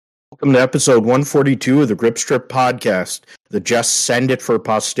Welcome to episode 142 of the Grip Strip Podcast, the Just Send It for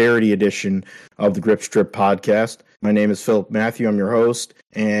Posterity edition of the Grip Strip Podcast. My name is Philip Matthew. I'm your host,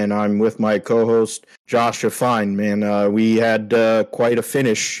 and I'm with my co-host, Josh Fine. Man, we had quite a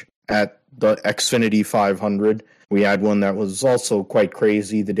finish at the Xfinity 500. We had one that was also quite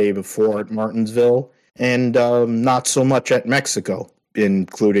crazy the day before at Martinsville, and not so much at Mexico,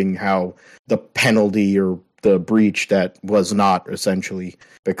 including how the penalty or the breach that was not essentially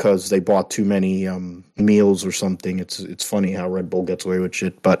because they bought too many meals or something. It's funny how Red Bull gets away with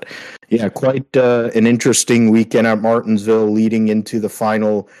shit. But yeah, quite an interesting weekend at Martinsville leading into the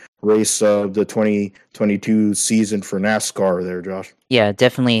final race of the 2022 season for NASCAR there, Josh. Yeah,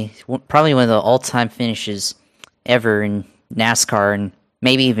 definitely. Probably one of the all-time finishes ever in NASCAR and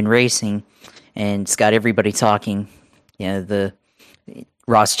maybe even racing. And it's got everybody talking. The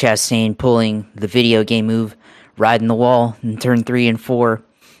Ross Chastain pulling the video game move, riding the wall in turn 3 and 4.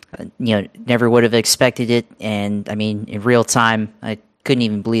 Never would have expected it. And I mean, in real time, I couldn't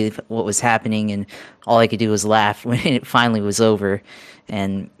even believe what was happening. And all I could do was laugh when it finally was over.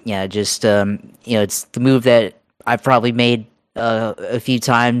 And yeah, just, it's the move that I've probably made a few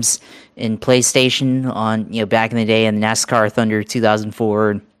times in PlayStation on, back in the day in the NASCAR Thunder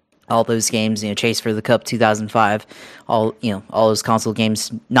 2004 and all those games, Chase for the Cup 2005, all those console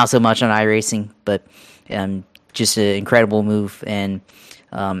games, not so much on iRacing, but just an incredible move. And,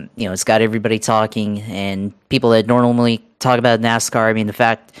 it's got everybody talking and people that normally talk about NASCAR. I mean, the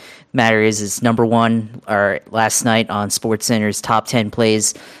fact matter is it's number one or last night on SportsCenter's top 10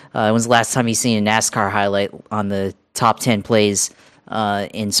 plays. When's the last time you seen a NASCAR highlight on the top 10 plays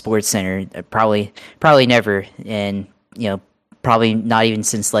in SportsCenter? Probably never. And, probably not even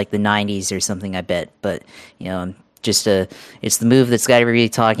since like the 90s or something, I bet. But, it's the move that's got everybody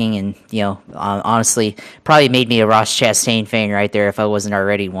talking. And, honestly, probably made me a Ross Chastain fan right there if I wasn't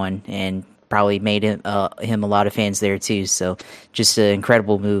already one. And probably made him a lot of fans there too. So just an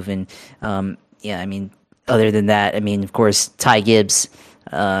incredible move. And, other than that, of course, Ty Gibbs,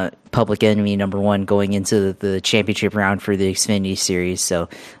 public enemy number one going into the championship round for the Xfinity Series. So,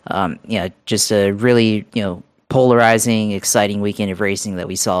 just a really, polarizing, exciting weekend of racing that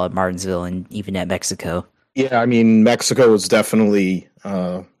we saw at Martinsville and even at Mexico. Yeah, Mexico was definitely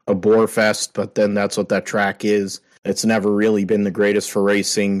a bore fest, but then that's what that track is. It's never really been the greatest for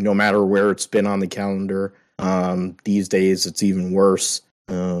racing, no matter where it's been on the calendar. These days, it's even worse.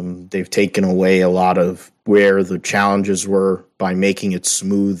 They've taken away a lot of where the challenges were by making it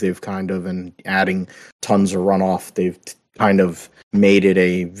smooth. And adding tons of runoff. They've kind of made it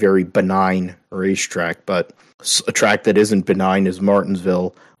a very benign racetrack, but a track that isn't benign is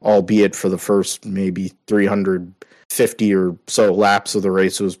Martinsville, albeit for the first maybe 350 or so laps of the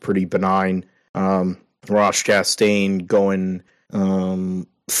race, it was pretty benign. Ross Chastain going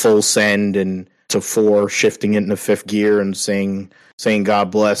full send and to 4, shifting it into 5th gear and saying God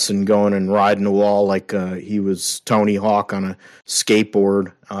bless and going and riding the wall like he was Tony Hawk on a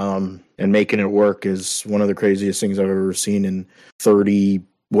skateboard and making it work is one of the craziest things I've ever seen in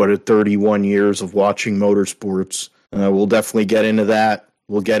 31 years of watching motorsports. We'll definitely get into that.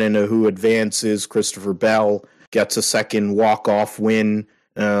 We'll get into who advances. Christopher Bell gets a second walk-off win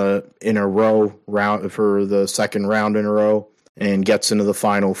in a row round for the second round in a row and gets into the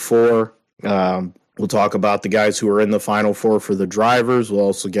Final Four. We'll talk about the guys who are in the Final Four for the drivers. We'll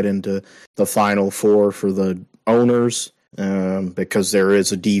also get into the Final Four for the owners because there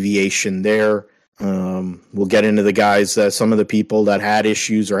is a deviation there. We'll get into the guys some of the people that had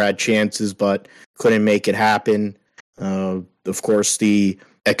issues or had chances but couldn't make it happen. Of course, the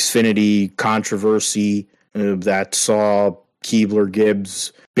Xfinity controversy that saw Keebler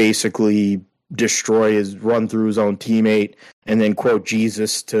Gibbs basically run through his own teammate and then quote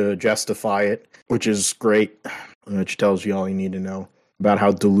Jesus to justify it, which is great, which tells you all you need to know about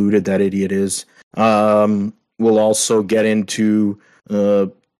how deluded that idiot is. We'll also get into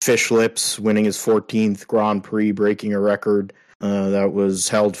Fish Lips winning his 14th Grand Prix, breaking a record that was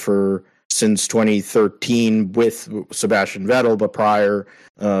held since 2013 with Sebastian Vettel, but prior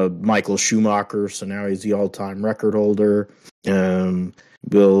Michael Schumacher, so now he's the all-time record holder.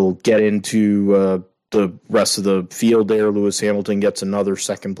 We'll get into the rest of the field there. Lewis Hamilton gets another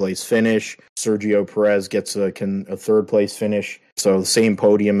second-place finish. Sergio Perez gets a third-place finish, so the same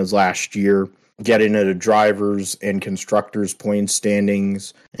podium as last year. Get into the drivers and constructors' point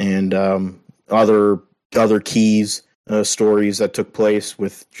standings and other keys. Stories that took place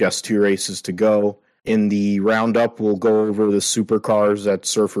with just 2 races to go. In the roundup, we'll go over the supercars at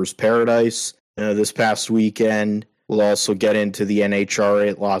Surfers Paradise this past weekend. We'll also get into the NHRA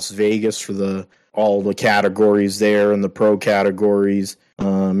at Las Vegas for all the categories there and the pro categories.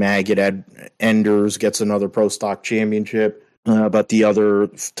 Maggot Enders gets another Pro Stock Championship. But the other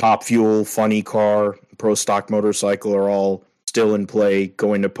Top Fuel, Funny Car, Pro Stock Motorcycle are all still in play,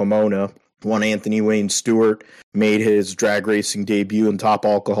 going to Pomona. One Anthony Wayne Stewart made his drag racing debut in Top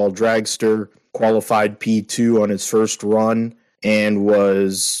Alcohol Dragster, qualified P2 on his first run, and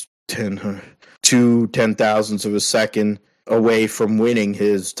was 0.2 of a second away from winning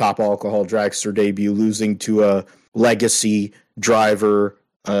his Top Alcohol Dragster debut, losing to a legacy driver,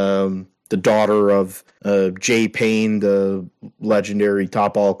 the daughter of Jay Payne, the legendary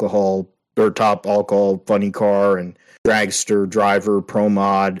Top Alcohol Funny Car and dragster driver, pro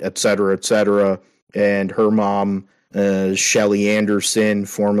mod, etc., and her mom, Shelly Anderson,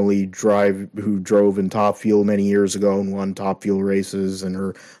 who drove in Top Fuel many years ago and won Top Fuel races, and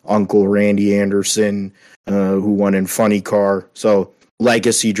her uncle Randy Anderson, who won in Funny Car. So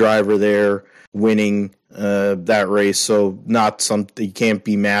legacy driver there, winning that race. So not something you can't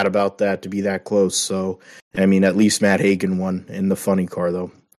be mad about that to be that close. So I mean, at least Matt Hagan won in the Funny Car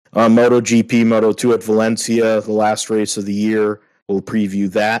though. MotoGP, Moto2 at Valencia, the last race of the year. We'll preview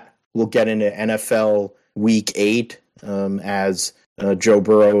that. We'll get into NFL Week 8 as Joe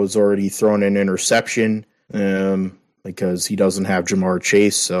Burrow has already thrown an interception because he doesn't have Jamar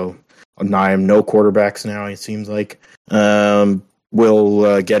Chase. So I am no quarterbacks now, it seems like.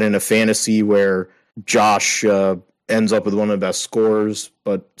 We'll get into fantasy where Josh ends up with one of the best scores,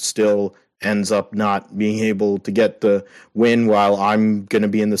 but still ends up not being able to get the win, while I'm going to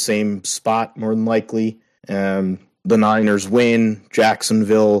be in the same spot more than likely. The Niners win.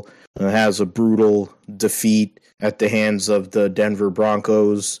 Jacksonville has a brutal defeat at the hands of the Denver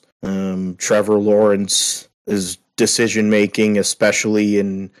Broncos. Trevor Lawrence's decision-making, especially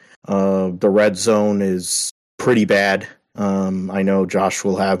in the red zone, is pretty bad. I know Josh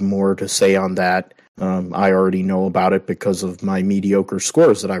will have more to say on that. I already know about it because of my mediocre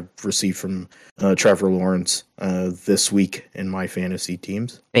scores that I've received from Trevor Lawrence this week in my fantasy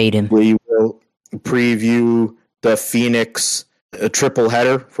teams. Fade him. We will preview the Phoenix triple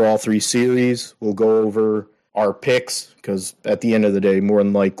header for all three series. We'll go over our picks because at the end of the day, more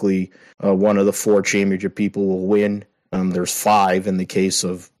than likely, one of the four championship people will win. There's 5 in the case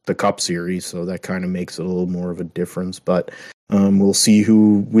of the Cup Series, so that kind of makes it a little more of a difference. But we'll see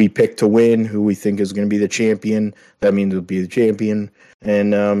who we pick to win, who we think is going to be the champion. That means it'll be the champion.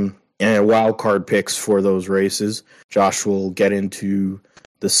 And wild card picks for those races. Josh will get into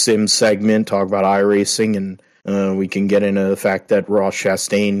the sim segment, talk about iRacing, and we can get into the fact that Ross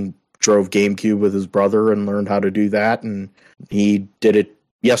Chastain drove GameCube with his brother and learned how to do that, and he did it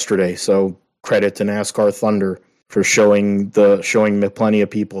yesterday. So credit to NASCAR Thunder for showing plenty of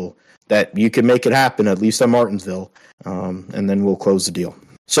people that you can make it happen, at least at Martinsville, and then we'll close the deal.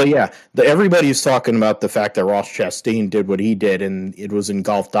 So yeah, everybody's talking about the fact that Ross Chastain did what he did, and it was in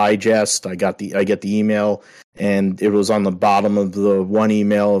Golf Digest. I get the email, and it was on the bottom of the one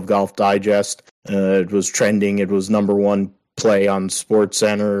email of Golf Digest. It was trending. It was number 1 play on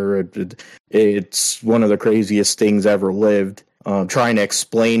SportsCenter. It's one of the craziest things ever lived. Trying to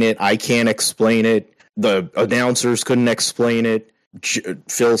explain it, I can't explain it. The announcers couldn't explain it.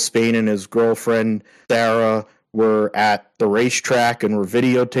 Phil Spain and his girlfriend, Sarah, were at the racetrack and were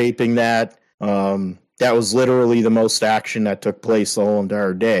videotaping that. That was literally the most action that took place the whole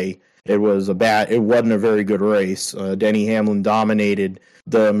entire day. It wasn't a very good race. Denny Hamlin dominated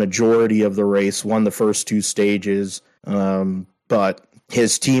the majority of the race, won the first 2 stages, but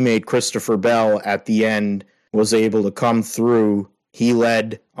his teammate Christopher Bell at the end was able to come through. He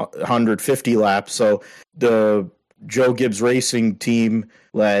led 150 laps, so the Joe Gibbs Racing team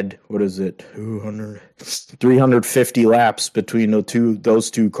led 350 laps between those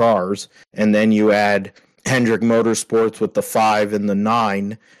two cars, and then you add Hendrick Motorsports with the 5 and the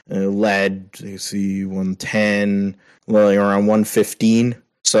 9 led 110, around 115.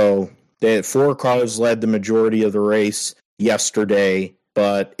 So the 4 cars led the majority of the race yesterday,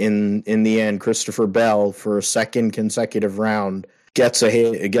 but in the end, Christopher Bell, for a second consecutive round, gets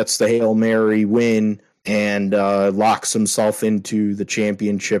the Hail Mary win and locks himself into the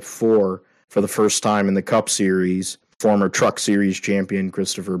championship for the first time in the Cup Series. Former Truck Series champion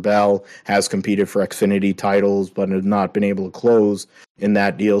Christopher Bell has competed for Xfinity titles, but has not been able to close in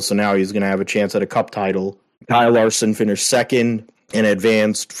that deal, so now he's going to have a chance at a Cup title. Kyle Larson finished second and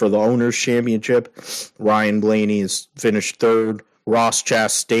advanced for the Owners' Championship. Ryan Blaney is finished third. Ross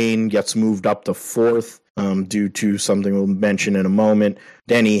Chastain gets moved up to fourth due to something we'll mention in a moment.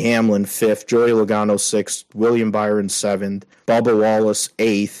 Denny Hamlin fifth, Joey Logano sixth, William Byron seventh, Bubba Wallace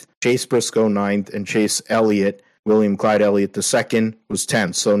eighth, Chase Briscoe ninth, and Chase Elliott, William Clyde Elliott the second, was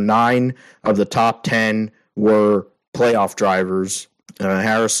 10th. So 9 of the top 10 were playoff drivers.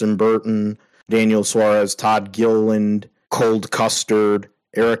 Harrison Burton, Daniel Suarez, Todd Gilliland, Cold Custard,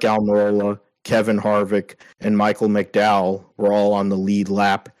 Eric Almirola, Kevin Harvick, and Michael McDowell were all on the lead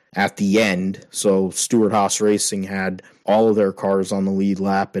lap at the end. So Stewart-Haas Racing had all of their cars on the lead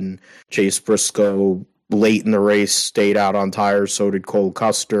lap, and Chase Briscoe late in the race stayed out on tires. So did Cole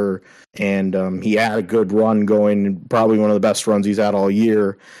Custer, and he had a good run going, probably one of the best runs he's had all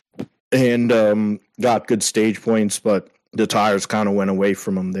year, and got good stage points, but the tires kind of went away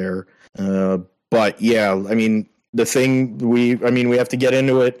from him there. But yeah, I mean, we have to get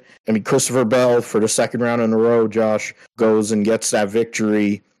into it. I mean, Christopher Bell, for the second round in a row, Josh, goes and gets that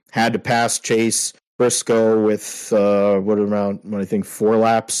victory. Had to pass Chase Briscoe with, 4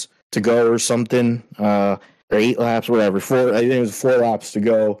 laps to go or something, or 8 laps, whatever. I think it was 4 laps to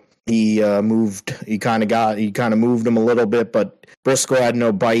go. He kind of moved him a little bit, but Briscoe had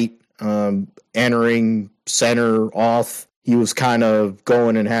no bite. Entering center off, he was kind of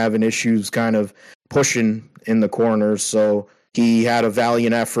going and having issues, kind of pushing in the corners. So he had a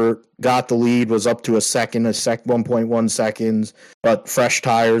valiant effort, got the lead, was up to 1.1 seconds, but fresh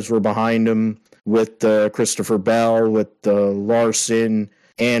tires were behind him with Christopher Bell, with Larson,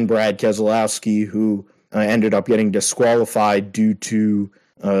 and Brad Keselowski, who ended up getting disqualified due to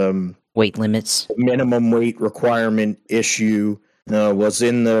weight limits. Minimum weight requirement issue. Was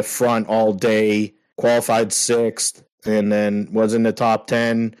in the front all day, qualified 6th, and then was in the top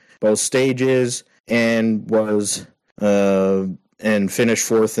 10 both stages, and was and finished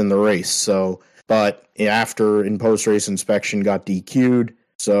 4th in the race. So, but after in post-race inspection got DQ'd,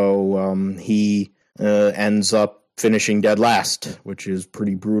 so he ends up finishing dead last, which is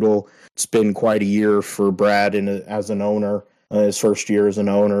pretty brutal. It's been quite a year for Brad as an owner, his first year as an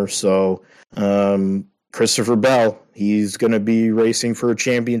owner. So Christopher Bell, he's going to be racing for a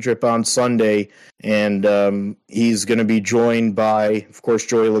championship on Sunday, and he's going to be joined by, of course,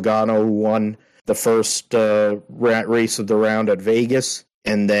 Joey Logano, who won the first race of the round at Vegas,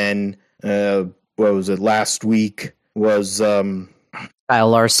 and then last week was Kyle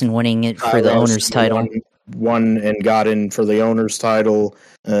Larson winning it for the owner's title. Won and got in for the owner's title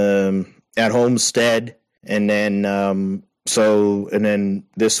at Homestead, and then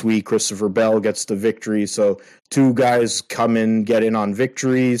this week Christopher Bell gets the victory. So 2 guys get in on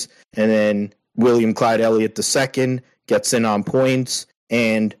victories, and then William Clyde Elliott II gets in on points,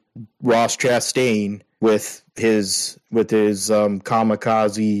 and Ross Chastain with his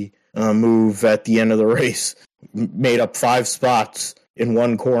kamikaze move at the end of the race made up 5 spots in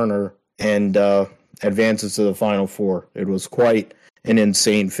one corner and advances to the Final Four. It was quite an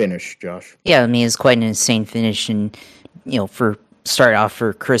insane finish, Josh. Yeah, I mean, it's quite an insane finish, and for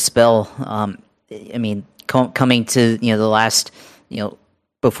Chris Bell, I mean, coming to the last,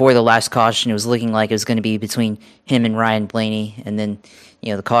 before the last caution, it was looking like it was going to be between him and Ryan Blaney, and then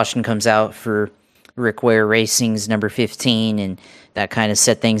the caution comes out for Rick Ware Racing's number 15, and that kind of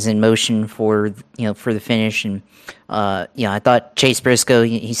set things in motion for the finish. And I thought Chase Briscoe,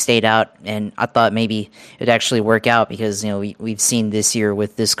 he stayed out, and I thought maybe it'd actually work out because we've seen this year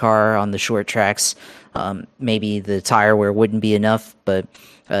with this car on the short tracks, maybe the tire wear wouldn't be enough, but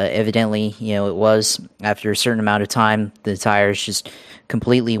evidently it was. After a certain amount of time, the tires just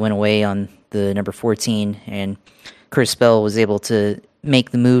completely went away on the number 14, and Chris Bell was able to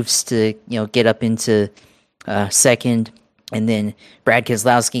make the moves to get up into second, and then Brad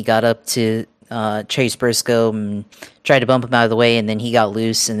Keselowski got up to Chase Briscoe and tried to bump him out of the way, and then he got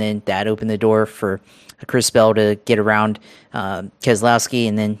loose, and then that opened the door for Chris Bell to get around Keselowski,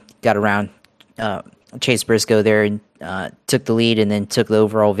 and then got around Chase Briscoe there and took the lead, and then took the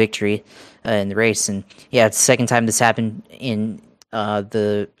overall victory in the race. And yeah, it's the second time this happened in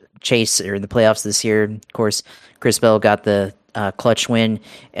the chase or the playoffs this year. Of course, Chris Bell got the clutch win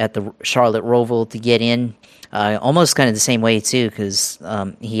at the Charlotte Roval to get in. Almost kind of the same way too, because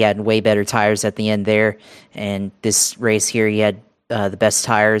he had way better tires at the end there, and this race here he had the best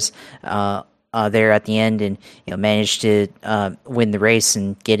tires there at the end, and managed to win the race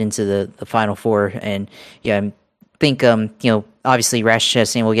and get into the Final Four. And yeah, I think obviously Ross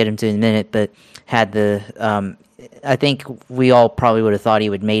Chastain, we'll get him to in a minute, but had the I think we all probably would have thought he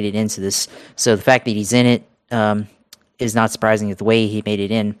would made it into this. So the fact that he's in it is not surprising. The way he made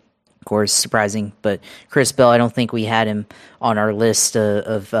it in, of course, surprising. But Chris Bell, I don't think we had him on our list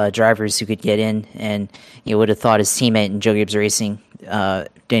of drivers who could get in, and would have thought his teammate in Joe Gibbs Racing,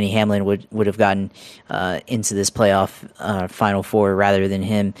 Denny Hamlin, would have gotten into this playoff Final Four rather than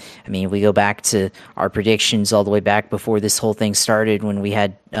him. I mean, we go back to our predictions all the way back before this whole thing started when we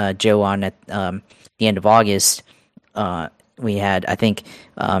had Joe on at the end of August. we had, I think,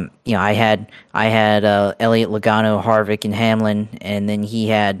 I had Elliott, Logano, Harvick, and Hamlin, and then he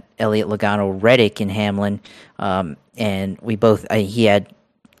had Elliott, Logano, Reddick, and Hamlin, and we both he had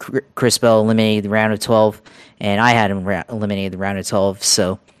Chris Bell eliminated the round of 12, and I had him eliminated the round of 12.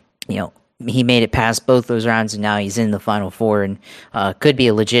 So, he made it past both those rounds, and now he's in the Final Four, and could be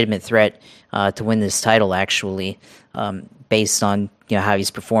a legitimate threat to win this title, actually, based on how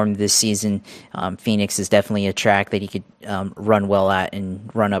he's performed this season. Phoenix is definitely a track that he could run well at and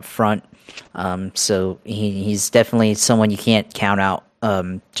run up front. So he's definitely someone you can't count out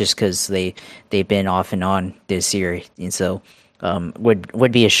just because they've been off and on this year, and so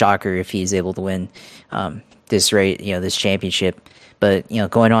would be a shocker if he's able to win this championship. But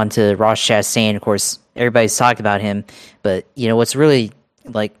going on to Ross Chastain, of course, everybody's talked about him. But what's really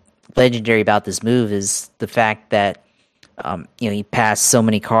legendary about this move is the fact that he passed so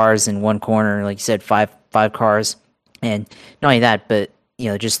many cars in one corner, like you said, five cars, and not only that, but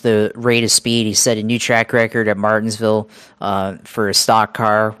just the rate of speed. He set a new track record at Martinsville for a stock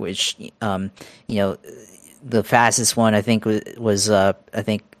car, which the fastest one I think was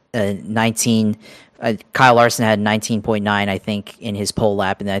 19. Kyle Larson had 19.9, I think, in his pole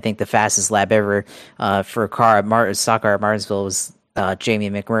lap, and I think the fastest lap ever for a stock car at Martinsville was Jamie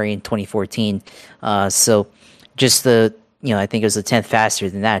McMurray in 2014. So just I think it was a tenth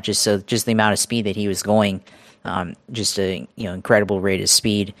faster than that. Just the amount of speed that he was going, just a incredible rate of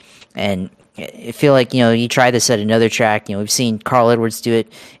speed. And I feel like you try this at another track. We've seen Carl Edwards do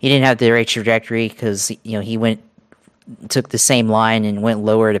it. He didn't have the right trajectory because he took the same line and went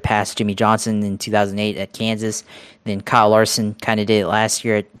lower to pass Jimmy Johnson in 2008 at Kansas. Then Kyle Larson kind of did it last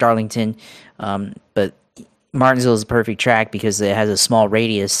year at Darlington. But Martinsville is a perfect track because it has a small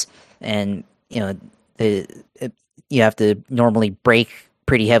radius, and you have to normally brake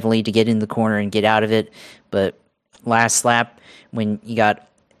pretty heavily to get in the corner and get out of it. But last lap, when you got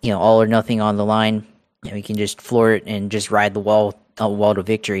all or nothing on the line, you can just floor it and just ride the wall to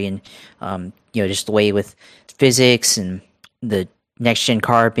victory. And just the way with physics and the next gen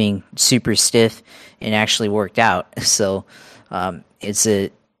car being super stiff, and actually worked out. So it's a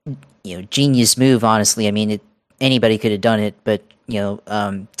genius move, honestly. I mean, anybody could have done it, but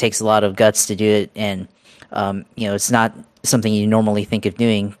takes a lot of guts to do it, and it's not something you normally think of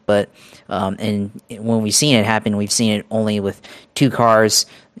doing. But and when we've seen it happen, we've seen it only with two cars,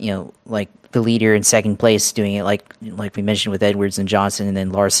 like the leader in second place doing it, like we mentioned with Edwards and Johnson, and then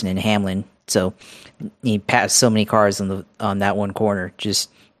Larson and Hamlin. So he passed so many cars on that one corner. Just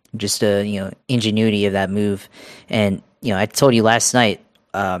ingenuity of that move. And I told you last night,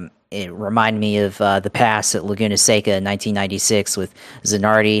 it reminded me of the pass at Laguna Seca in 1996 with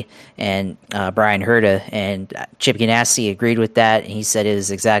Zanardi and Brian Herta, and Chip Ganassi agreed with that, and he said it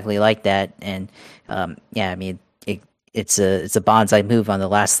was exactly like that. And I mean, it's a bonsai move on the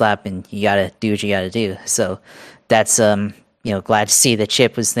last lap, and you got to do what you got to do. So that's glad to see that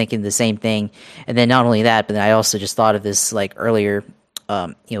Chip was thinking the same thing. And then not only that, but I also just thought of this earlier,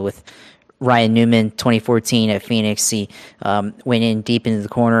 with Ryan Newman, 2014 at Phoenix. He went in deep into the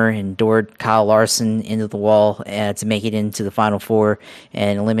corner and doored Kyle Larson into the wall to make it into the Final Four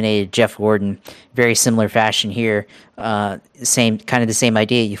and eliminated Jeff Gordon. Very similar fashion here. The same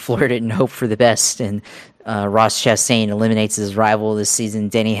idea. You floor it and hope for the best. And Ross Chastain eliminates his rival this season,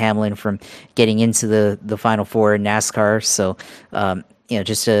 Denny Hamlin, from getting into the Final Four in NASCAR. So,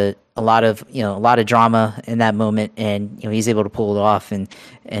 just a lot of drama in that moment, and he's able to pull it off. And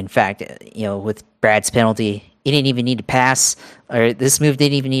in fact, with Brad's penalty, he didn't even need to pass, or this move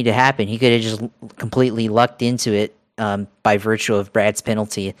didn't even need to happen. He could have just completely lucked into it by virtue of Brad's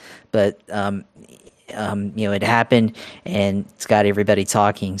penalty. But it happened, and it's got everybody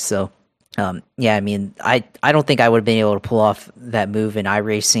talking. So. I mean, I don't think I would have been able to pull off that move in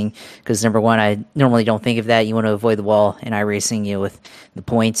iRacing because, number one, I normally don't think of that. You want to avoid the wall in iRacing, with the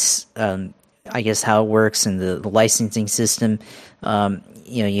points, I guess how it works, and the licensing system.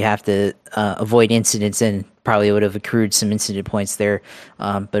 You have to avoid incidents, and probably would have accrued some incident points there.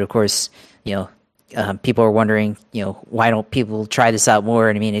 But of course, people are wondering, why don't people try this out more?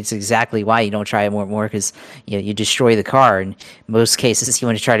 And I mean, it's exactly why you don't try it more because, you destroy the car. In most cases, you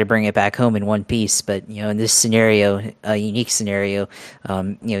want to try to bring it back home in one piece. But, in this scenario, a unique scenario,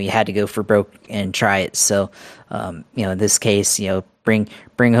 you had to go for broke and try it. So, in this case, bring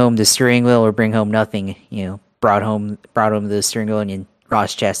home the steering wheel or bring home nothing. Brought home the steering wheel, and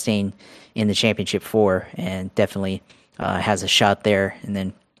Ross Chastain in the championship 4, and definitely has a shot there. And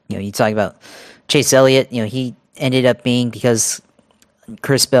then, you talk about Chase Elliott, he ended up being, because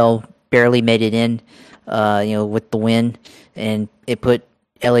Chris Bell barely made it in, with the win, and it put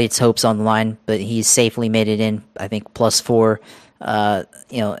Elliott's hopes on the line, but he's safely made it in. I think +4,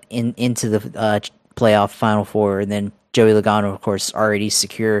 into the playoff Final Four, and then Joey Logano, of course, already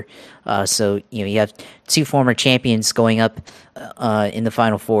secure. So you have two former champions going up in the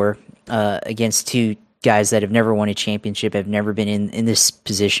Final Four against two guys that have never won a championship, have never been in this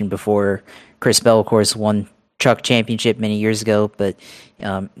position before. Chris Bell, of course, won Truck Championship many years ago, but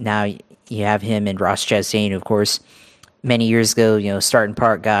now you have him and Ross Chastain, of course, many years ago, starting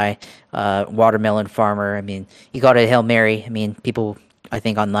park guy, watermelon farmer. I mean, you got a Hail Mary. I mean, people, I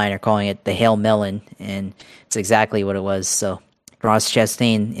think, online are calling it the Hail Melon, and it's exactly what it was. So Ross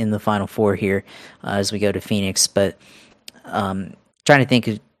Chastain in the Final Four here as we go to Phoenix. But trying to think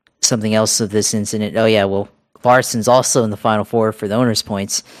of something else of this incident. Oh, yeah, well, Larson's also in the Final Four for the owner's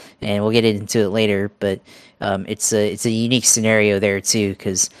points, and we'll get into it later. But it's a unique scenario there, too,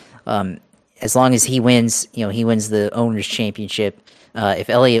 because as long as he wins, he wins the owner's championship. If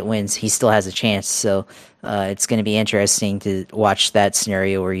Elliott wins, he still has a chance. So it's going to be interesting to watch that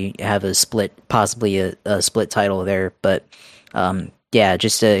scenario where you have a split, possibly a split title there. But yeah,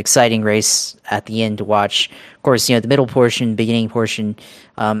 just an exciting race at the end to watch. Of course, the middle portion, beginning portion,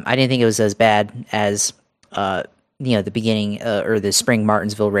 I didn't think it was as bad as the beginning or the spring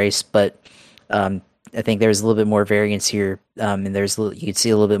Martinsville race, but I think there's a little bit more variance here, and you could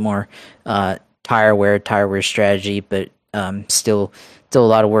see a little bit more tire wear strategy, but still a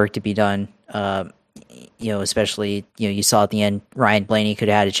lot of work to be done. Especially you saw at the end, Ryan Blaney could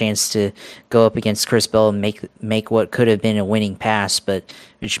have had a chance to go up against Chris Bell and make what could have been a winning pass, but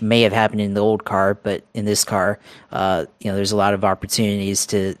which may have happened in the old car, but in this car, there's a lot of opportunities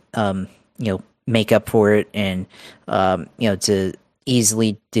to make up for it and to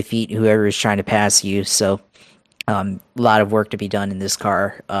easily defeat whoever is trying to pass you. So a lot of work to be done in this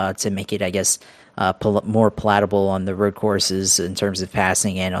car to make it, I guess, more palatable on the road courses in terms of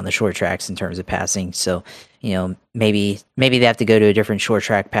passing and on the short tracks in terms of passing. So, maybe they have to go to a different short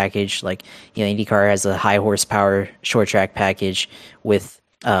track package. Like, IndyCar has a high horsepower short track package with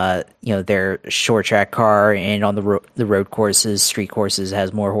their short track car, and on the road courses, street courses,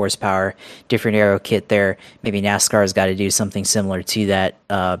 has more horsepower, different aero kit there. Maybe NASCAR's got to do something similar to that,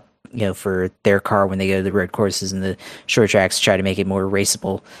 for their car when they go to the road courses and the short tracks, try to make it more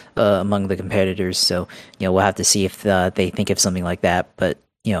raceable among the competitors. So, we'll have to see if they think of something like that. But,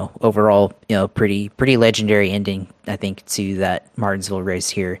 overall, pretty legendary ending, I think, to that Martinsville race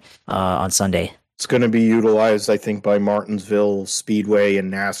here on Sunday. It's going to be utilized, I think, by Martinsville Speedway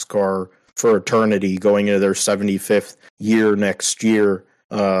and NASCAR for eternity, going into their 75th year next year.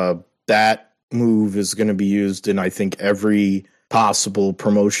 That move is going to be used in, I think, every possible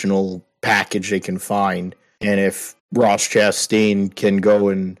promotional package they can find. And if Ross Chastain can go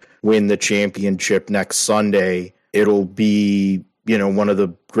and win the championship next Sunday, it'll be, one of the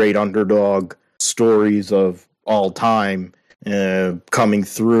great underdog stories of all time coming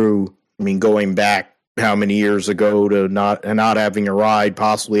through. I mean, going back how many years ago to not having a ride,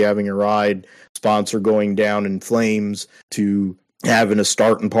 possibly having a ride, sponsor going down in flames, to having a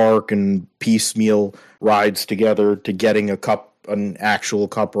start and park and piecemeal rides together, to getting an actual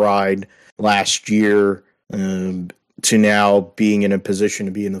cup ride last year, to now being in a position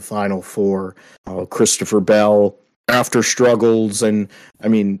to be in the Final Four. Christopher Bell, after struggles, and I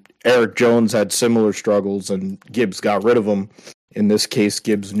mean, Eric Jones had similar struggles and Gibbs got rid of him. In this case,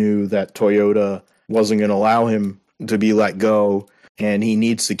 Gibbs knew that Toyota wasn't going to allow him to be let go, and he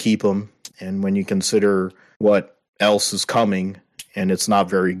needs to keep him. And when you consider what else is coming, and it's not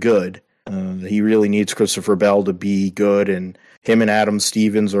very good, he really needs Christopher Bell to be good, and him and Adam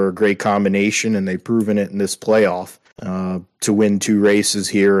Stevens are a great combination, and they've proven it in this playoff to win two races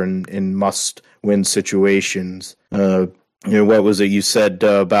here in must-win situations. What was it you said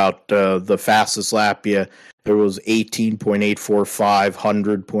about the fastest lap? Yeah. There was 18.845,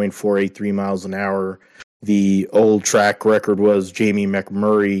 100.483 miles an hour. The old track record was Jamie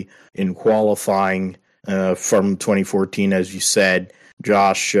McMurray in qualifying from 2014, as you said.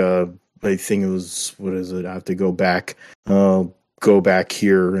 Josh, I think it was, what is it? I have to go back. Go back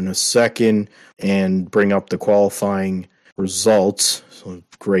here in a second and bring up the qualifying results. So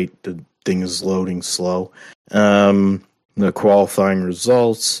great, the thing is loading slow. The qualifying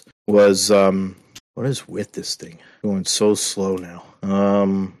results was... what is with this thing? Going so slow now.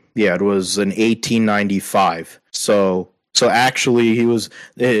 It was an 1895. So actually he was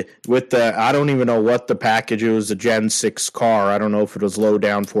with the, I don't even know what the package, it was a Gen 6 car. I don't know if it was low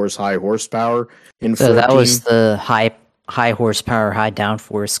downforce, high horsepower in 14. So that was the high horsepower, high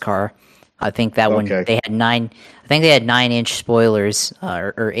downforce car. I think that one, they had 9-inch spoilers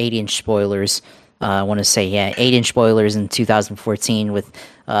or 8-inch spoilers I want to say, 8-inch spoilers in 2014 with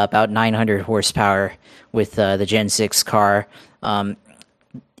about 900 horsepower with the Gen 6 car. So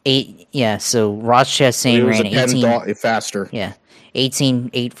Ross Chastain It was ran a 10 faster.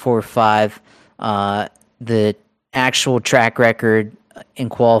 18.845. The actual track record in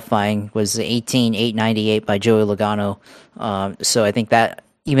qualifying was 18.898 by Joey Logano. So I think that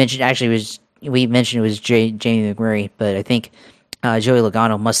you mentioned we mentioned it was Jamie McMurray, but I think Joey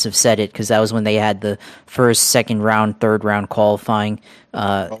Logano must have said it because that was when they had the first, second round, third round qualifying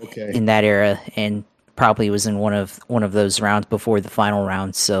in that era, and probably was in one of those rounds before the final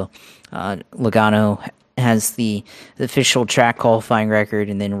round. So Logano has the official track qualifying record,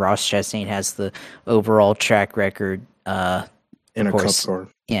 and then Ross Chastain has the overall track record in a cup car.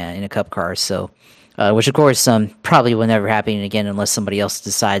 Yeah, in a cup car. So, which of course probably will never happen again unless somebody else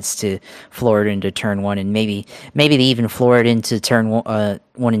decides to floor it into turn one, and maybe they even floor it into turn 1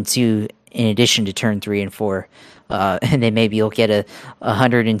 and 2 in addition to turn 3 and 4. And then maybe you'll get a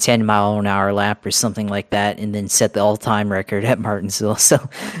 110 mile an hour lap or something like that, and then set the all time record at Martinsville. So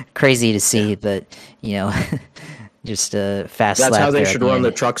crazy to see, but just a fast. That's lap how they there should run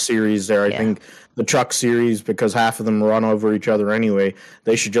the truck series there. I think the truck series, because half of them run over each other anyway,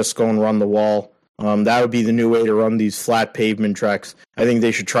 they should just go and run the wall. That would be the new way to run these flat pavement tracks. I think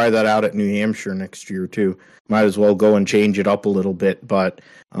they should try that out at New Hampshire next year too. Might as well go and change it up a little bit, but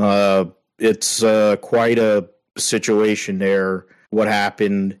it's quite a situation there. What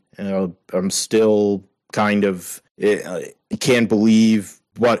happened? I'm still kind of can't believe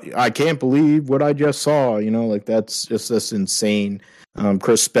what I just saw. That's just insane.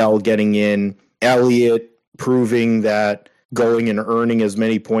 Chris Bell getting in, Elliott proving that going and earning as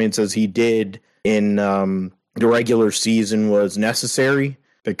many points as he did in the regular season was necessary,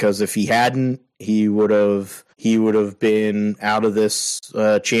 because if he hadn't, he would have been out of this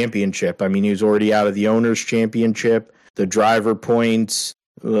championship. I mean, he was already out of the Owners' Championship, the driver points.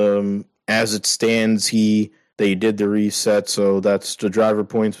 As it stands, they did the reset, so that's the driver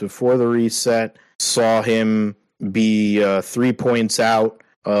points before the reset. Saw him be 3 points out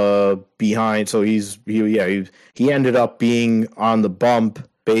behind, so he ended up being on the bump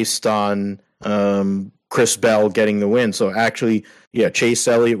based on Chris Bell getting the win. So actually, Chase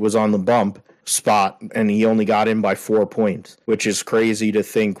Elliott was on the bump spot, and he only got in by 4 points, which is crazy to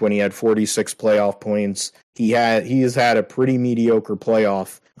think when he had 46 playoff points. He has had a pretty mediocre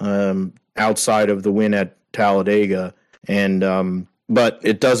playoff outside of the win at Talladega, and but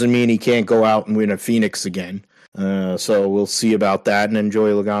it doesn't mean he can't go out and win at Phoenix again. So we'll see about that. And then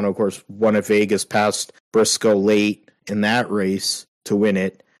Joey Logano, of course, won at Vegas, past Briscoe late in that race to win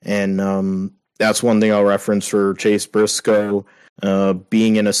it, and that's one thing I'll reference for Chase Briscoe.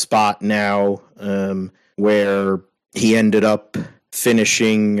 Being in a spot now where he ended up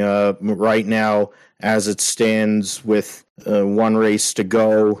finishing right now, as it stands, with one race to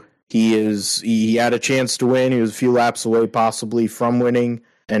go. He had a chance to win. He was a few laps away possibly from winning,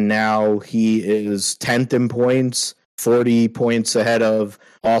 and now he is 10th in points, 40 points ahead of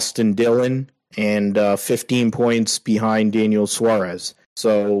Austin Dillon, and 15 points behind Daniel Suarez.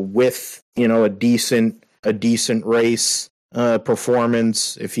 So with a decent race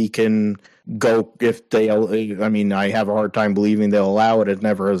performance, if he can go, I have a hard time believing they'll allow it. It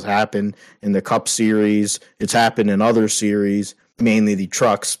never has happened in the Cup Series. It's happened in other series, mainly the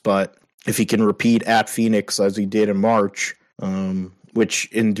trucks. But if he can repeat at Phoenix as he did in March, which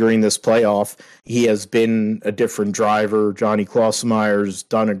during this playoff, he has been a different driver. Johnny Klausmeyer's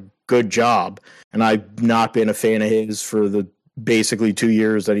done a good job, and I've not been a fan of his for the basically 2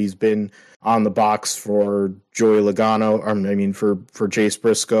 years that he's been on the box for Joey Logano. For Chase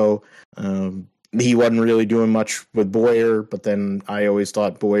Briscoe. He wasn't really doing much with Bowyer, but then I always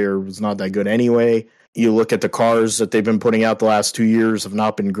thought Bowyer was not that good anyway. You look at the cars that they've been putting out the last 2 years have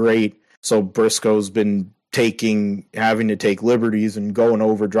not been great. So Briscoe's been having to take liberties and go and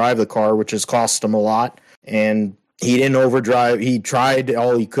overdrive the car, which has cost him a lot. And he didn't overdrive. He tried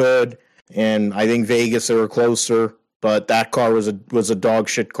all he could. And I think Vegas, they were closer. But that car was a dog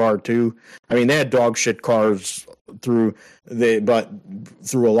shit car too. I mean, they had dog shit cars through a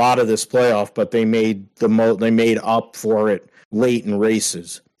lot of this playoff, but they made up for it late in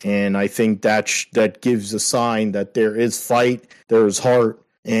races, and I think that gives a sign that there is fight, there is heart,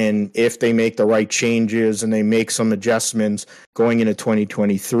 and if they make the right changes and they make some adjustments going into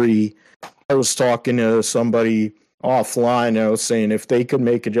 2023. I was talking to somebody offline, I was saying if they could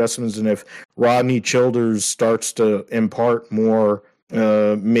make adjustments, and if Rodney Childers starts to impart more,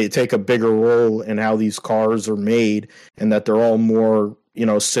 may take a bigger role in how these cars are made, and that they're all more,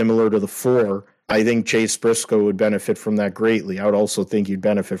 similar to the 4, I think Chase Briscoe would benefit from that greatly. I would also think he'd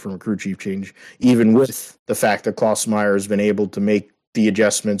benefit from a crew chief change, even with the fact that Klaus Meyer has been able to make the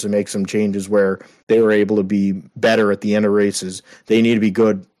adjustments and make some changes where they were able to be better at the end of races. They need to be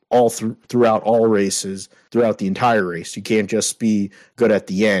good all throughout all races, throughout the entire race. You can't just be good at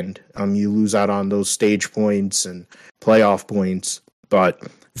the end. You lose out on those stage points and playoff points. But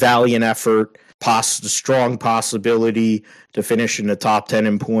valiant effort, strong possibility to finish in the top 10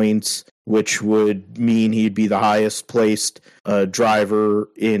 in points, which would mean he'd be the highest placed driver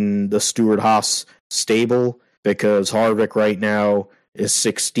in the Stewart-Haas stable, because Harvick right now is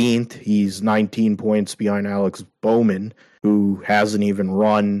 16th. He's 19 points behind Alex Bowman, who hasn't even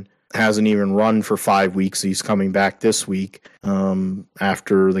run for 5 weeks. He's coming back this week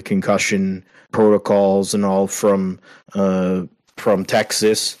after the concussion protocols and all from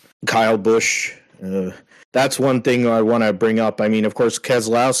Texas. Kyle Busch, that's one thing I want to bring up. I mean, of course,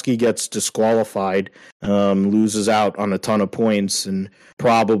 Keselowski gets disqualified, loses out on a ton of points, and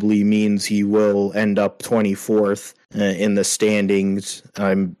probably means he will end up 24th in the standings.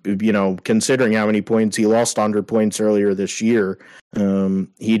 Considering how many points he lost, 100 points earlier this year,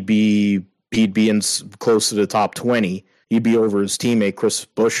 he'd be in close to the top 20. He'd be over his teammate Chris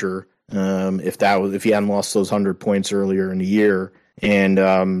Buescher if he hadn't lost those 100 points earlier in the year. And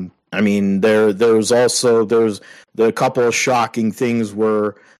there's the couple of shocking things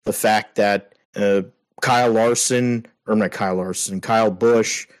were the fact that Kyle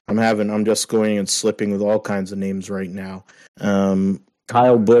Busch. I'm just going and slipping with all kinds of names right now.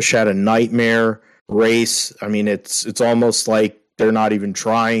 Kyle Busch had a nightmare race. I mean, it's almost like they're not even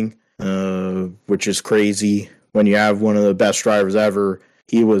trying, which is crazy when you have one of the best drivers ever.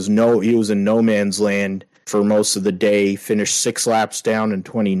 He was in no man's land for most of the day, finished 6 laps down in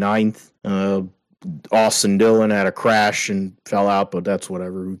 29th. Austin Dillon had a crash and fell out, but that's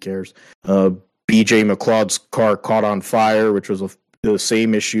whatever. Who cares? BJ McLeod's car caught on fire, which was the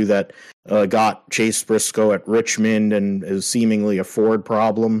same issue that got Chase Briscoe at Richmond and is seemingly a Ford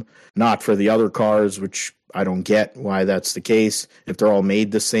problem, not for the other cars, which I don't get why that's the case if they're all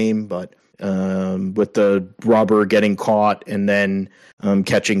made the same. But with the rubber getting caught and then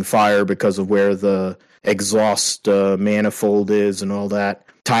catching fire because of where the exhaust manifold is and all that.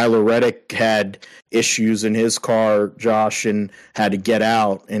 Tyler Reddick had issues in his car, Josh, and had to get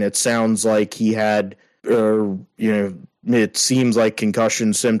out. And it sounds like he had, it seems like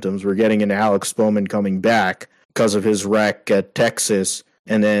concussion symptoms. We're getting into Alex Bowman coming back because of his wreck at Texas.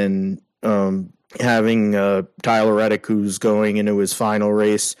 And then having Tyler Reddick, who's going into his final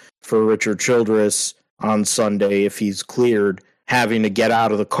race for Richard Childress on Sunday, if he's cleared, having to get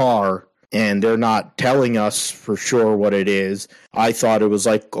out of the car. And they're not telling us for sure what it is. I thought it was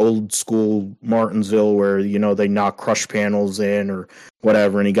like old school Martinsville where, they knock crush panels in or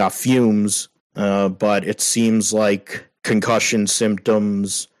whatever, and he got fumes. But it seems like concussion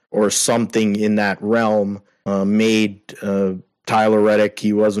symptoms or something in that realm made Tyler Reddick,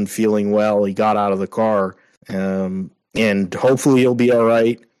 he wasn't feeling well. He got out of the car. And hopefully he'll be all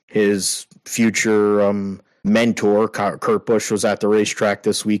right. His future mentor, Kurt Busch, was at the racetrack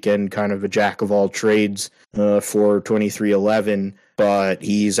this weekend, kind of a jack of all trades for 2311, but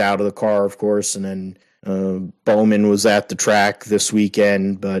he's out of the car, of course. And then Bowman was at the track this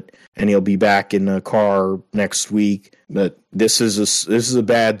weekend, and he'll be back in the car next week. But this is a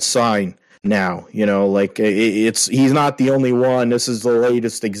bad sign now. He's not the only one. This is the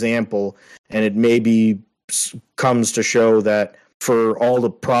latest example, and it maybe comes to show that for all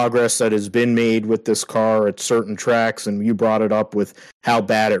the progress that has been made with this car at certain tracks, and you brought it up with how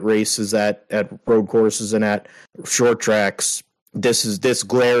bad it races at road courses and at short tracks, this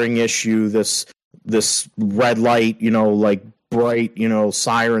glaring issue, this red light, bright,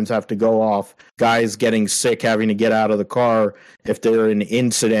 sirens have to go off, guys getting sick, having to get out of the car. If they're in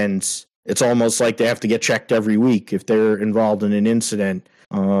incidents, it's almost like they have to get checked every week if they're involved in an incident,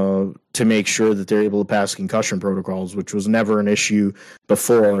 to make sure that they're able to pass concussion protocols, which was never an issue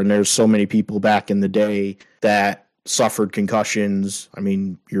before. And there's so many people back in the day that suffered concussions. I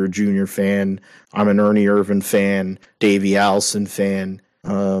mean, you're a Junior fan. I'm an Ernie Irvan fan, Davey Allison fan.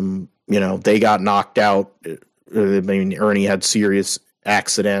 They got knocked out. Ernie had serious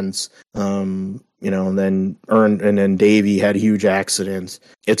accidents. And then Davey had huge accidents.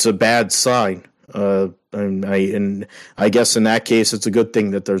 It's a bad sign. And I guess in that case, it's a good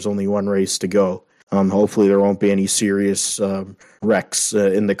thing that there's only one race to go. Hopefully there won't be any serious wrecks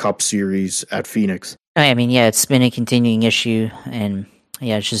in the Cup Series at Phoenix. I mean, yeah, it's been a continuing issue, and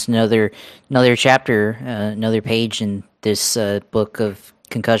yeah, it's just another chapter, another page in this book of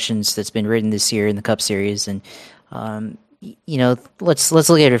concussions that's been written this year in the Cup Series. And let's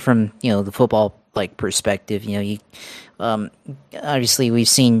look at it from the football like perspective. Obviously we've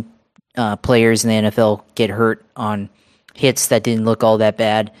seen players in the NFL get hurt on hits that didn't look all that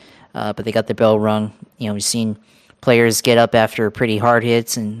bad, but they got their bell rung. We've seen players get up after pretty hard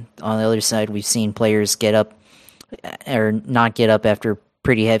hits, and on the other side, we've seen players get up or not get up after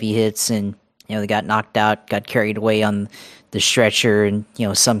pretty heavy hits, and they got knocked out, got carried away on the stretcher, and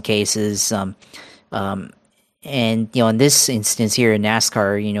some cases. And in this instance here in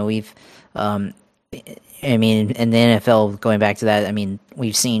NASCAR, we've, in the NFL, going back to that,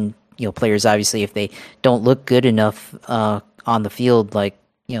 we've seen players, obviously, if they don't look good enough on the field, like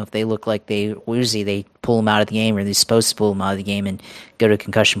if they look like they woozy, they pull them out of the game, or they're supposed to pull them out of the game and go to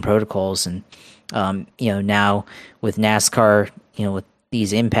concussion protocols. And now with NASCAR, with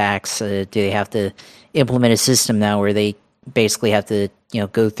these impacts, do they have to implement a system now where they basically have to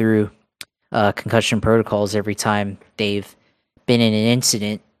go through concussion protocols every time they've been in an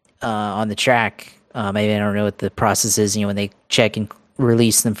incident on the track? Maybe I don't know what the process is, when they check and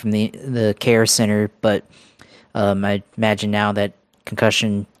release them from the care center, but I imagine now that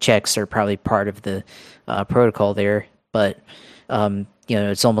concussion checks are probably part of the protocol there. But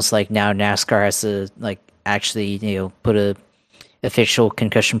it's almost like now NASCAR has to actually put a official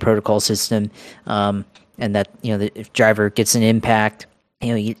concussion protocol system, and that if driver gets an impact,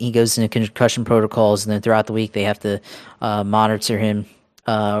 he goes into concussion protocols, and then throughout the week they have to monitor him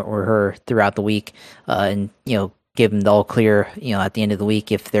or her throughout the week, and give them the all clear at the end of the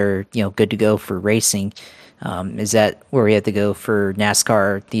week if they're good to go for racing. Is that where we have to go for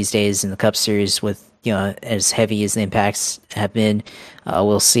NASCAR these days in the Cup Series with as heavy as the impacts have been?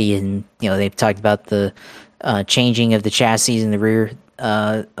 We'll see. And they've talked about the changing of the chassis in the rear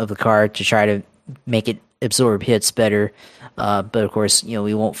of the car to try to make it absorb hits better. But of course,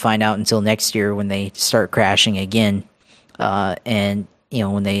 we won't find out until next year when they start crashing again, and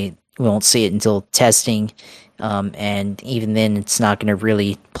when we won't see it until testing. And even then, it's not going to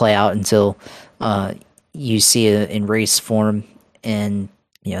really play out until you see it in race form, and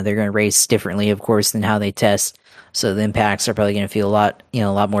they're going to race differently, of course, than how they test. So the impacts are probably going to feel a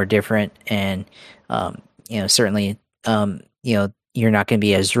lot more different, and certainly, you're not going to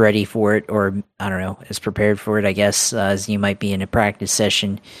be as ready for it, or I don't know, as prepared for it, I guess, as you might be in a practice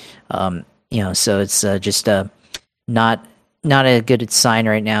session. So it's just not a good sign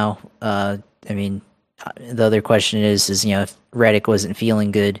right now. The other question is if Reddick wasn't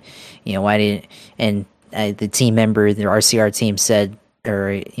feeling good, why didn't, and the team member, the RCR team said,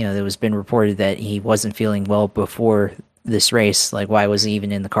 or it was been reported that he wasn't feeling well before this race. Like, why was he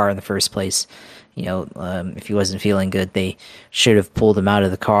even in the car in the first place? If he wasn't feeling good, they should have pulled him out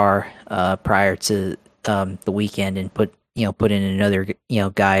of the car prior to the weekend and put in another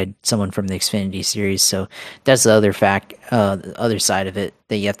guide, someone from the Xfinity series. So that's the other the other side of it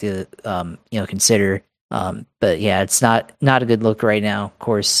that you have to consider. But yeah, it's not a good look right now, of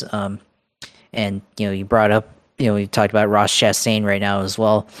course. And you brought up, we talked about Ross Chastain right now as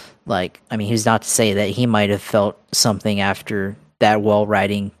well. Who's not to say that he might have felt something after that wall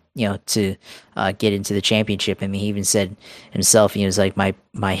riding, to get into the championship. He even said himself, he was like,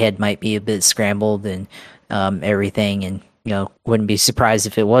 my head might be a bit scrambled and everything, and wouldn't be surprised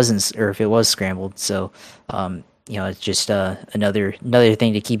if it wasn't, or if it was scrambled. So it's just another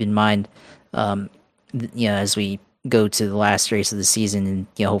thing to keep in mind. As we go to the last race of the season,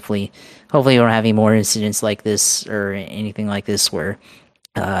 and hopefully we don't have any more incidents like this or anything like this where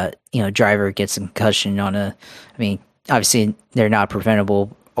driver gets a concussion on obviously they're not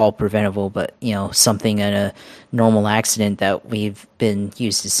all preventable, but something in a normal accident that we've been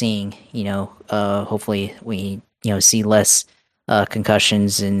used to seeing. Hopefully we see less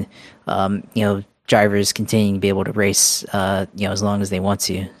concussions, and drivers continuing to be able to race as long as they want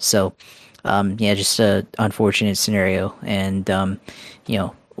to. So just a unfortunate scenario, and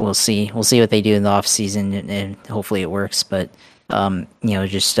we'll see what they do in the off season, and hopefully it works. But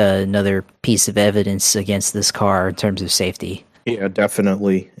just another piece of evidence against this car in terms of safety. Yeah,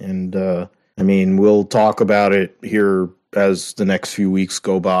 definitely. And we'll talk about it here as the next few weeks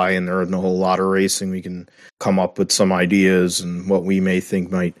go by, and there isn't a whole lot of racing. We can come up with some ideas and what we may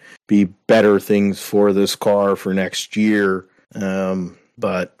think might be better things for this car for next year.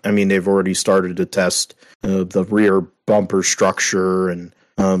 But they've already started to test the rear bumper structure, and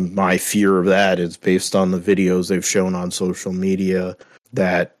my fear of that is based on the videos they've shown on social media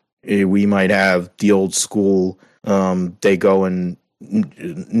that we might have the old school. They go and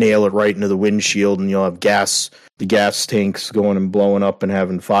nail it right into the windshield, and you'll have the gas tanks going and blowing up and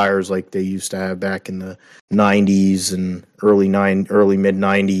having fires like they used to have back in the 90s and early mid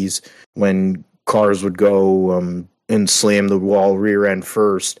 90s, when cars would go and slam the wall rear end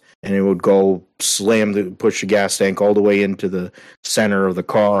first, and it would go push the gas tank all the way into the center of the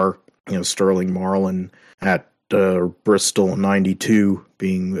car. Sterling Marlin at Bristol 92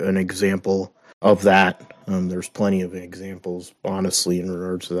 being an example of that. There's plenty of examples, honestly, in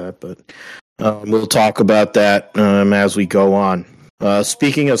regards to that, but we'll talk about that as we go on.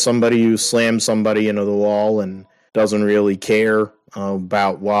 Speaking of somebody who slams somebody into the wall and doesn't really care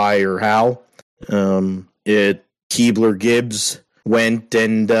about why or how, Keebler Gibbs went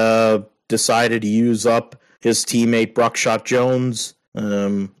and decided to use up his teammate Buckshot Jones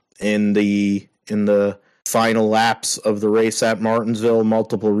in the final laps of the race at Martinsville.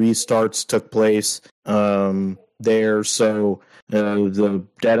 Multiple restarts took place there, so the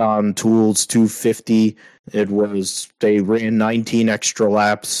Dead On Tools 250, they ran 19 extra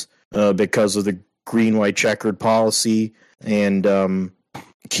laps because of the green-white checkered policy, and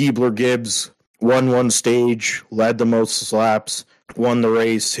Keebler Gibbs won one stage, led the most laps, won the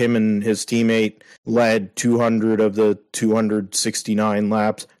race. Him and his teammate led 200 of the 269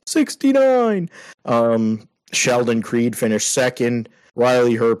 laps. 69! Sheldon Creed finished second,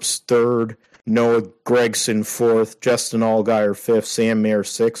 Riley Herbst third, Noah Gregson fourth, Justin Allgaier fifth, Sam Mayer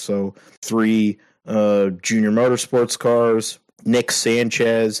sixth, so 3 junior motorsports cars. Nick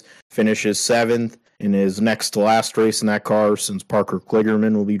Sanchez finishes seventh in his next to last race in that car, since Parker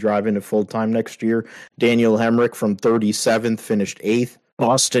Kligerman will be driving it full-time next year. Daniel Hemrick from 37th finished 8th.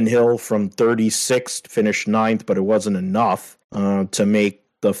 Austin Hill from 36th finished 9th, but it wasn't enough to make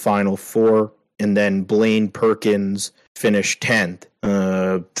the final 4. And then Blaine Perkins finished 10th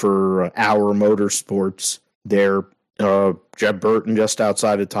for Our Motorsports there. Jeb Burton just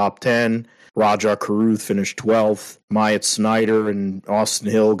outside the top 10. Raja Karuth finished 12th. Myatt Snyder and Austin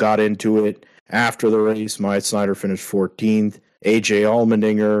Hill got into it after the race. Myatt Snyder finished 14th. AJ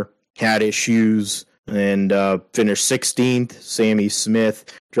Allmendinger had issues and finished 16th. Sammy Smith,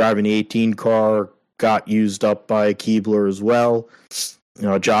 driving the 18 car, got used up by Keebler as well.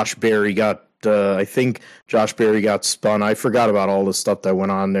 Josh Berry got, I think Josh Berry got spun. I forgot about all the stuff that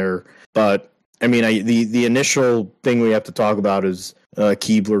went on there. But, I mean, the initial thing we have to talk about is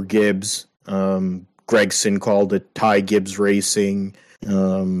Keebler Gibbs. Gregson called it Ty Gibbs Racing.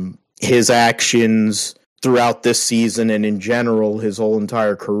 His actions throughout this season and in general his whole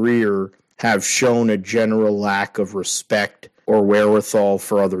entire career have shown a general lack of respect or wherewithal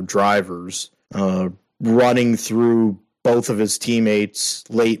for other drivers. Running through both of his teammates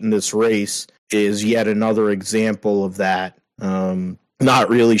late in this race is yet another example of that. Not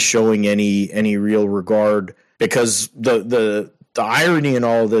really showing any real regard, because the irony in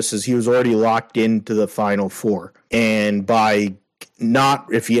all of this is he was already locked into the Final Four, and by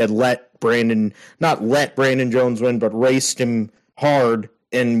if he had not let Brandon Jones win, but raced him hard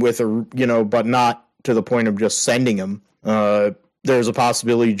and but not to the point of just sending him, there's a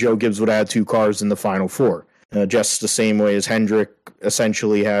possibility Joe Gibbs would have had 2 cars in the Final Four, just the same way as Hendrick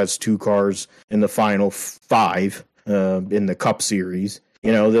essentially has 2 cars in the Final 5 in the Cup Series.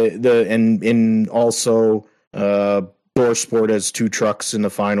 And also ThorSport has 2 trucks in the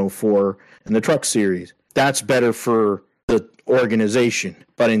Final 4 in the Truck Series. That's better for the organization.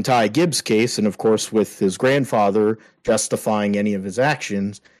 But in Ty Gibbs' case, and of course with his grandfather justifying any of his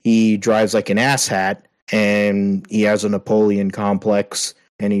actions, he drives like an asshat, and he has a Napoleon complex,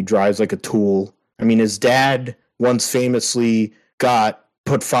 and he drives like a tool. I mean, his dad once famously got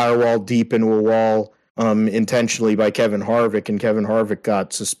put firewall deep into a wall intentionally by Kevin Harvick, and Kevin Harvick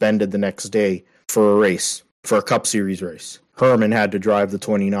got suspended the next day for a race, for a Cup Series race. Herman had to drive the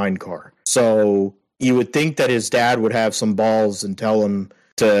 29 car. So you would think that his dad would have some balls and tell him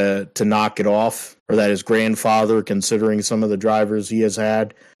to knock it off, or that his grandfather, considering some of the drivers he has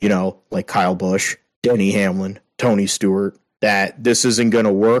had, like Kyle Busch, Denny Hamlin, Tony Stewart, that this isn't going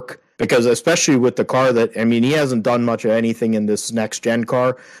to work. Because especially with the car he hasn't done much of anything in this next-gen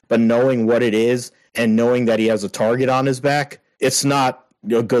car, but knowing what it is and knowing that he has a target on his back, it's not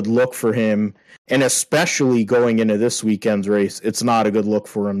a good look for him. And especially going into this weekend's race, it's not a good look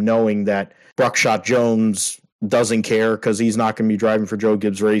for him, knowing that Buckshot Jones doesn't care because he's not going to be driving for Joe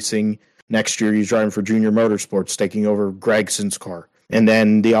Gibbs Racing. Next year, he's driving for Junior Motorsports, taking over Gregson's car. And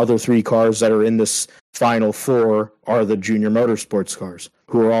then the other 3 cars that are in this Final 4 are the Junior Motorsports cars,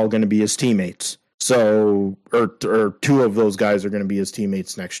 who are all going to be his teammates. So, or 2 of those guys are going to be his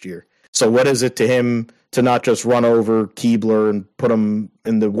teammates next year. So what is it to him to not just run over Keebler and put him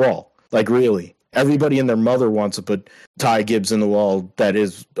in the wall? Like, really? Everybody and their mother wants to put Ty Gibbs in the wall. That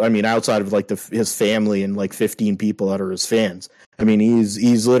is, outside of like his family and like 15 people that are his fans.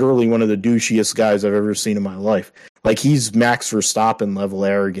 He's literally one of the douchiest guys I've ever seen in my life. Like, he's Max Verstappen level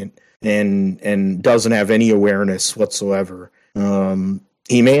arrogant. and doesn't have any awareness whatsoever.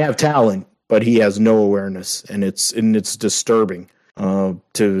 He may have talent, but he has no awareness, and it's disturbing.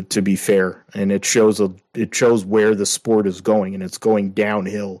 To be fair, and it shows where the sport is going, and it's going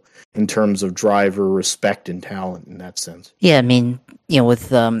downhill in terms of driver respect and talent in that sense. Yeah, I mean, with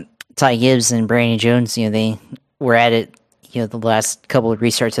Ty Gibbs and Brandon Jones, they were at it, the last couple of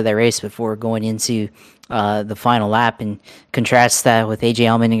restarts of that race before going into the final lap, and contrast that with AJ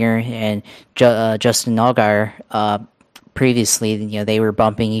Allmendinger and Justin Allgaier. Previously, they were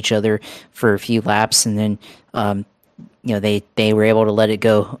bumping each other for a few laps, and then they were able to let it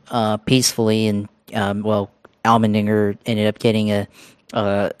go peacefully, and Allmendinger ended up getting a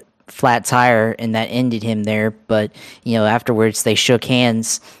flat tire, and that ended him there. But afterwards they shook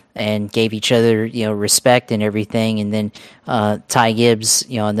hands and gave each other respect and everything. And then Ty Gibbs,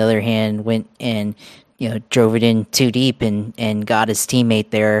 on the other hand, went and drove it in too deep and got his teammate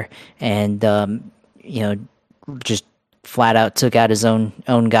there, and just flat out took out his own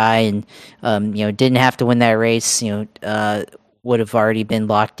guy, and didn't have to win that race. Would have already been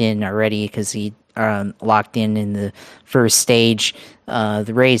locked in already, because he locked in the first stage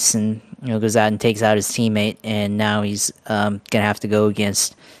the race, and goes out and takes out his teammate, and now he's gonna have to go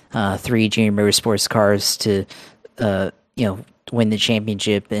against 3 Junior Motorsports cars to win the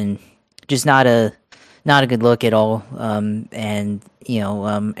championship, and just not a good look at all. And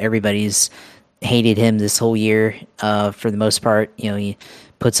everybody's hated him this whole year for the most part. He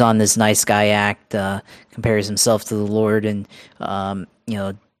puts on this nice guy act, compares himself to the Lord, and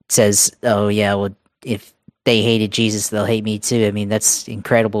says, oh yeah, well, if they hated Jesus, they'll hate me too. I mean, that's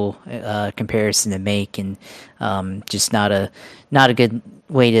incredible comparison to make, and just not a good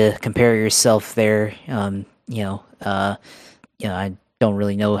way to compare yourself there. I don't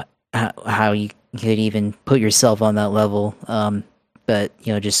really know how you could even put yourself on that level. But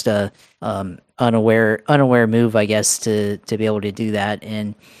just unaware move, I guess, to be able to do that.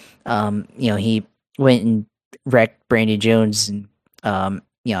 And he went and wrecked Brandon Jones, and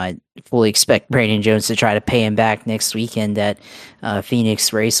I fully expect Brandon Jones to try to pay him back next weekend at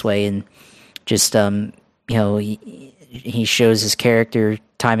Phoenix Raceway. And just he shows his character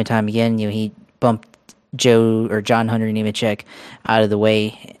time and time again. He bumped John Hunter Nemechek out of the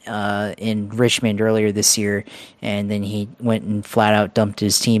way in Richmond earlier this year, and then he went and flat out dumped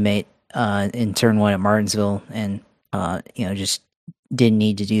his teammate in turn 1 at Martinsville, and just didn't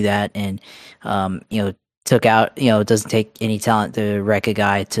need to do that, and took out, it doesn't take any talent to wreck a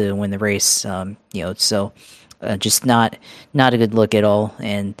guy to win the race. So just not a good look at all.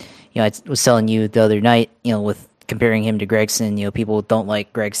 And I was telling you the other night, with comparing him to Gragson, people don't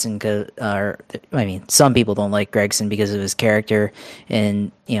like Gragson some people don't like Gragson because of his character,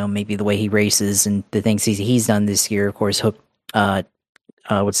 and maybe the way he races and the things he's done this year. Of course, hooked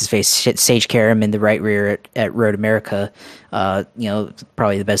what's his face, Sage Karam in the right rear at Road America.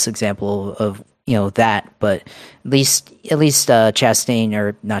 Probably the best example of that. But at least Chastain,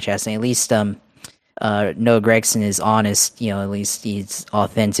 or not Chastain, at least Noah Gragson is honest. At least he's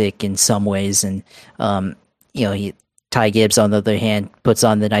authentic in some ways, and Ty Gibbs, on the other hand, puts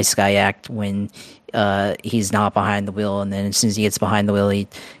on the nice guy act when he's not behind the wheel, and then as soon as he gets behind the wheel, he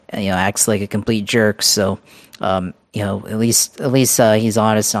acts like a complete jerk. So at least he's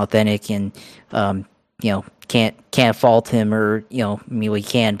honest and authentic, and can't fault him, or we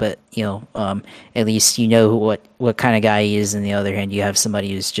can, but at least what kind of guy he is. On the other hand, you have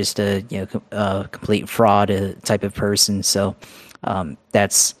somebody who's just a complete fraud type of person. So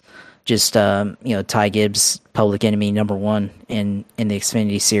that's just Ty Gibbs, public enemy number 1 in the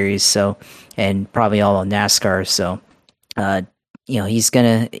Xfinity series. So, and probably all on NASCAR. So he's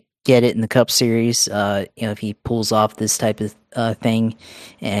gonna get it in the Cup Series, if he pulls off this type of thing.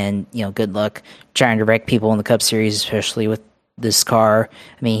 And good luck trying to wreck people in the Cup Series, especially with this car.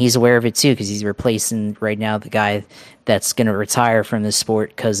 I mean, he's aware of it too, because he's replacing right now the guy that's going to retire from the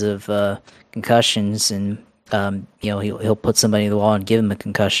sport because of concussions, and he'll put somebody in the wall and give him a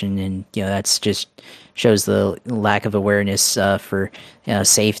concussion, and that's just shows the lack of awareness for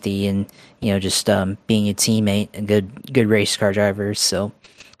safety, and just being a teammate, a good race car driver. So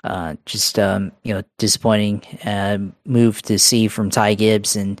just disappointing move to see from Ty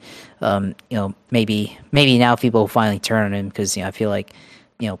Gibbs, and maybe now people will finally turn on him, because I feel like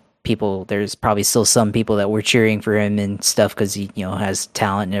there's probably still some people that were cheering for him and stuff because he has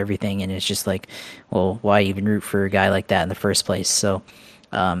talent and everything, and it's just like, well, why even root for a guy like that in the first place? So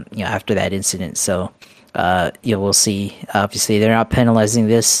after that incident, so we'll see. Obviously they're not penalizing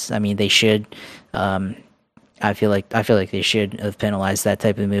this. I mean, they should. I feel like they should have penalized that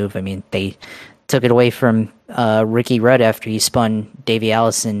type of move. I mean, took it away from Ricky Rudd after he spun Davey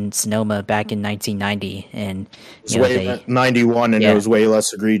Allison Sonoma back in 1990, and It was 91, and it was way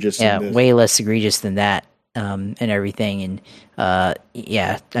less egregious. Way less egregious than that, and everything. And I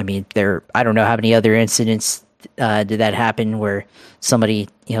mean, I don't know how many other incidents did that happen where somebody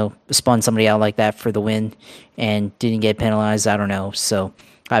spun somebody out like that for the win and didn't get penalized. I don't know. So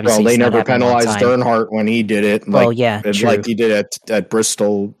obviously, they never penalized Earnhardt when he did it. Like he did at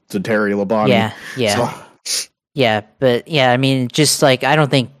Bristol to Terry Labonte. I mean, just like I don't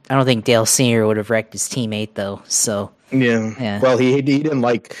think Dale Sr. would have wrecked his teammate though. So yeah. Well, he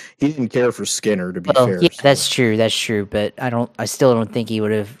didn't care for Skinner, to be fair. Yeah, so. That's true. But I still don't think he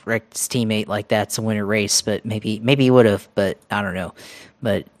would have wrecked his teammate like that to win a race. But maybe he would have. But I don't know.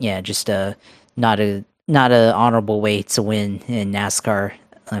 But yeah, just not a honorable way to win in NASCAR.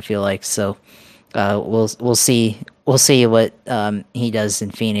 I feel like so. We'll see what he does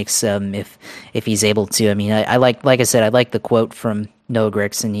in Phoenix if he's able to. I mean, I like I said, I like the quote from Noah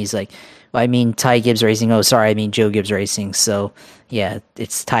Gragson. He's like, I mean Ty Gibbs Racing. Oh, sorry, I mean Joe Gibbs Racing. So yeah,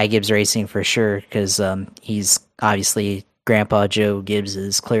 it's Ty Gibbs Racing for sure because he's obviously Grandpa Joe Gibbs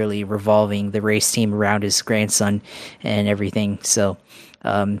is clearly revolving the race team around his grandson and everything. So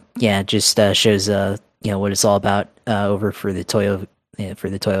just shows what it's all about over for the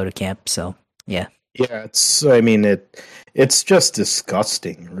Toyota camp. So yeah. Yeah, it's just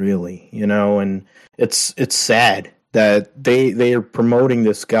disgusting, really, and it's sad that they are promoting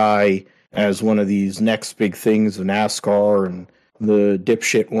this guy as one of these next big things of NASCAR, and the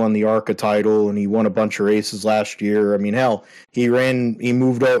dipshit won the ARCA title and he won a bunch of races last year. I mean, hell, he ran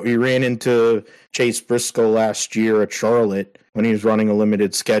into Chase Briscoe last year at Charlotte when he was running a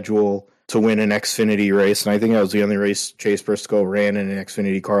limited schedule to win an Xfinity race, and I think that was the only race Chase Briscoe ran in an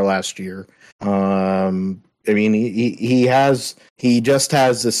Xfinity car last year. I mean, he just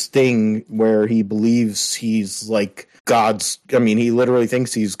has this thing where he believes he's like God's. I mean, he literally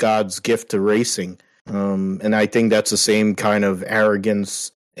thinks he's God's gift to racing. And I think that's the same kind of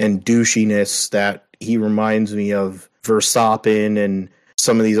arrogance and douchiness that he reminds me of Verstappen and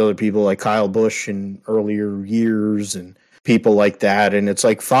some of these other people like Kyle Busch in earlier years and people like that. And it's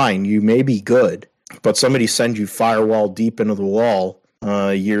like, fine, you may be good, but somebody sends you firewall deep into the wall.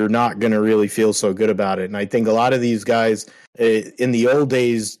 You're not going to really feel so good about it. And I think a lot of these guys, in the old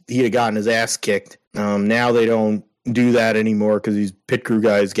days, he'd have gotten his ass kicked. Now they don't do that anymore because these pit crew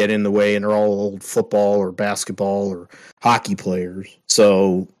guys get in the way and they're all old football or basketball or hockey players.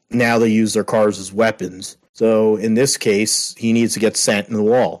 So now they use their cars as weapons. So in this case, he needs to get sent in the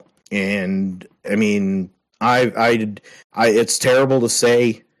wall. And I mean, it's terrible to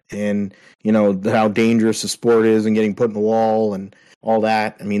say, and how dangerous the sport is and getting put in the wall and all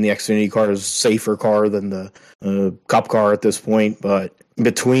that. I mean, the Xfinity car is a safer car than the Cup car at this point, but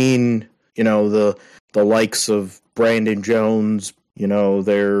between, the likes of Brandon Jones,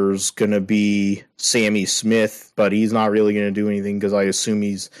 there's going to be Sammy Smith, but he's not really going to do anything because I assume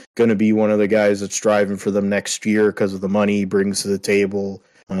he's going to be one of the guys that's driving for them next year because of the money he brings to the table.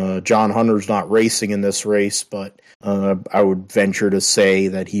 John Hunter's not racing in this race, but I would venture to say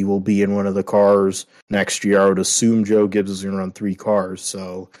that he will be in one of the cars next year. I would assume Joe Gibbs is going to run 3 cars.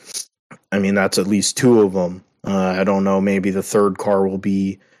 So, I mean, that's at least 2 of them. I don't know. Maybe the third car will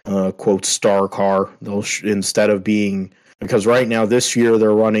be, quote, star car. They'll instead of being, because right now this year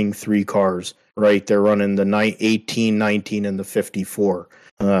they're running 3 cars, right? They're running the 18, 19, and the 54.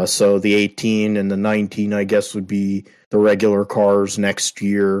 So the 18 and the 19, I guess, would be the regular cars next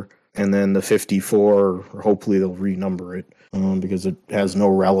year. And then the 54, hopefully they'll renumber it because it has no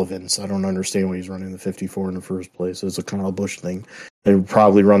relevance. I don't understand why he's running the 54 in the first place. It's a Kyle Busch thing. They would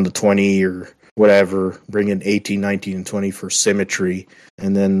probably run the 20 or whatever, bring in 18, 19, and 20 for symmetry,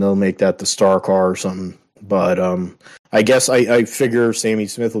 and then they'll make that the star car or something. But I guess I figure Sammy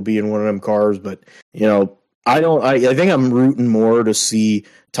Smith will be in one of them cars, but, I think I'm rooting more to see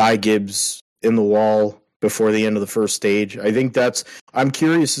Ty Gibbs in the wall before the end of the first stage. I'm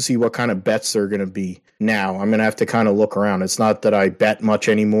curious to see what kind of bets they're going to be now. I'm going to have to kind of look around. It's not that I bet much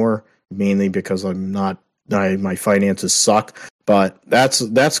anymore, mainly because my finances suck, but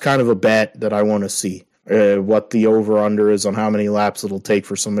that's kind of a bet that I want to see. What the over-under is on how many laps it'll take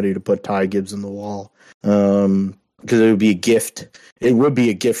for somebody to put Ty Gibbs in the wall. Because it would be a gift. It would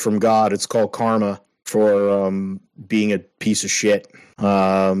be a gift from God. It's called karma for being a piece of shit.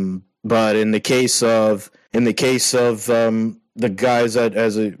 But in the case of the guys that,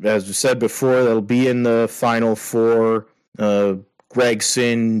 as we said before, that'll be in the final 4,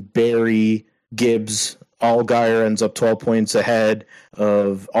 Gragson, Berry, Gibbs, Allgaier ends up 12 points ahead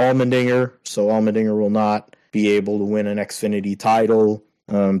of Allmendinger, so Allmendinger will not be able to win an Xfinity title.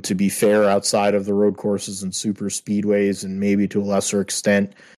 To be fair, outside of the road courses and super speedways, and maybe to a lesser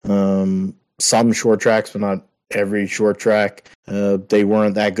extent, some short tracks, but not every short track, they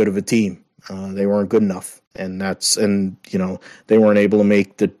weren't that good of a team. They weren't good enough. And they weren't able to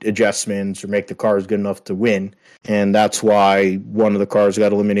make the adjustments or make the cars good enough to win. And that's why one of the cars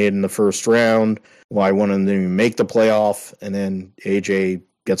got eliminated in the first round, why one of them didn't even make the playoff, and then AJ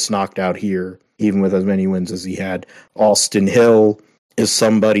gets knocked out here, even with as many wins as he had. Austin Hill is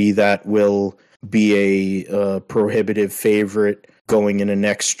somebody that will be a prohibitive favorite going into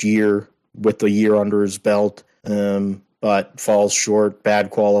next year with the year under his belt, but falls short, bad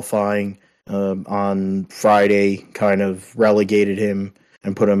qualifying on Friday, kind of relegated him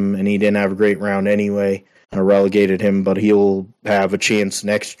and put him, and he didn't have a great round anyway, relegated him, but he'll have a chance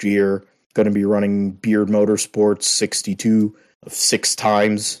next year. Going to be running Beard Motorsports 62 6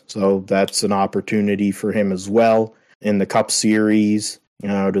 times, so that's an opportunity for him as well. In the Cup Series,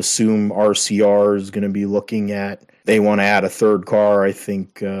 I would assume RCR is going to be looking at, they want to add a third car. I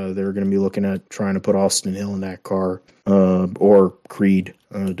think they're going to be looking at trying to put Austin Hill in that car, or Creed,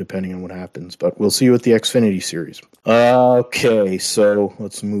 depending on what happens. But we'll see with the Xfinity Series. Okay, so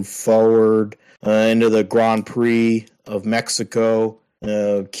let's move forward into the Grand Prix of Mexico.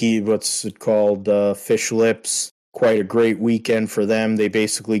 What's it called? Fish Lips. Quite a great weekend for them. They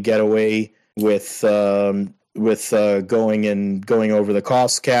basically get away with going over the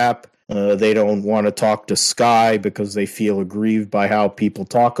cost cap. They don't want to talk to Sky because they feel aggrieved by how people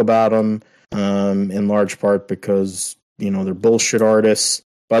talk about them, in large part because, they're bullshit artists.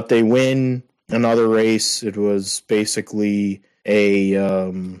 But they win another race. It was basically a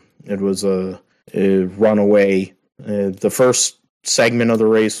runaway. The first segment of the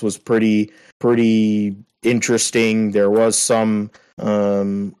race was pretty interesting. There was some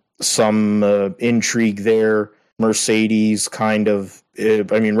intrigue there. Mercedes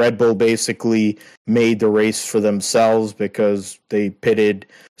Red Bull basically made the race for themselves because they pitted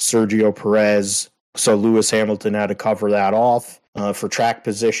Sergio Perez, so Lewis Hamilton had to cover that off for track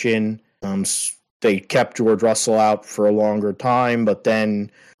position. They kept George Russell out for a longer time, but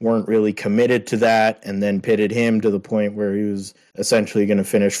then weren't really committed to that, and then pitted him to the point where he was essentially going to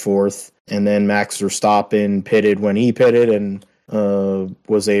finish fourth. And then Max Verstappen pitted when he pitted and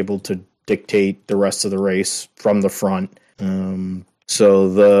was able to dictate the rest of the race from the front. So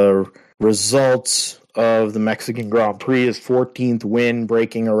the results of the Mexican Grand Prix is 14th win,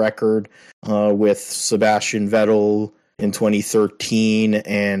 breaking a record with Sebastian Vettel in 2013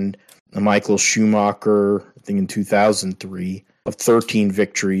 and Michael Schumacher, I think in 2003, of 13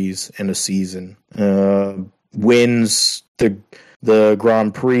 victories in a season. Wins the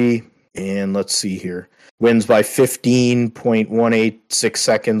Grand Prix, and let's see here. Wins by 15.186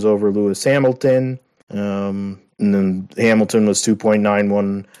 seconds over Lewis Hamilton. And then Hamilton was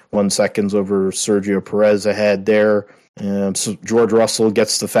 2.911 seconds over Sergio Perez ahead there. So George Russell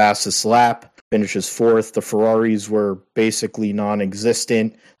gets the fastest lap, finishes fourth. The Ferraris were basically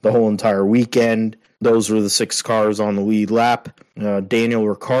non-existent the whole entire weekend. Those were the 6 cars on the lead lap. Daniel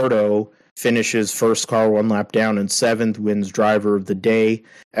Ricciardo finishes first car 1 lap down in 7th, wins driver of the day.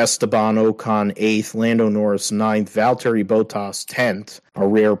 Esteban Ocon 8th, Lando Norris 9th, Valtteri Bottas 10th, a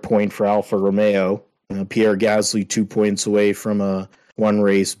rare point for Alfa Romeo. Pierre Gasly 2 points away from a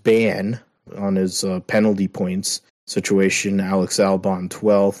 1-race ban on his penalty points situation. Alex Albon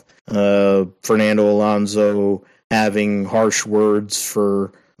 12th. Fernando Alonso having harsh words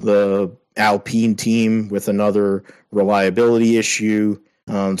for the Alpine team with another reliability issue.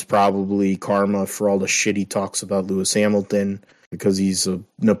 It's probably karma for all the shit he talks about Lewis Hamilton, because he's a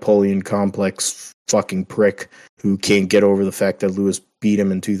Napoleon complex fucking prick who can't get over the fact that Lewis beat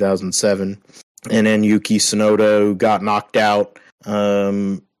him in 2007. And then Yuki Tsunoda, who got knocked out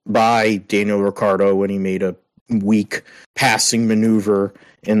by Daniel Ricciardo when he made a weak passing maneuver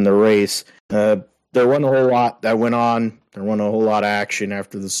in the race. There wasn't a whole lot that went on. There wasn't a whole lot of action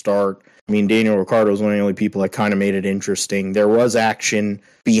after the start. I mean, Daniel Ricciardo was one of the only people that kind of made it interesting. There was action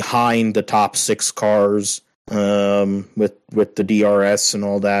behind the top 6 cars with the DRS and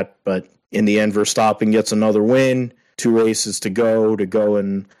all that, but in the end, Verstappen gets another win. 2 races to go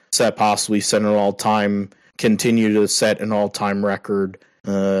and continue to set an all-time record.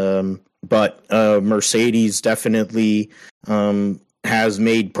 But Mercedes definitely has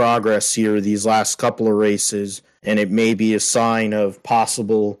made progress here these last couple of races, and it may be a sign of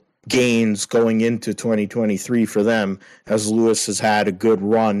possible gains going into 2023 for them, as Lewis has had a good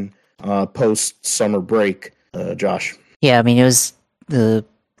run post-summer break. Josh? Yeah, I mean, it was the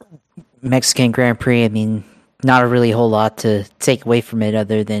Mexican Grand Prix. I mean, not a really whole lot to take away from it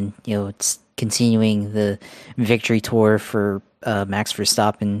other than, it's continuing the victory tour for Max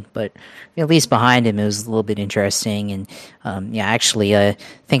Verstappen, but at least behind him, it was a little bit interesting. And actually, I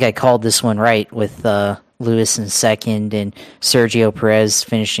think I called this one right with Lewis in second and Sergio Perez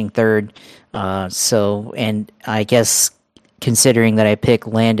finishing third. And I guess considering that I picked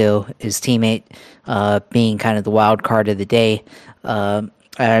Lando, his teammate, being kind of the wild card of the day,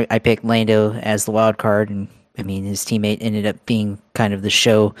 I picked Lando as the wild card, and I mean his teammate ended up being kind of the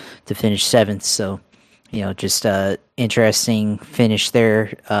show to finish seventh. So, just interesting finish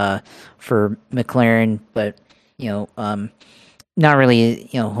there for McLaren, but not really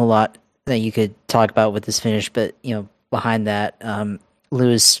a whole lot that you could talk about with this finish. But behind that,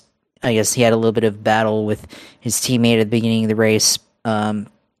 Lewis, I guess he had a little bit of battle with his teammate at the beginning of the race,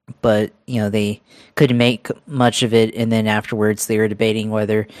 but they couldn't make much of it. And then afterwards, they were debating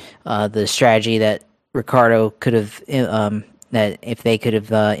whether the strategy that Ricardo could have, that if they could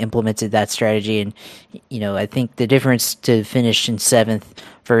have implemented that strategy. And I think the difference to finish in seventh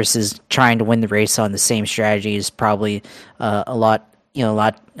versus trying to win the race on the same strategy is probably a lot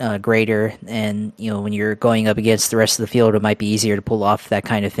greater. And when you're going up against the rest of the field, it might be easier to pull off that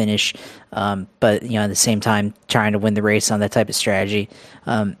kind of finish. But at the same time, trying to win the race on that type of strategy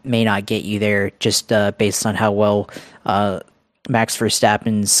may not get you there, just based on how well Max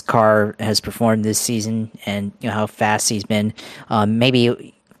Verstappen's car has performed this season, and how fast he's been.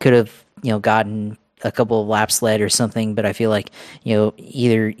 Maybe could have gotten a couple of laps led or something, but I feel like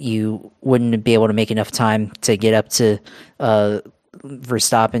either you wouldn't be able to make enough time to get up to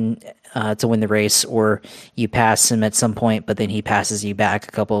Verstappen to win the race, or you pass him at some point, but then he passes you back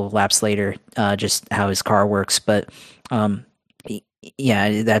a couple of laps later. Just how his car works, but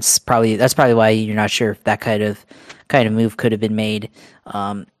that's probably why you're not sure if that kind of move could have been made.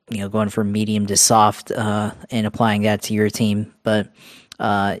 Going from medium to soft and applying that to your team, but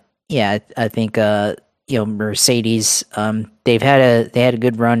I think Mercedes, they had a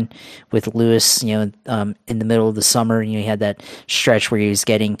good run with Lewis, in the middle of the summer. He had that stretch where he was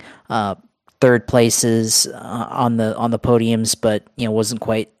getting third places on the podiums, but wasn't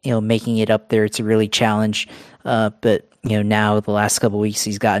quite making it up there to really challenge. But now the last couple of weeks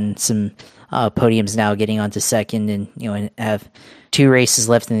he's gotten some podiums now, getting onto second, and and have 2 races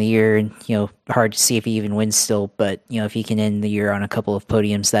left in the year, and hard to see if he even wins still. But if he can end the year on a couple of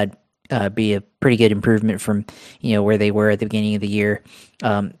podiums, that be a pretty good improvement from where they were at the beginning of the year.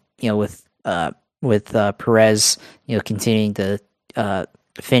 With Perez continuing to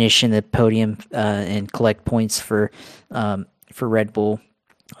finish in the podium and collect points for Red Bull.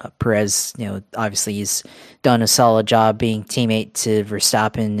 Perez, obviously he's done a solid job being teammate to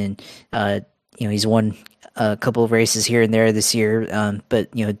Verstappen, and he's won a couple of races here and there this year, but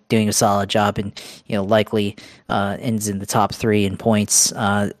doing a solid job, and likely ends in the top 3 in points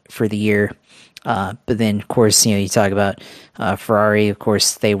for the year. But then, of course, you talk about Ferrari. Of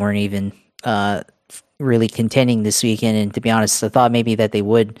course, they weren't even really contending this weekend, and to be honest, I thought maybe that they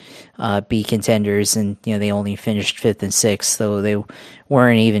would be contenders, and they only finished 5th and 6th, so they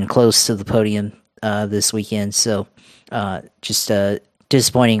weren't even close to the podium this weekend. So just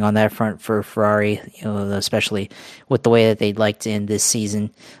disappointing on that front for Ferrari, especially with the way that they'd like to end this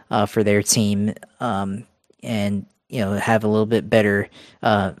season for their team, and have a little bit better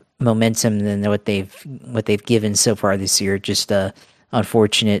momentum than what they've given so far this year. Just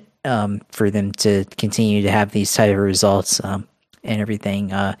unfortunate for them to continue to have these type of results and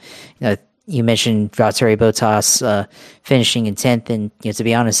everything. You mentioned Valtteri Bottas finishing in 10th, and to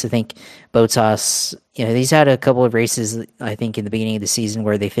be honest, I think Bottas, he's had a couple of races, I think, in the beginning of the season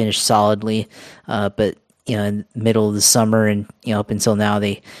where they finished solidly, but in the middle of the summer and up until now,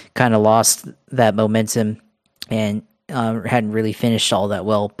 they kind of lost that momentum and hadn't really finished all that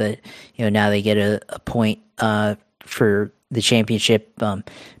well. But now they get a point for the championship,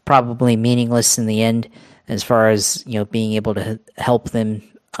 probably meaningless in the end, as far as being able to help them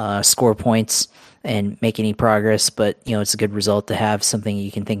score points and make any progress. But it's a good result to have, something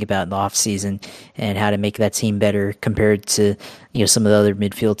you can think about in the off season and how to make that team better compared to some of the other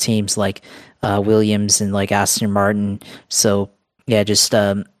midfield teams like Williams and like Aston Martin. So just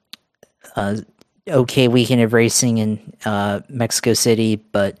okay weekend of racing in Mexico City,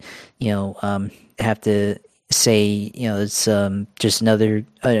 but have to say it's just another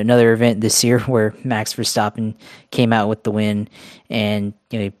event this year where Max Verstappen came out with the win, and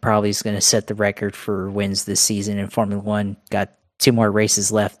he probably is going to set the record for wins this season in Formula One. Got 2 more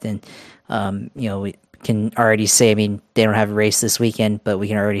races left, and we can already say, I mean, they don't have a race this weekend, but we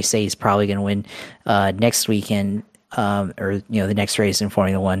can already say he's probably going to win next weekend, or the next race in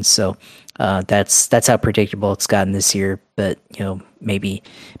Formula One. So that's how predictable it's gotten this year. But maybe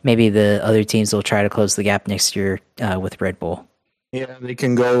the other teams will try to close the gap next year with Red Bull. Yeah, they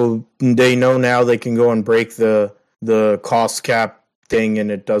can go. They know now they can go and break the cost cap thing,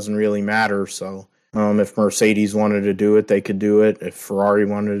 and it doesn't really matter. So, if Mercedes wanted to do it, they could do it. If Ferrari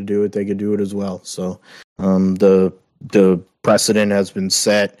wanted to do it, they could do it as well. So, the precedent has been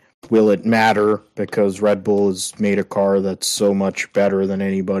set. Will it matter because Red Bull has made a car that's so much better than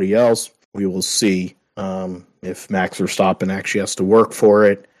anybody else? We will see. If Max Verstappen actually has to work for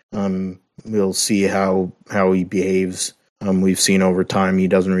it, we'll see how he behaves. We've seen over time he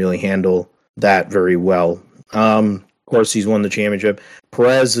doesn't really handle that very well. Of course, he's won the championship.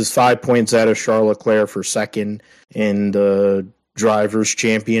 Perez is 5 points out of Charles Leclerc for second in the Drivers'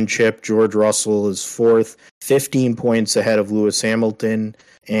 Championship. George Russell is fourth, 15 points ahead of Lewis Hamilton,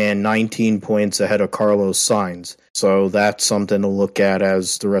 and 19 points ahead of Carlos Sainz. So that's something to look at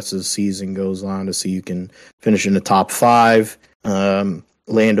as the rest of the season goes on to see who can finish in the top five.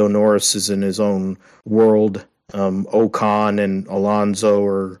 Lando Norris is in his own world. Ocon and Alonso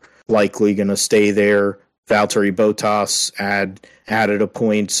are likely going to stay there. Valtteri Bottas added a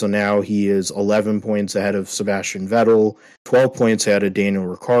point, so now he is 11 points ahead of Sebastian Vettel, 12 points ahead of Daniel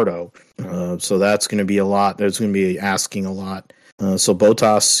Ricciardo. So that's going to be a lot. That's going to be asking a lot. So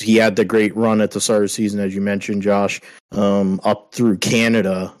Bottas, he had the great run at the start of the season, as you mentioned, Josh, up through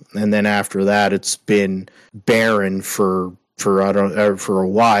Canada, and then after that, it's been barren for a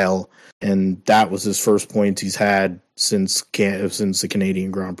while. And that was his first points he's had since the Canadian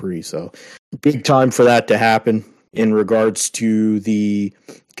Grand Prix. So big time for that to happen. In regards to the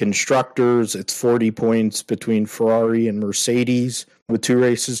constructors, it's 40 points between Ferrari and Mercedes with 2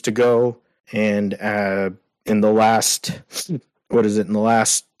 races to go. And in the last 3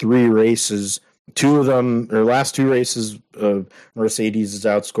 races, last 2 races, Mercedes has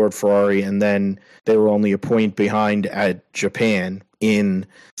outscored Ferrari, and then they were only a point behind at Japan. In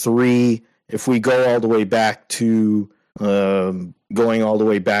 3, if we go all the way back to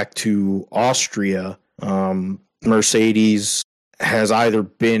Austria, Mercedes has either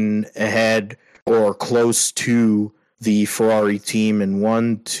been ahead or close to the Ferrari team in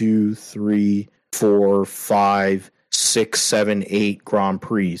 1, 2, 3, 4, 5, 6, 7, 8 Grand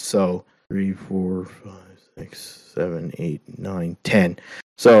Prix. So 3, 4, 5, 6, 7, 8, 9, 10.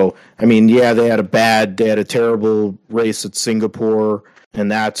 So, I mean, yeah, they had a terrible race at Singapore,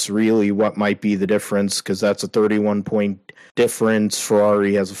 and that's really what might be the difference, because that's a 31-point difference.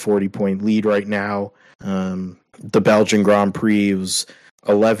 Ferrari has a 40-point lead right now. The Belgian Grand Prix was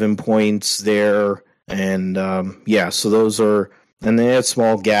 11 points there, and so those are, and they had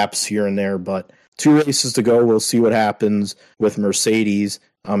small gaps here and there, but 2 races to go. We'll see what happens with Mercedes.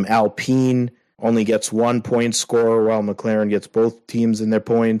 Alpine only gets 1 point score, while McLaren gets both teams in their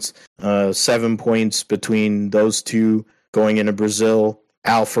points. 7 points between those two going into Brazil.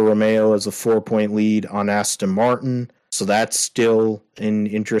 Alfa Romeo has a 4-point lead on Aston Martin, so that's still an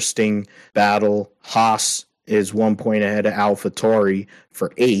interesting battle. Haas is 1 point ahead of AlphaTauri for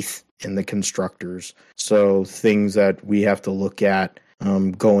 8th in the constructors. So things that we have to look at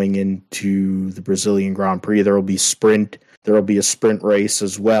going into the Brazilian Grand Prix. There will be a sprint race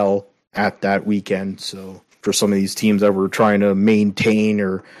as well at that weekend. So for some of these teams that were trying to maintain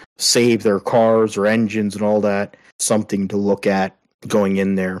or save their cars or engines and all that, something to look at going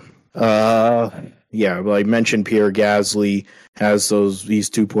in there. Well, I mentioned Pierre Gasly has these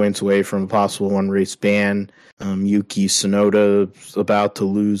 2 points away from a possible 1 race ban. Yuki Tsunoda is about to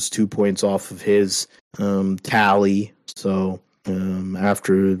lose 2 points off of his tally. So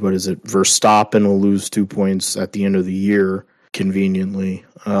after, Verstappen will lose 2 points at the end of the year, conveniently.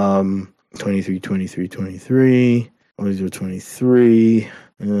 23.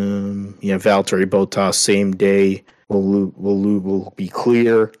 Valtteri Bottas, same day, will be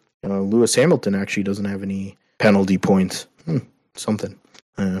clear. Lewis Hamilton actually doesn't have any penalty points. Something.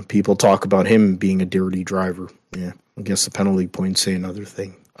 People talk about him being a dirty driver. Yeah, I guess the penalty points say another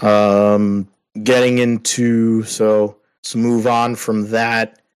thing. Getting into, so let's move on from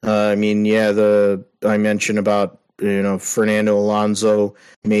that. I mentioned about, Fernando Alonso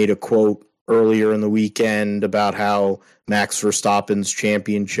made a quote earlier in the weekend about how Max Verstappen's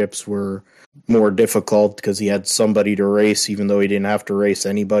championships were more difficult because he had somebody to race, even though he didn't have to race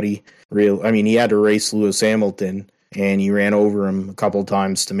anybody. He had to race Lewis Hamilton, and he ran over him a couple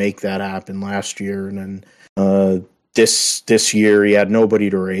times to make that happen last year. And then this year he had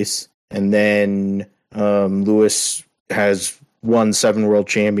nobody to race. And then Lewis has won 7 world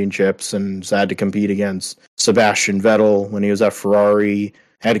championships and had to compete against Sebastian Vettel when he was at Ferrari.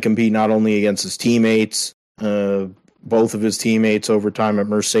 Had to compete not only against his teammates, both of his teammates over time at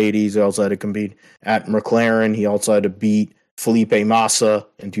Mercedes. He also had to compete at McLaren. He also had to beat Felipe Massa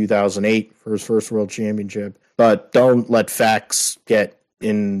in 2008 for his first world championship. but don't let facts get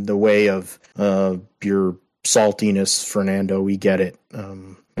in the way of your saltiness, Fernando. We get it.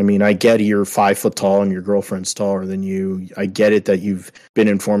 I mean, I get you're 5 foot tall and your girlfriend's taller than you. I get it that you've been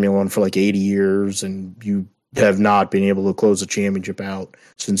in Formula One for like 80 years and you have not been able to close a championship out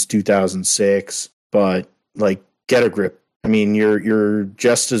since 2006. But like, get a grip. I mean, you're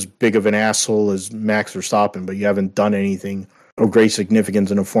just as big of an asshole as Max Verstappen, but you haven't done anything of great significance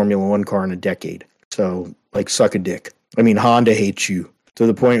in a Formula One car in a decade. So, like, suck a dick. I mean, Honda hates you to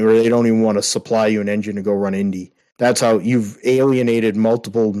the point where they don't even want to supply you an engine to go run Indy. That's how you've alienated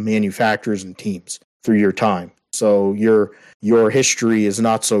multiple manufacturers and teams through your time. So your history is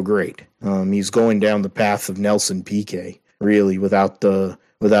not so great. He's going down the path of Nelson Piquet, really, without the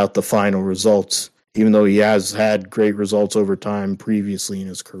final results, even though he has had great results over time previously in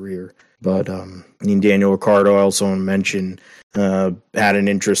his career. But Daniel Ricciardo, I also want to mention, had an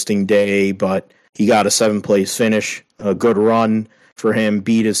interesting day, but he got a 7th place finish, a good run for him,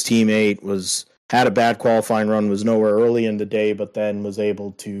 beat his teammate, had a bad qualifying run, was nowhere early in the day, but then was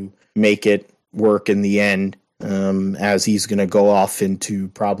able to make it work in the end, as he's going to go off into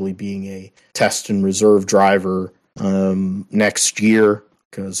probably being a test and reserve driver next year,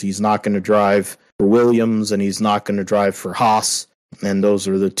 because he's not going to drive for Williams and he's not going to drive for Haas, and those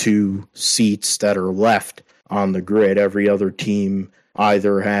are the 2 seats that are left on the grid. Every other team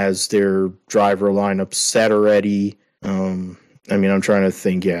either has their driver lineup set already. I mean, I'm trying to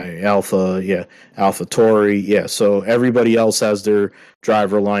think, AlphaTauri, so everybody else has their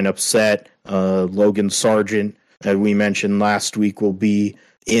driver lineup set. Logan Sargent, as we mentioned last week, will be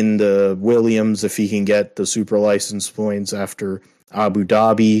in the Williams if he can get the super license points after Abu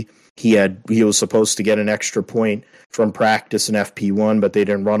Dhabi. He was supposed to get an extra point from practice in FP1, but they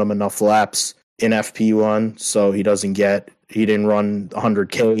didn't run him enough laps in FP1, so he didn't run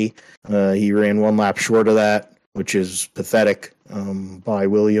 100K. He ran 1 lap short of that, which is pathetic by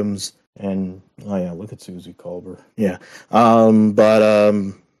Williams. And look at Susie Kolber. But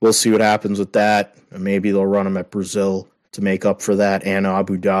we'll see what happens with that. Maybe they'll run him at Brazil to make up for that, and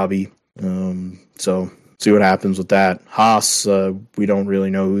Abu Dhabi. So see what happens with that. Haas, we don't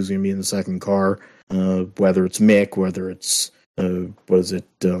really know who's going to be in the second car, whether it's Mick, whether it's I'm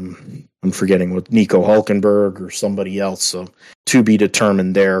forgetting what, Nico Hulkenberg or somebody else. So to be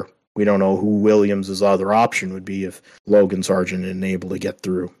determined there. We don't know who Williams' other option would be if Logan Sargent isn't able to get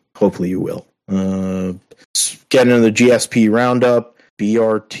through. Hopefully you will. Getting into the GSP roundup,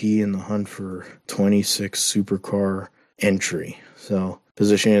 BRT in the hunt for 26 supercar entry. So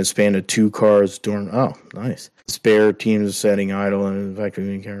position expanded 2 cars during. Oh, nice. Spare teams setting idle and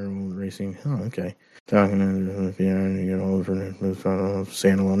effectively carrying racing. Oh, okay. Talking over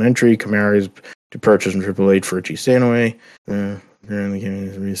standalone entry. Camara's to purchase from Triple H for Richie Stanaway. Apparently,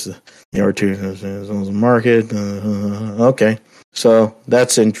 R2 market. Okay, so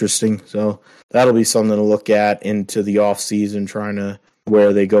that's interesting. So that'll be something to look at into the off season, trying to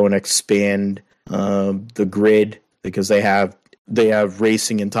where they go and expand the grid, because they have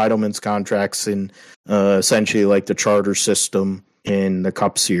racing entitlements contracts in essentially like the charter system in the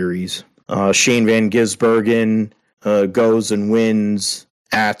Cup Series. Shane Van Gisbergen goes and wins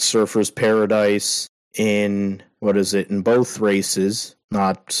at Surfers Paradise in both races.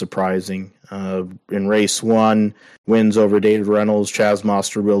 Not surprising. In race 1, wins over David Reynolds, Chaz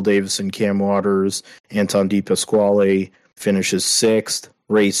Mostert, Will Davison, Cam Waters, Anton De Pasquale finishes 6th.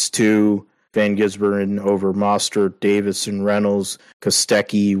 Race 2, Van Gisbergen over Mostert, Davison, Reynolds,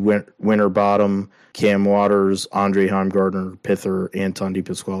 Kostecki, Winterbottom, Cam Waters, Andre Heimgartner, Pither, Anton De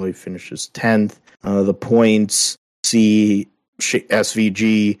Pasquale finishes 10th. The points, see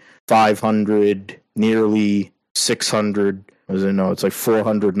SVG 500, nearly 600. It's like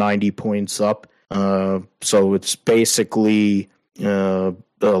 490 points up. So it's basically a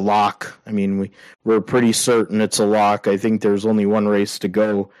lock. I mean, we're pretty certain it's a lock. I think there's only 1 race to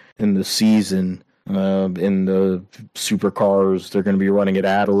go in the season. In the supercars, they're going to be running at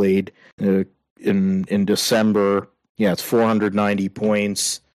Adelaide in December. Yeah, it's 490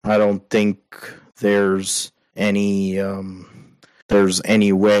 points. I don't think there's any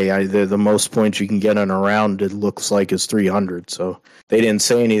way. The most points you can get in a round, it looks like, is 300. So they didn't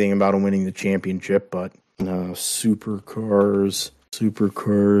say anything about him winning the championship, but supercars,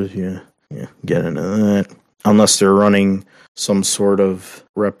 yeah, get into that. Unless they're running some sort of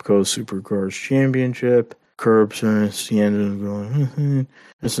Repco Supercars Championship. Curbs are at the end of going,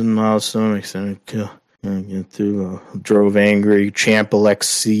 this is a milestone, extended kill. Get through, drove angry. Champ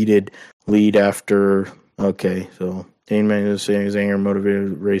exceeded lead after. Okay, so Dane Magnus saying his anger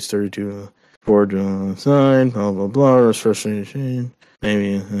motivated race 32 forward to the side, blah blah blah. Was frustrated.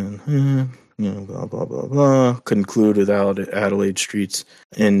 Maybe blah, blah, blah, blah, conclude without Adelaide Streets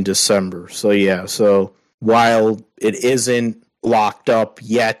in December. So, yeah, so while it isn't locked up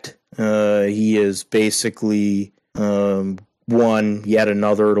yet, he is basically won yet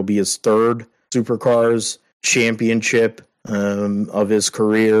another. It'll be his third Supercars championship of his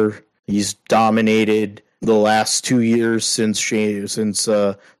career. He's dominated the last 2 years since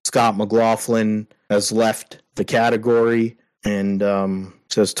Scott McLaughlin has left the category, and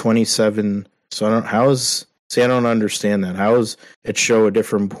says 27. So I don't understand that. How does it show a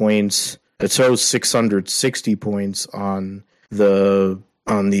different points? It shows 660 points on the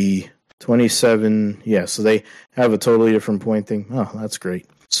 27. Yeah, so they have a totally different point thing. Oh, that's great.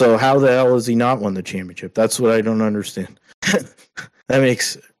 So how the hell has he not won the championship? That's what I don't understand. That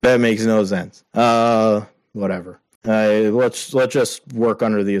makes no sense. Whatever. Let's just work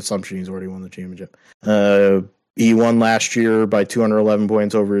under the assumption he's already won the championship. He won last year by 211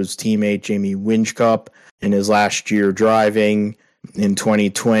 points over his teammate Jamie Whincup in his last year driving. In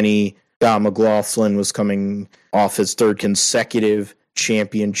 2020, Scott McLaughlin was coming off his third consecutive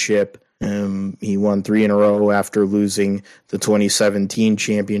championship. He won 3 in a row after losing the 2017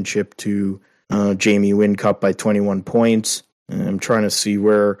 championship to Jamie Whincup by 21 points. I'm trying to see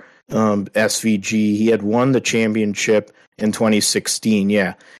where SVG, he had won the championship in 2016.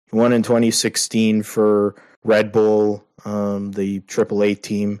 Yeah, he won in 2016 for Red Bull, the AAA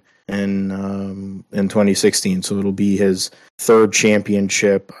team, and in 2016. So it'll be his third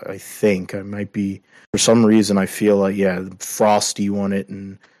championship, I think. I might be, for some reason, I feel like, yeah, Frosty won it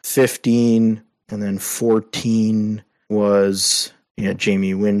in 15, and then 14 was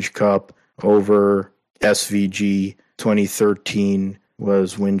Jamie Whincup over SVG. 2013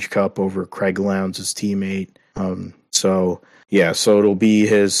 was Whincup over Craig Lowndes, his teammate. So it'll be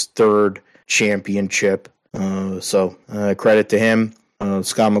his third championship. So credit to him.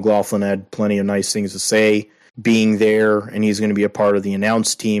 Scott McLaughlin had plenty of nice things to say being there, and he's going to be a part of the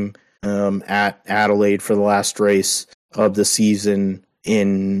announced team at Adelaide for the last race of the season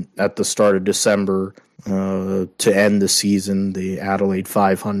at the start of December to end the season, the Adelaide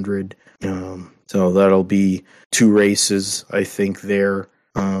 500. So that'll be 2 races, I think, there.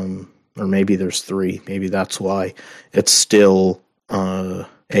 Or maybe there's 3. Maybe that's why it's still a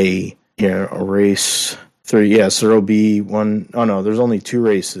race 3. Yes, there'll be one. Oh no, there's only 2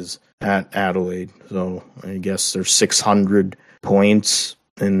 races at Adelaide. So I guess there's 600 points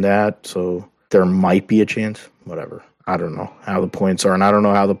in that. So there might be a chance. Whatever. I don't know how the points are, and I don't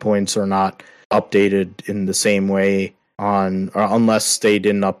know how the points are not updated in the same way unless they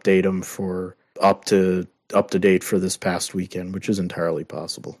didn't update them for up to date for this past weekend, which is entirely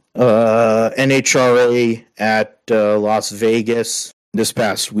possible. NHRA at Las Vegas this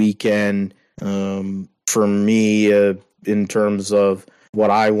past weekend. For me, in terms of what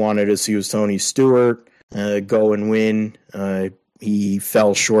I wanted to see was Tony Stewart go and win. He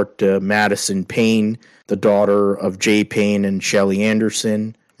fell short to Madison Payne, the daughter of Jay Payne and Shelly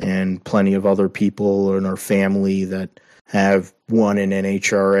Anderson, and plenty of other people in our family that have won in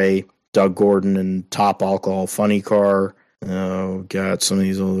NHRA. Doug Gordon and Top Alcohol Funny Car. Got some of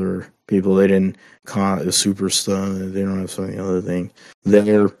these other people. They didn't Superstar. They don't have some of the other thing.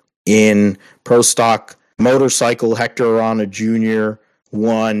 They're in Pro Stock Motorcycle. Hector Arana Jr.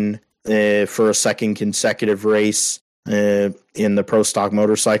 won for a second consecutive race in the Pro Stock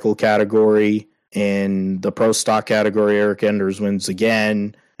Motorcycle category. In the Pro Stock category, Eric Enders wins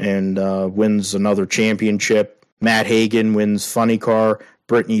again and wins another championship. Matt Hagan wins Funny Car.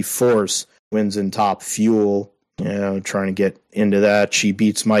 Brittany Force wins in Top Fuel. Trying to get into that. She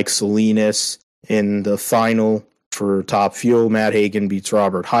beats Mike Salinas in the final for Top Fuel. Matt Hagan beats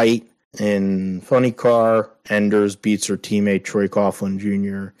Robert Height in Funny Car. Enders beats her teammate Troy Coughlin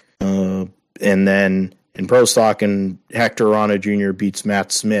Jr. And then in Pro Stock, and Hector Arana Jr. beats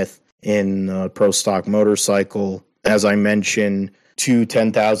Matt Smith in Pro Stock Motorcycle. As I mentioned, 2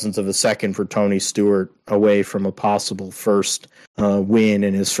 10,000ths of a second for Tony Stewart away from a possible first win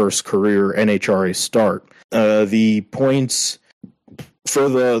in his first career NHRA start. The points for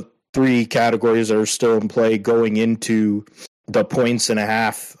the 3 categories that are still in play going into the points and a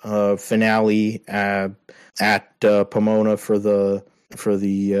half finale at Pomona for the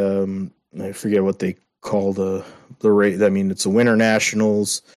I forget what they call the race. I mean, it's a Winter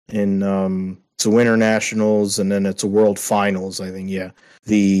Nationals it's a Winter Nationals, and then it's a World Finals, I think, yeah.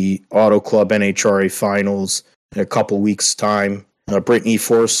 The Auto Club NHRA Finals in a couple weeks' time. Brittany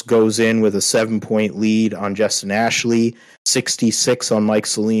Force goes in with a 7-point lead on Justin Ashley, 66 on Mike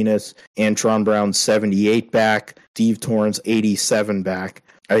Salinas, Antron Brown 78 back, Steve Torrance 87 back.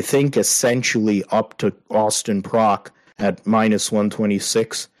 I think essentially up to Austin Prock at minus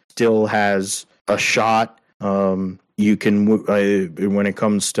 126 still has a shot. You can, when it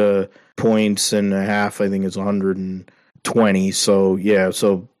comes to points and a half, I think it's 120. So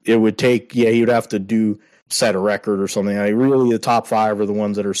it would take, he would have to set a record or something. Really, the top 5 are the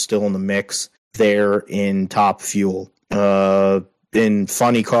ones that are still in the mix there in Top Fuel. In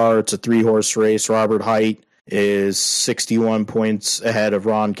Funny Car, it's a 3-horse race. Robert Hight is 61 points ahead of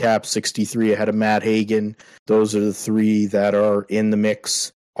Ron Capps, 63 ahead of Matt Hagan. Those are the 3 that are in the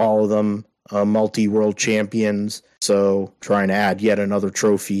mix. All of them multi-world champions. So trying to add yet another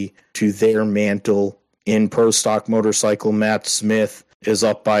trophy to their mantle. In Pro Stock Motorcycle, Matt Smith is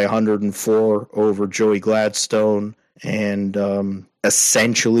up by 104 over Joey Gladstone. And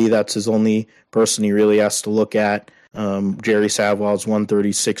essentially that's his only person he really has to look at. Jerry Savwell's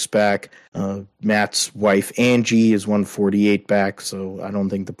 136 back. Matt's wife Angie is 148 back, so I don't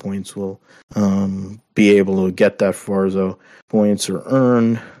think the points will be able to get that far. So points are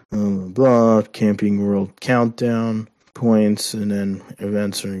earned. Camping World Countdown points, and then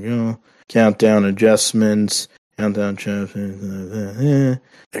events are countdown adjustments. Countdown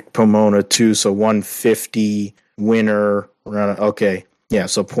Pomona 2, so 150 winner. Okay, yeah,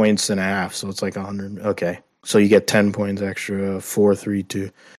 so points and a half, so it's like 100. Okay. So you get 10 points extra, 4, 3, 2.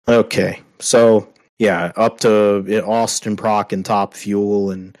 Okay. So, yeah, up to Austin Prock and Top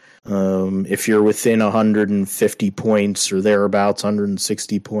Fuel. And if you're within 150 points or thereabouts,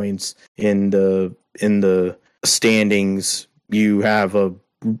 160 points in the standings, you have a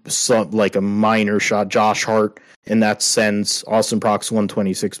minor shot. Josh Hart, in that sense, Austin Prock's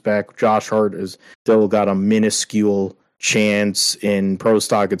 126 back. Josh Hart has still got a minuscule chance. In Pro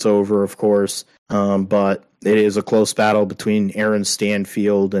Stock, it's over, of course. But it is a close battle between Aaron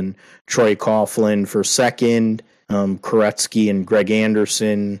Stanfield and Troy Coughlin for second. Koretsky and Greg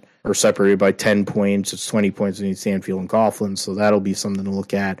Anderson are separated by 10 points. It's 20 points between Stanfield and Coughlin, so that'll be something to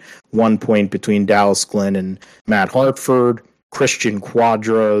look at. 1 point between Dallas Glenn and Matt Hartford. Christian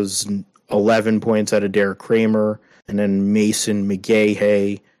Quadra's 11 points out of Derek Kramer. And then Mason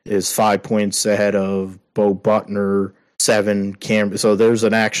McGahey is 5 points ahead of Bo Butner. 7 so there's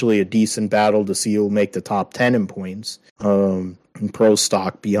actually a decent battle to see who'll make the top 10 in points. In Pro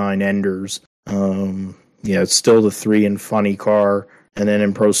Stock behind Enders. It's still the 3 in Funny Car, and then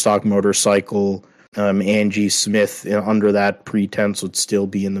in Pro Stock Motorcycle, Angie Smith under that pretense would still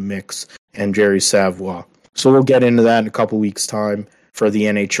be in the mix, and Jerry Savoie. So we'll get into that in a couple weeks' time for the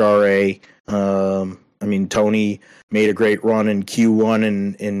NHRA. Tony made a great run in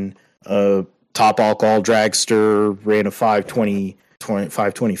Q1 in Top Alcohol Dragster, ran a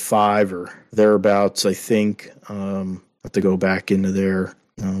 525 or thereabouts, I think. Have to go back into their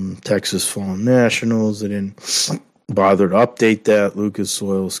Texas Fallen Nationals. They didn't bother to update that. Lucas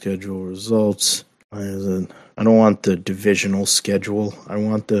Oil schedule results. I don't want the divisional schedule. I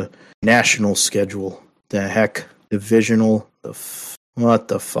want the national schedule. The heck? Divisional? What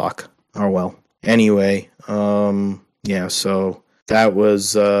the fuck? Oh, well. Anyway, so that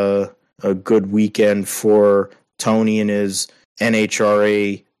was a good weekend for Tony in his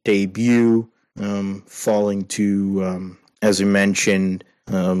NHRA debut, falling to, as you mentioned,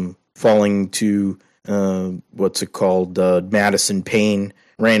 Madison Payne.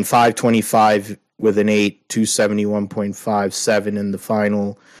 Ran 525 with an 8, 271.57 in the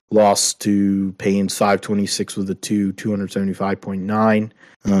final. Lost to Payne's 526 with a 2, 275.9.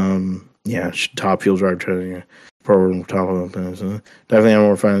 Top Fuel driver program, definitely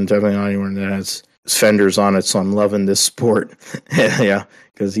more fun. Definitely not anyone that has fenders on it. So I'm loving this sport. Yeah,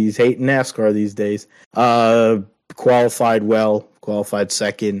 because he's hating NASCAR these days. Qualified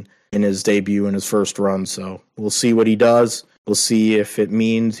second in his debut in his first run. So we'll see what he does. We'll see if it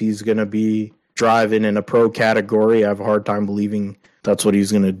means he's going to be driving in a pro category. I have a hard time believing that's what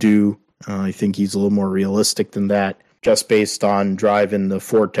he's going to do. I think he's a little more realistic than that, just based on driving the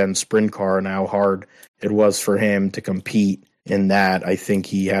 410 sprint car and how hard it was for him to compete in that. I think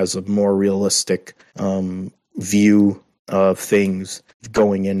he has a more realistic view of things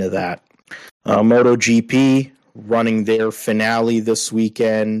going into that. MotoGP running their finale this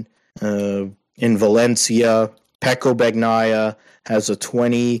weekend in Valencia. Pecco Bagnaia has a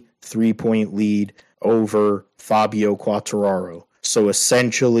 23-point lead over Fabio Quartararo. So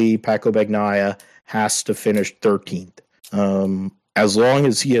essentially, Pecco Bagnaia has to finish 13th. As long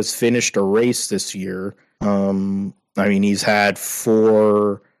as he has finished a race this year, he's had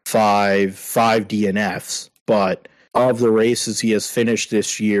 5 DNFs, but of the races he has finished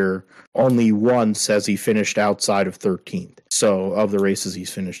this year, only once has he finished outside of 13th. So of the races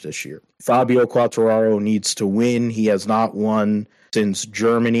he's finished this year, Fabio Quartararo needs to win. He has not won since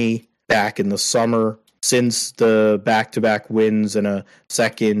Germany back in the summer. since the back-to-back wins and a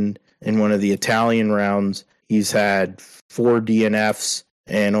second in one of the Italian rounds, he's had 4 DNFs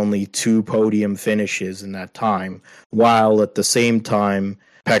and only 2 podium finishes in that time, while at the same time,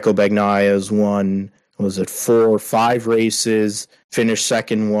 Pecco Bagnaia has won, 4 or 5 races, finished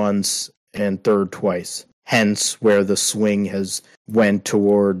second once, and third twice. Hence, where the swing has went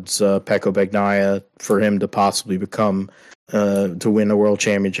towards Pecco Bagnaia for him to possibly become to win a world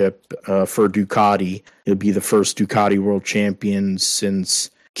championship for Ducati. It'll be the first Ducati world champion since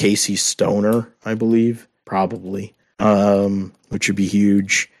Casey Stoner, I believe, probably, which would be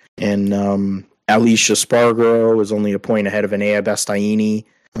huge. And Alicia Spargaro is only a point ahead of Enea Bastianini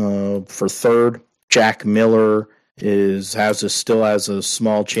for third. Jack Miller still has a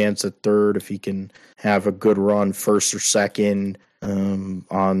small chance at third if he can have a good run, first or second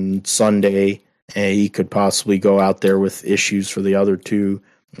on Sunday. And he could possibly go out there with issues for the other two.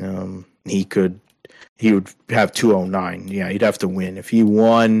 He would have 209. Yeah, he'd have to win. If he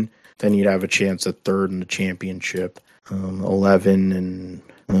won, then he'd have a chance at third in the championship. 11 and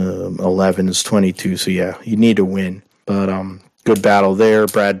 11 is 22. So yeah, you need to win. But good battle there.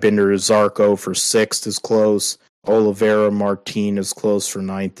 Brad Binder is Zarco for 6th is close. Oliveira Martin is close for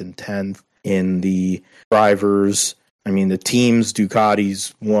 9th and 10th. In the drivers, the teams,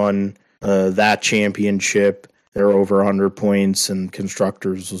 Ducati's won that championship. They're over 100 points, and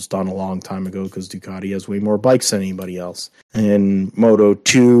constructors was done a long time ago because Ducati has way more bikes than anybody else. In Moto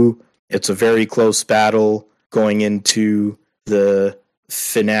 2, it's a very close battle going into the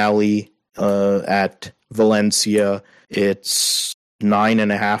finale at Valencia. It's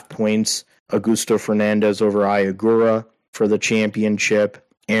 9.5 points. Augusto Fernandez over Ayagura for the championship.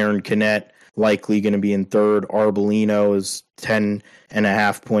 Aaron Canet likely going to be in third. Arbolino is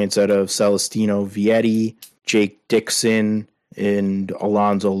 10.5 points out of Celestino Vietti. Jake Dixon and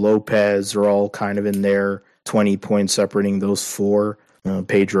Alonso Lopez are all kind of in there. 20 points separating those 4.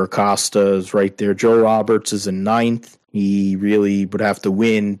 Pedro Acosta is right there. Joe Roberts is in 9th. He really would have to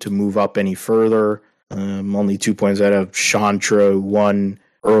win to move up any further. Only 2 points out of Chantra, who won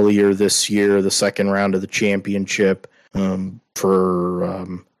earlier this year, the second round of the championship.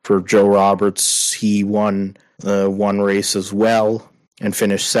 For Joe Roberts, he won one race as well and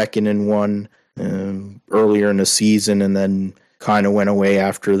finished second in one earlier in the season, and then kind of went away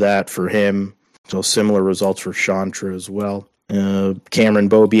after that for him. So similar results for Chantra as well. Cameron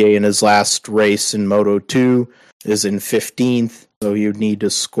Beaubier in his last race in Moto 2 is in 15th, so he would need to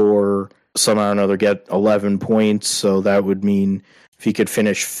score somehow or another, get 11 points. So that would mean if he could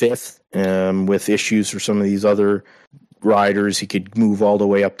finish 5th with issues for some of these other riders, he could move all the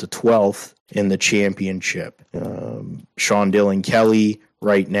way up to 12th in the championship. Sean Dillon Kelly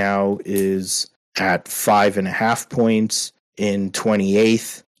right now is at 5.5 points in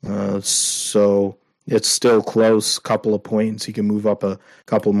 28th. So it's still close, couple of points. He can move up a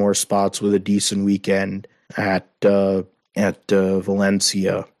couple more spots with a decent weekend at Valencia.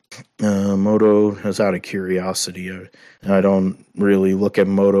 Moto, as out of curiosity, I don't really look at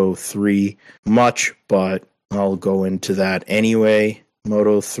Moto 3 much, but I'll go into that anyway.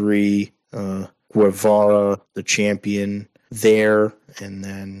 Moto 3, Guevara, the champion there, and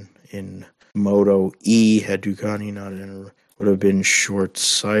then in Moto E, had Ducati not entered, would have been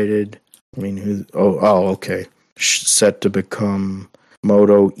short-sighted. Okay. Set to become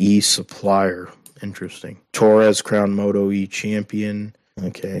Moto E supplier. Interesting. Torres crowned Moto E champion.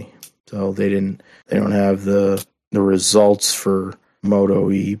 Okay. So they don't have the results for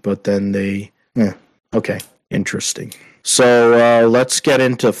Moto E, but then okay. Interesting. So let's get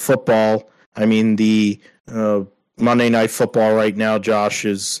into football. The Monday Night Football right now, Josh,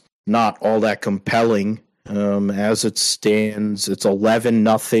 is not all that compelling. As it stands, it's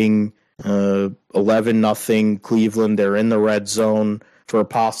 11-0. 11-0 Cleveland. They're in the red zone for a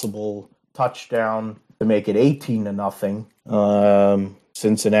possible touchdown to make it 18-0.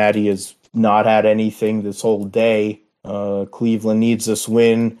 Cincinnati has not had anything this whole day. Cleveland needs this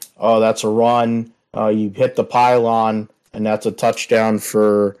win. Oh, that's a run. You hit the pylon, and that's a touchdown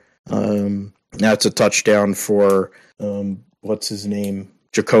for what's his name?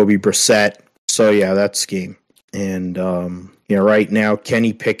 Jacoby Brissett. So yeah, that's game. And right now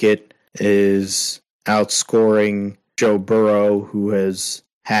Kenny Pickett is outscoring Joe Burrow, who has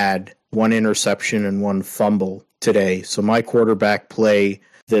had 1 interception and 1 fumble today. So my quarterback play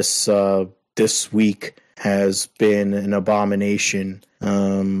this week has been an abomination.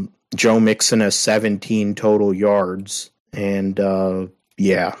 Joe Mixon has 17 total yards. And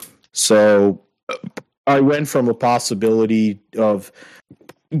so I went from a possibility of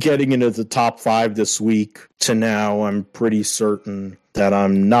getting into the top 5 this week to now I'm pretty certain that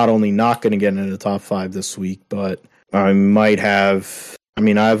I'm not only not going to get into the top 5 this week, but I might have. I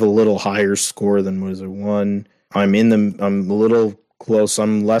mean, I have a little higher score than was it 1. I'm a little close.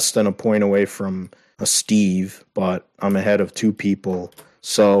 I'm less than a point away from a Steve, but I'm ahead of 2 people.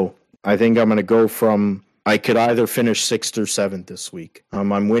 So I think I'm going to go from. I could either finish 6th or 7th this week.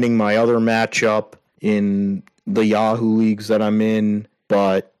 I'm winning my other matchup in the Yahoo leagues that I'm in,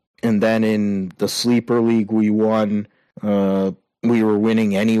 and then in the sleeper league we won. We were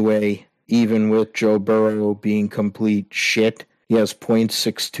winning anyway, even with Joe Burrow being complete shit. He has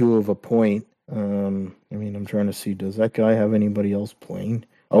 .62 of a point. I'm trying to see, does that guy have anybody else playing?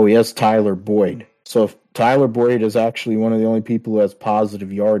 Oh, he has Tyler Boyd. So if Tyler Boyd is actually one of the only people who has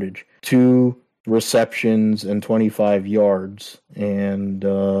positive yardage. 2 receptions and 25 yards. And,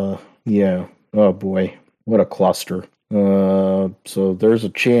 yeah. Oh, boy. What a cluster. So there's a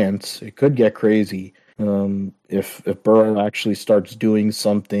chance. It could get crazy. If Burrow actually starts doing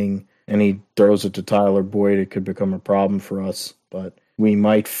something and he throws it to Tyler Boyd, it could become a problem for us. But we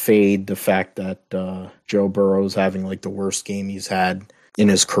might fade the fact that Joe Burrow is having like the worst game he's had in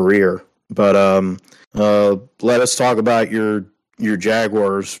his career. But let us talk about your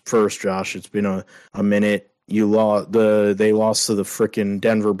Jaguars first, Josh. It's been a minute. They lost to the frickin'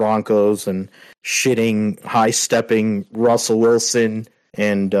 Denver Broncos and shitting, high-stepping Russell Wilson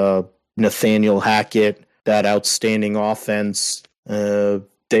and Nathaniel Hackett, that outstanding offense.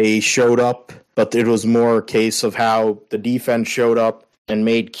 They showed up, but it was more a case of how the defense showed up and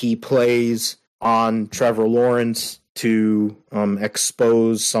made key plays on Trevor Lawrence to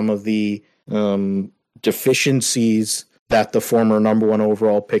expose some of the deficiencies that the former number 1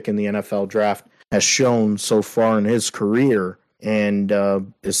 overall pick in the NFL draft has shown so far in his career, and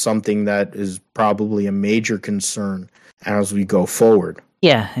is something that is probably a major concern as we go forward.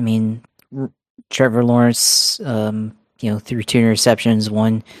 Yeah, I mean, Trevor Lawrence, threw 2 interceptions,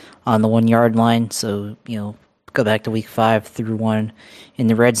 1 on the 1-yard line. So, go back to week 5, threw 1 in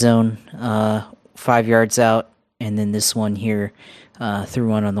the red zone, 5 yards out, and then this one here, threw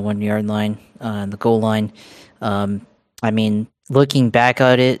 1 on the 1-yard line, on the goal line. I mean, looking back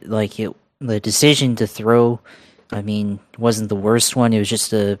at it, the decision to throw, wasn't the worst one. It was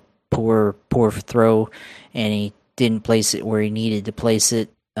just a poor throw, and he didn't place it where he needed to place it.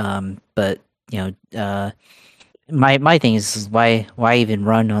 But my thing is why even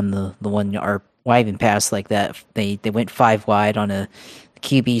run on the one, or why even pass like that? They went 5 wide on a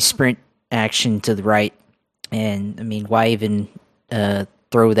QB sprint action to the right, and why even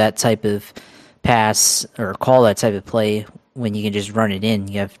throw that type of pass or call that type of play when you can just run it in?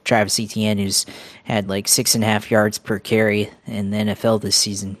 You have Travis Etienne, who's had 6.5 yards per carry in the NFL this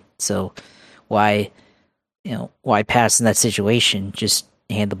season. So why pass in that situation? Just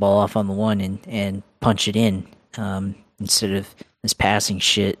hand the ball off on the 1 and punch it in, instead of this passing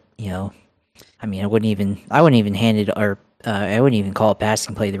shit. I wouldn't even hand it, or I wouldn't even call it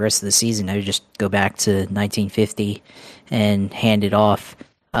passing play the rest of the season. I would just go back to 1950 and hand it off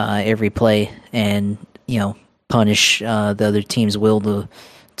every play, and punish the other team's will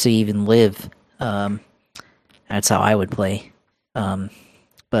to even live. That's how I would play.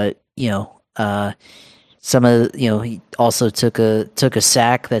 But some of he also took a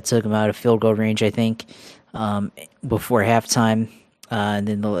sack that took him out of field goal range, I think, before halftime, and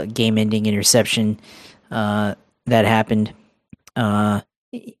then the game-ending interception that happened.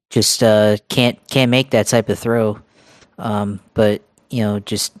 Just can't make that type of throw. But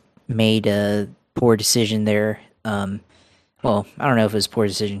just made a poor decision there. Well, I don't know if it was a poor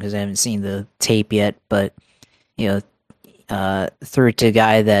decision because I haven't seen the tape yet, but threw it to a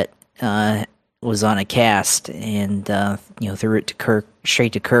guy that was on a cast, and threw it to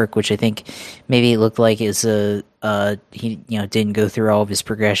straight to Kirk, which I think maybe it looked like is he didn't go through all of his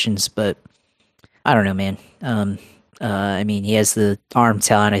progressions, but I don't know, man. He has the arm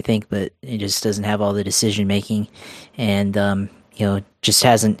talent, I think, but he just doesn't have all the decision making, and just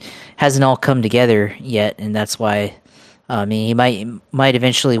hasn't all come together yet, and that's why. He might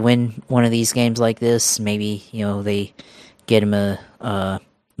eventually win one of these games like this. Maybe they get him a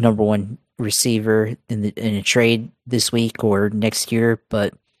number 1 receiver in a trade this week or next year,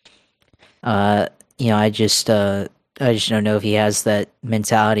 but I just don't know if he has that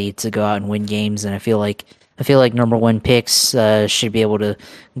mentality to go out and win games, and I feel like number 1 picks should be able to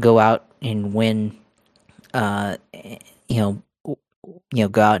go out and win, go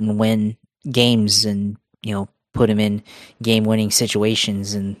out and win games, and put him in game-winning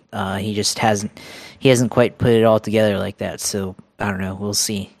situations, and he just hasn't quite put it all together like that. So I don't know. We'll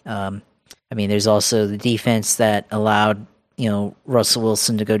see. There's also the defense that allowed Russell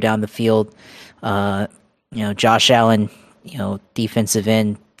Wilson to go down the field. Josh Allen defensive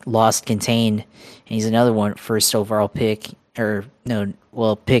end, lost contained, and he's another one first overall pick, or no,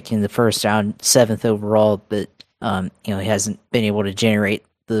 well, pick in the first round, 7th overall, but he hasn't been able to generate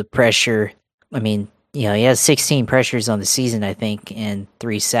the pressure. I mean, he has 16 pressures on the season, I think, and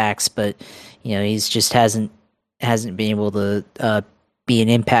 3 sacks, but he's just hasn't been able to be an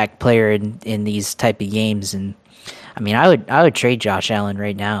impact player in these type of games. And I mean, I would trade Josh Allen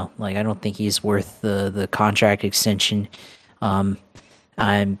right now. Like, I don't think he's worth the contract extension. I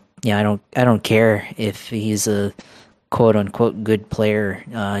don't care if he's a quote unquote good player.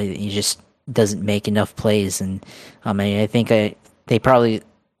 He just doesn't make enough plays, and I mean, I think they probably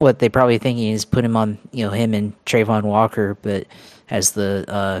thinking is put him on him and Trayvon Walker, but as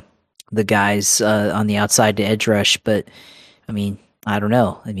the guys on the outside to edge rush. But I mean, I don't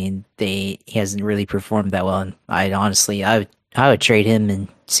know. I mean, he hasn't really performed that well, and I would trade him and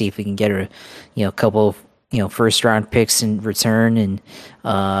see if we can get a couple of first round picks in return, and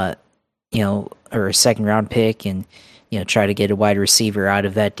or a second round pick, and try to get a wide receiver out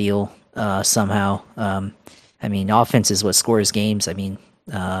of that deal somehow. I mean, offense is what scores games. I mean,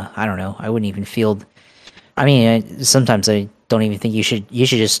 I don't know. I wouldn't even field. I mean, sometimes I don't even think you should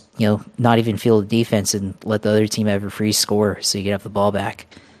just not even field the defense and let the other team have a free score so you can have the ball back.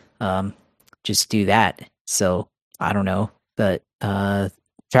 Just do that. So I don't know, but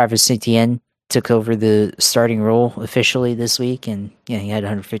Travis Etienne took over the starting role officially this week, and he had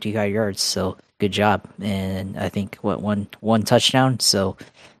 155 yards. So good job, and I think one touchdown. So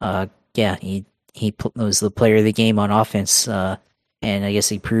he was the player of the game on offense, and I guess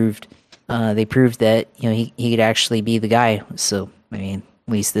they proved that he could actually be the guy. So I mean,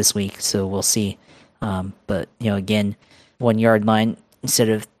 at least this week. So we'll see. But again, 1 yard line instead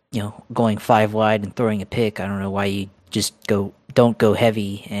of going 5 wide and throwing a pick. I don't know why you just don't go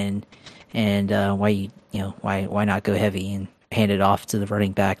heavy, and why not go heavy and hand it off to the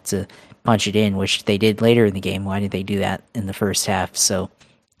running back to punch it in, which they did later in the game. Why did they do that in the first half? So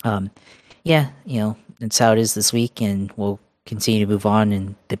that's how it is this week, and we'll continue to move on,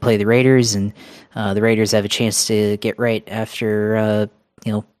 and they play the Raiders, and the Raiders have a chance to get right after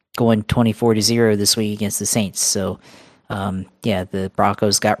going 24-0 this week against the Saints. So the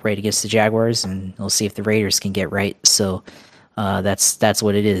Broncos got right against the Jaguars, and we'll see if the Raiders can get right. So that's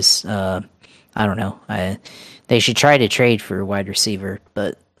what it is. I don't know. They should try to trade for a wide receiver,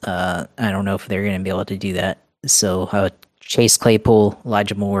 but I don't know if they're going to be able to do that. So Chase Claypool,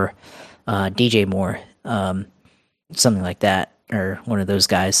 Elijah Moore, DJ Moore, something like that, or one of those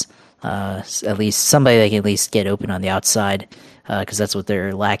guys. At least somebody that can at least get open on the outside, because that's what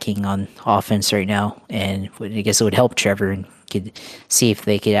they're lacking on offense right now. And I guess it would help Trevor, and could see if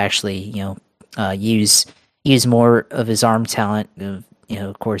they could actually use more of his arm talent.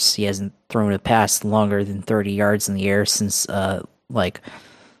 Of course, he hasn't thrown a pass longer than 30 yards in the air since like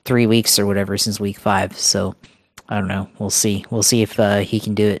 3 weeks or whatever, since week 5. So I don't know. We'll see. We'll see if he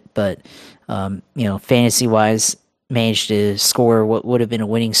can do it. But fantasy wise, managed to score what would have been a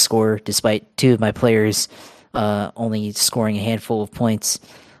winning score despite 2 of my players only scoring a handful of points.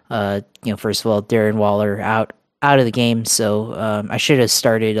 First of all, Darren Waller out of the game, so I should have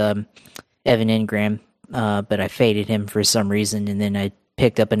started Evan Ingram, but I faded him for some reason, and then I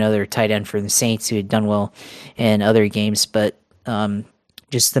picked up another tight end for the Saints who had done well in other games, but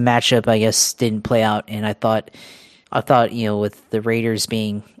just the matchup, I guess, didn't play out, and I thought with the Raiders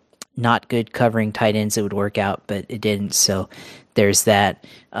being not good covering tight ends, it would work out, but it didn't. So there's that.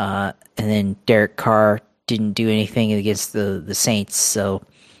 And then Derek Carr didn't do anything against the Saints. So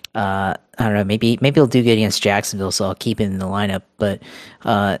I don't know. Maybe he'll do good against Jacksonville. So I'll keep him in the lineup. But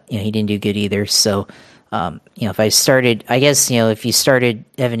he didn't do good either. So if I started, I guess if you started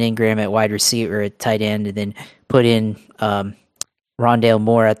Evan Ingram at wide receiver at tight end, and then put in Rondale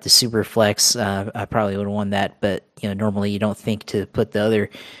Moore at the super flex, I probably would have won that. But normally you don't think to put the other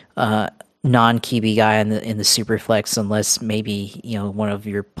non-QB guy in the super flex unless maybe one of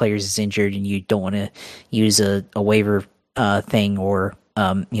your players is injured and you don't want to use a waiver thing, or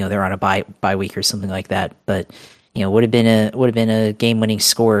they're on a bye week or something like that. But would have been a game-winning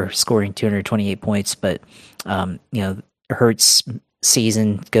score, scoring 228 points. But Hurts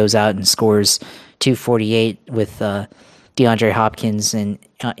season goes out and scores 248 with DeAndre Hopkins and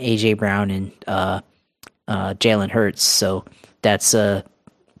AJ Brown and Jalen Hurts. So that's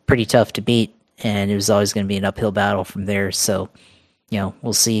pretty tough to beat, and it was always going to be an uphill battle from there. So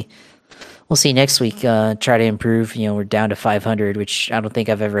we'll see. We'll see next week. Try to improve. We're down to 500, which I don't think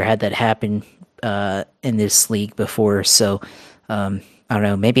I've ever had that happen in this league before. So I don't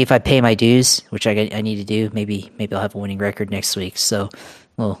know. Maybe if I pay my dues, which I need to do, maybe I'll have a winning record next week. So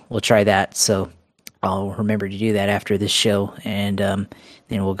we'll try that. So I'll remember to do that after this show, and then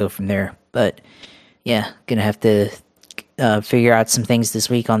we'll go from there. But yeah, gonna have to figure out some things this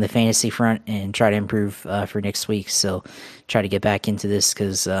week on the fantasy front and try to improve for next week. So try to get back into this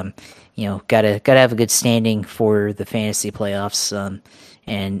because gotta have a good standing for the fantasy playoffs,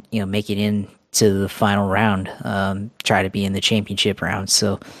 and make it into the final round. Try to be in the championship round.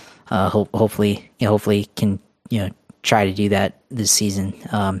 So hopefully can try to do that this season.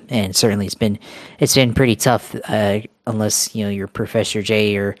 And certainly it's been pretty tough, unless you're Professor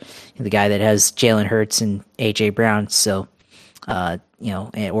J or the guy that has Jalen Hurts and AJ Brown. So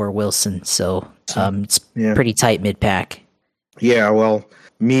or Wilson. So it's pretty tight mid pack. Yeah, well,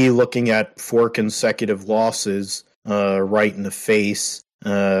 me looking at 4 consecutive losses right in the face,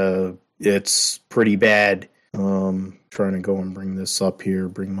 it's pretty bad. Trying to go and bring this up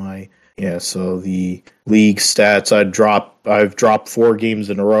here, so the league stats, I've dropped 4 games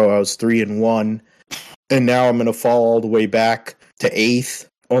in a row. I was 3-1, and now I'm going to fall all the way back to 8th,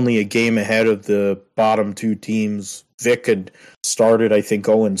 only a game ahead of the bottom 2 teams. Vic had started, I think,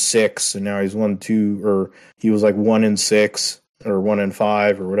 0-6, and now he's 1-2, or he was like 1-6 or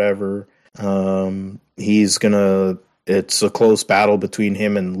 1-5 or whatever. It's a close battle between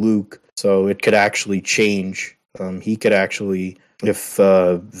him and Luke, so it could actually change. He could actually, if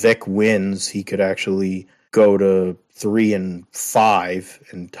Vic wins, he could actually go to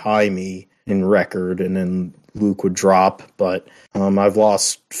 3-5 and tie me in record, and then Luke would drop. But I've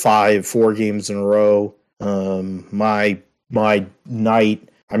lost 4 games in a row. My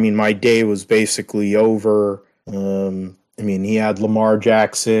day was basically over. He had Lamar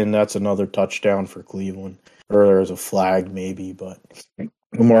Jackson. That's another touchdown for Cleveland. Or there's a flag maybe, but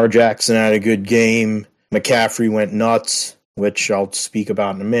Lamar Jackson had a good game. McCaffrey went nuts, which I'll speak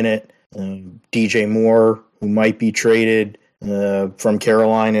about in a minute. DJ Moore, who might be traded from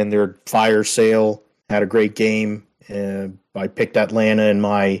Carolina in their fire sale, had a great game. I picked Atlanta in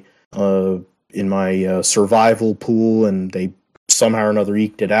my survival pool, and they somehow or another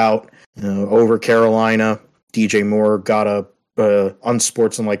eked it out over Carolina. DJ Moore got a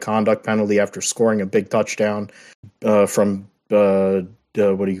unsportsmanlike conduct penalty after scoring a big touchdown from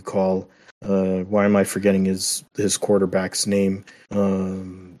what do you call? Why am I forgetting his quarterback's name?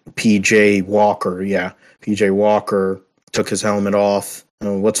 PJ Walker. Yeah, PJ Walker took his helmet off.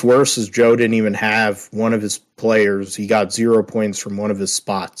 What's worse is Joe didn't even have one of his players. He got 0 points from one of his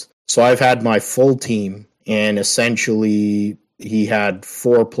spots. So I've had my full team, and essentially he had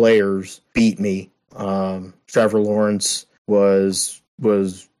 4 players beat me. Trevor Lawrence was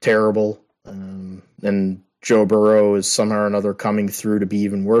terrible, and Joe Burrow is somehow or another coming through to be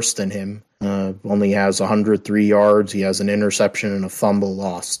even worse than him. Only has 103 yards. He has an interception and a fumble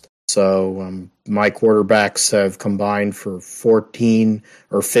lost. So my quarterbacks have combined for 14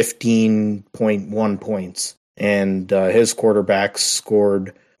 or 15.1 points, and his quarterbacks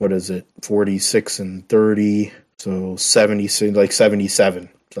scored 46 and 30, so 77.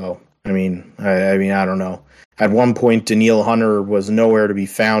 So I don't know. At one point, Danielle Hunter was nowhere to be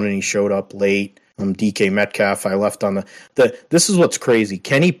found, and he showed up late. DK Metcalf, I left on this is what's crazy.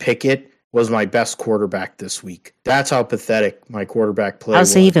 Kenny Pickett was my best quarterback this week. That's how pathetic my quarterback play was.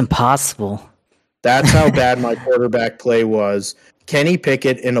 How's it even possible? That's how bad my quarterback play was. Kenny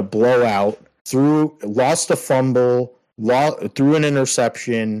Pickett in a blowout, lost a fumble, threw an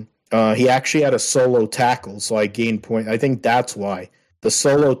interception. He actually had a solo tackle, so I gained point. I think that's why. The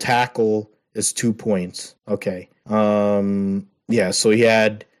solo tackle is 2 points. Okay. So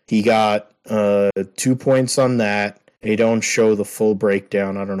he got 2 points on that. They don't show the full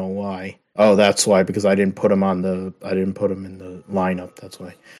breakdown. I don't know why. Oh, that's why, because I didn't put him in the lineup. That's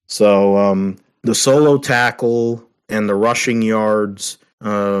why. So the solo tackle and the rushing yards,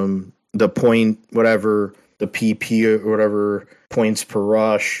 the point, whatever, the PP or whatever, points per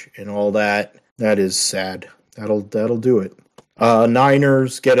rush and all that is sad. That'll do it.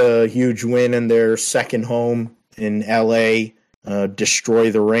 Niners get a huge win in their second home in LA.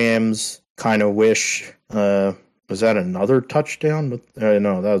 Destroy the Rams. Kind of wish. Was that another touchdown?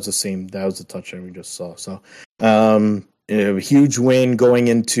 No, that was the same. That was the touchdown we just saw. So, a huge win going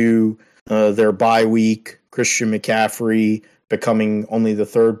into their bye week. Christian McCaffrey becoming only the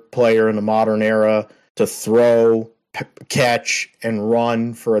 3rd player in the modern era to throw, catch, and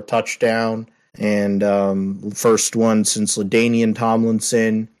run for a touchdown. And first one since LaDainian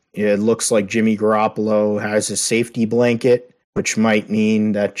Tomlinson. It looks like Jimmy Garoppolo has a safety blanket, which might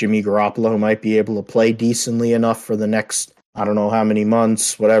mean that Jimmy Garoppolo might be able to play decently enough for the next, I don't know how many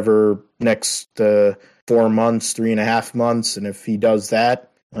months, whatever, next 4 months, 3.5 months. And if he does that,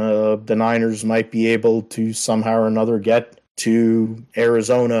 the Niners might be able to somehow or another get to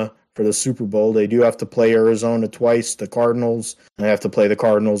Arizona for the Super Bowl. They do have to play Arizona twice, the Cardinals. They have to play the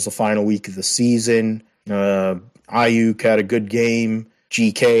Cardinals the final week of the season. Ayuk had a good game.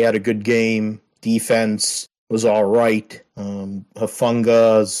 GK had a good game. Defense was all right.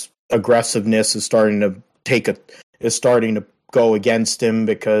 Hufunga's aggressiveness is starting to go against him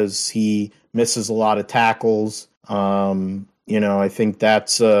because he misses a lot of tackles. I think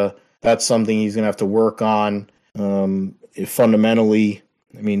that's something he's going to have to work on. Fundamentally,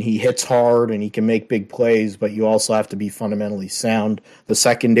 I mean, he hits hard and he can make big plays, but you also have to be fundamentally sound. The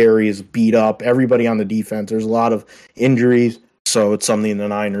secondary is beat up. Everybody on the defense, there's a lot of injuries. So it's something the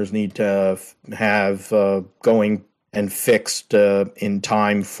Niners need to have going and fixed in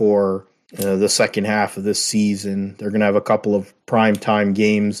time for the second half of this season. They're going to have a couple of primetime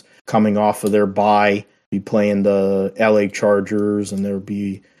games coming off of their bye. Be playing the LA Chargers, and they'll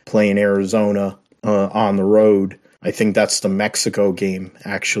be playing Arizona on the road. I think that's the Mexico game,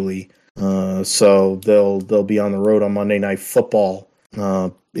 actually. So they'll be on the road on Monday Night Football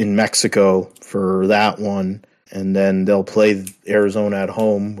in Mexico for that one. And then they'll play Arizona at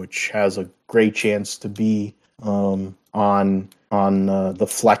home, which has a great chance to be on the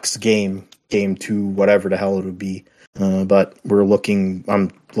flex game 2, whatever the hell it would be. But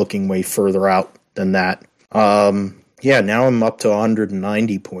I'm looking way further out than that. Now I'm up to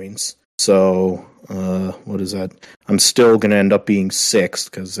 190 points. So what is that? I'm still going to end up being 6th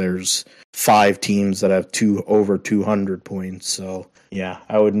because there's 5 teams that have over 200 points. So yeah,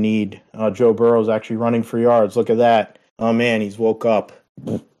 I would need Joe Burrow's actually running for yards. Look at that. Oh man, he's woke up.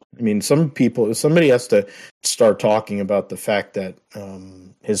 I mean, somebody has to start talking about the fact that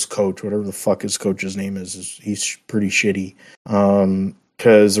his coach, whatever the fuck his coach's name is he's pretty shitty.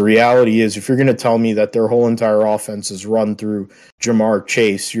 Because the reality is, if you're going to tell me that their whole entire offense is run through Jamar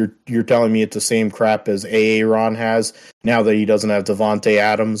Chase, you're telling me it's the same crap as Aaron has now that he doesn't have Devontae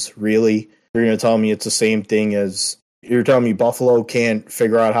Adams, really? You're going to tell me it's the same thing as... You're telling me Buffalo can't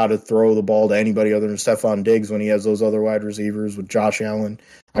figure out how to throw the ball to anybody other than Stephon Diggs when he has those other wide receivers with Josh Allen?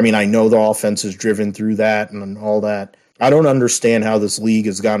 I mean, I know the offense is driven through that and all that. I don't understand how this league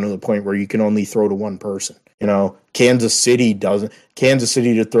has gotten to the point where you can only throw to one person. Kansas City doesn't. Kansas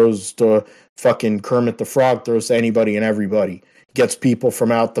City that throws to fucking Kermit the Frog throws to anybody and everybody. Gets people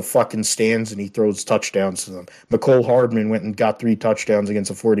from out the fucking stands and he throws touchdowns to them. McCole Hardman went and got 3 touchdowns against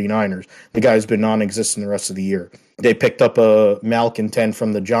the 49ers. The guy's been non-existent the rest of the year. They picked up a malcontent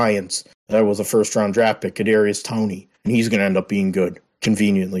from the Giants. That was a first-round draft pick, Kadarius Toney. And he's going to end up being good.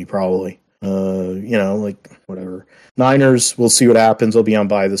 Conveniently, probably. Whatever. Niners, we'll see what happens. They'll be on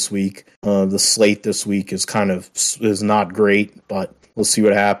bye this week. The slate this week is not great, but we'll see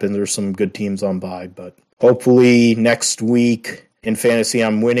what happens. There's some good teams on bye, but hopefully next week in fantasy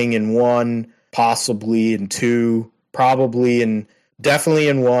I'm winning in 1, possibly in 2, definitely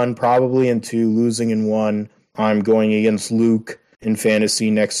in 1, probably in 2, losing in 1. I'm going against Luke in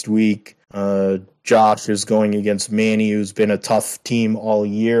fantasy next week. Josh is going against Manny, who's been a tough team all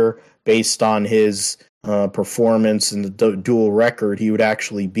year. Based on his performance and the dual record, he would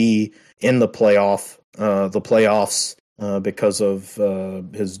actually be in the playoffs because of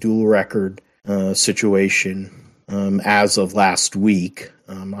his dual record situation as of last week.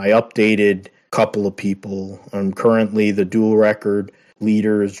 I updated a couple of people. Currently, the dual record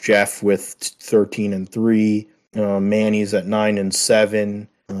leader is Jeff with 13-3. Manny's at 9-7.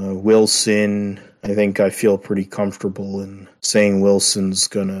 Wilson, I feel pretty comfortable in saying Wilson's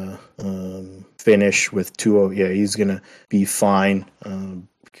gonna finish with 2-0. Yeah, he's gonna be fine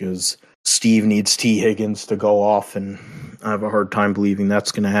because Steve needs T. Higgins to go off, and I have a hard time believing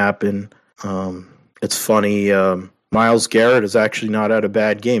that's gonna happen. It's funny. Myles Garrett has actually not had a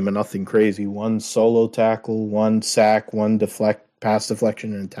bad game, but nothing crazy. 1 solo tackle, 1 sack, 1 pass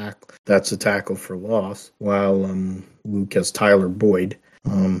deflection, and a tackle. That's a tackle for loss. While Luke has Tyler Boyd.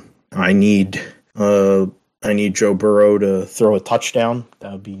 I need Joe Burrow to throw a touchdown.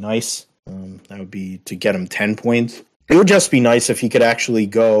 That would be nice. That would be to get him 10 points. It would just be nice if he could actually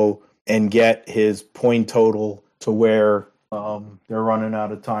go and get his point total to where they're running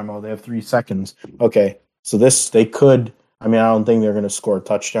out of time. Oh, they have 3 seconds. Okay, so they could. I mean, I don't think they're going to score a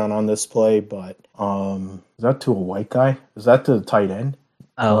touchdown on this play, but is that to a white guy? Is that to the tight end?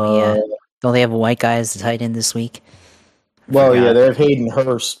 Oh, yeah. Don't they have a white guy as the tight end this week? Well, yeah, they have Hayden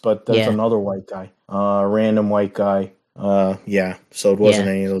Hurst, but that's another white guy. Random white guy. So it wasn't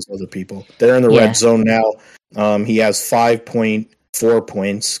any of those other people. They're in the red zone now. He has 5.4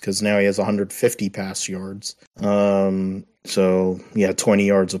 points because now he has 150 pass yards. 20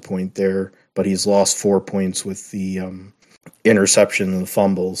 yards a point there, but he's lost 4 points with the interception and the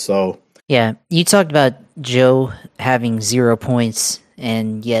fumble. So yeah, you talked about Joe having 0 points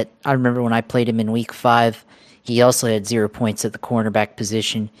and yet I remember when I played him in week 5, he also had 0 points at the cornerback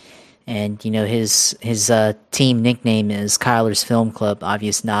position. And, his team nickname is Kyler's Film Club,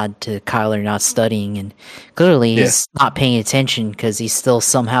 obvious nod to Kyler not studying. And clearly he's not paying attention because he's still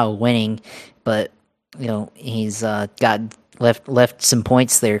somehow winning. But, he's got left some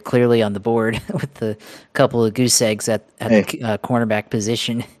points there clearly on the board with a couple of goose eggs at the cornerback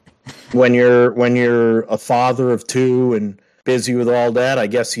position. When you're a father of 2 and busy with all that, I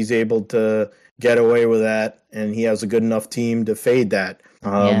guess he's able to get away with that, and he has a good enough team to fade that.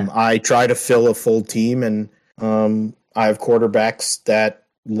 I try to fill a full team, and I have quarterbacks that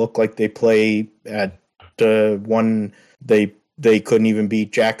look like they play at one. They couldn't even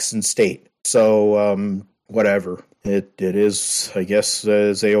beat Jackson State. So whatever. It is, I guess,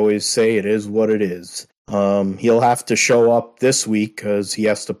 as they always say, it is what it is. He'll have to show up this week because he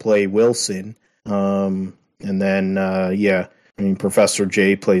has to play Wilson. And then, Professor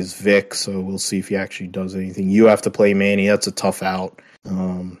J plays Vic, so we'll see if he actually does anything. You have to play Manny. That's a tough out.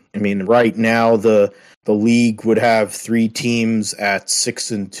 Right now the league would have 3 teams at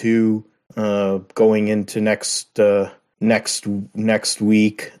 6-2 going into next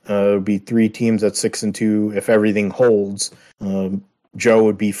week. It would be 3 teams at 6-2 if everything holds. Joe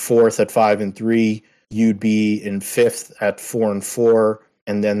would be 4th at 5-3. You'd be in 5th at 4-4,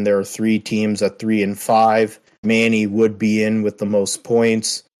 and then there are 3 teams at 3-5. Manny would be in with the most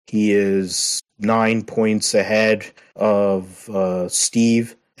points. He is 9 points ahead of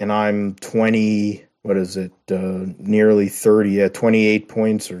Steve, and I'm 20. What is it? Nearly 30 at 28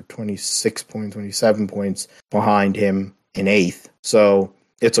 points or 26 points, 27 points behind him in 8th. So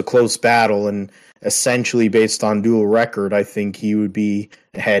it's a close battle, and essentially based on dual record, I think he would be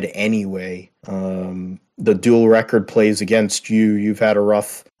ahead anyway. The dual record plays against you. You've had a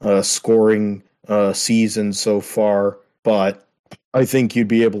rough scoring season so far, but I think you'd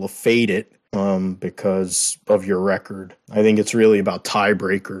be able to fade it because of your record. I think it's really about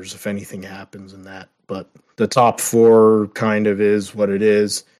tiebreakers if anything happens in that. But the top 4 kind of is what it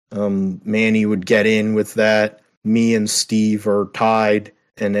is. Manny would get in with that. Me and Steve are tied,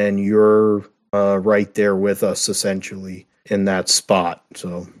 and then you're right there with us essentially in that spot.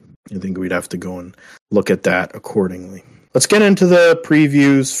 So I think we'd have to go and look at that accordingly. Let's get into the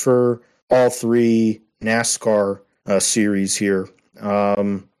previews for all 3 NASCAR series here.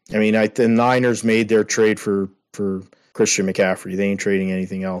 The Niners made their trade for Christian McCaffrey. They ain't trading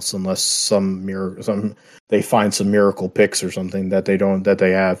anything else unless they find some miracle picks or something that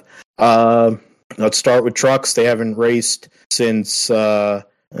they have. Let's start with trucks. They haven't raced since They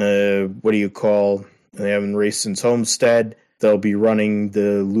haven't raced since Homestead. They'll be running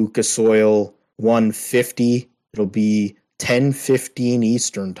the Lucas Oil 150. It'll be 10:15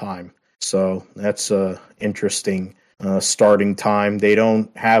 Eastern time. So that's interesting starting time. They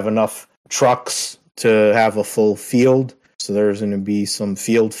don't have enough trucks to have a full field, so there's going to be some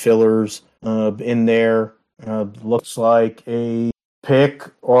field fillers in there. Looks like a pick,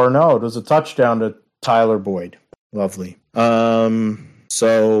 or no, it was a touchdown to Tyler Boyd. Lovely.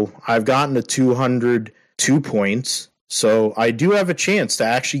 So I've gotten to 202 points, so I do have a chance to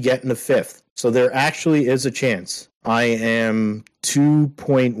actually get in the 5th. So there actually is a chance. I am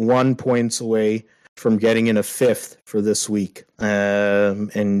 2.1 points away from getting in a 5th for this week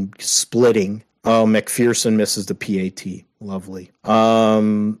and splitting. Oh, McPherson misses the PAT. Lovely.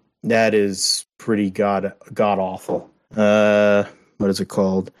 That is pretty god awful. What is it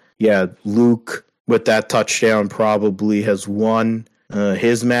called? Yeah, Luke with that touchdown probably has won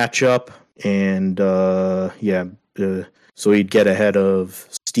his matchup, and so he'd get ahead of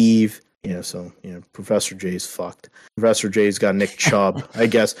Steve. Yeah, so Professor J's fucked. Professor J's got Nick Chubb. I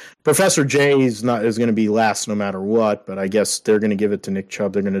guess Professor J is going to be last no matter what, but I guess they're going to give it to Nick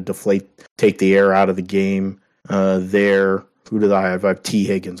Chubb. They're going to take the air out of the game. There, who did I have? I have T.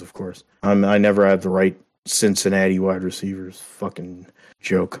 Higgins, of course. I never had the right Cincinnati wide receivers. Fucking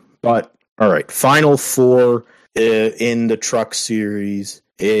joke. But all right, final 4 in the truck series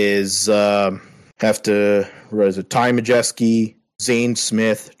is Ty Majeski, Zane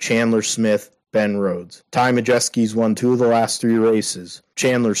Smith, Chandler Smith, Ben Rhodes. Ty Majeski's won 2 of the last 3 races.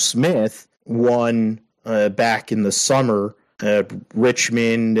 Chandler Smith won back in the summer at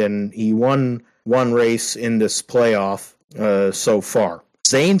Richmond, and he won 1 race in this playoff so far.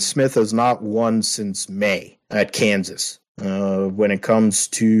 Zane Smith has not won since May at Kansas. When it comes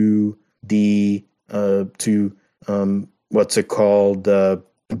to the what's it called?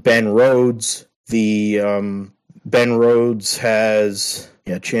 Ben Rhodes. Ben Rhodes has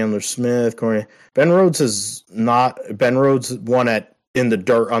Chandler Smith, Corey. Ben Rhodes won in the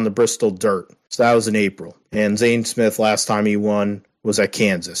dirt on the Bristol dirt. So that was in April. And Zane Smith last time he won was at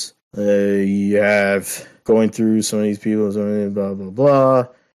Kansas. You have going through some of these people, blah, blah, blah.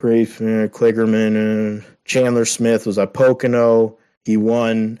 Kligerman, Chandler Smith was at Pocono. He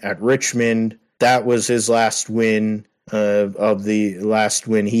won at Richmond. That was his last win of the last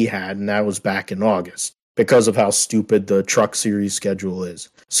win he had, and that was back in August because of how stupid the Truck Series schedule is.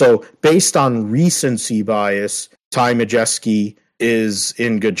 So based on recency bias, Ty Majeski is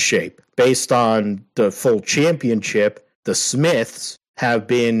in good shape. Based on the full championship, the Smiths have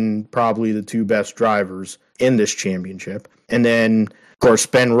been probably the two best drivers in this championship. And then, of course,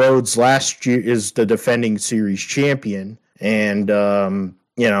 Ben Rhodes last year is the defending series champion. And,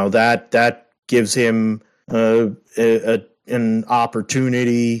 that gives him an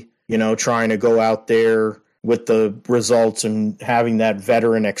opportunity, trying to go out there with the results and having that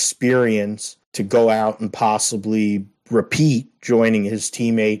veteran experience to go out and possibly repeat, joining his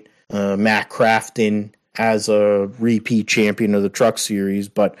teammate Matt Crafton as a repeat champion of the Truck Series.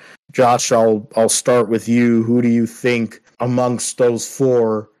 But Josh, I'll start with you. Who do you think amongst those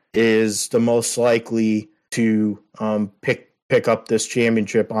four is the most likely to pick up this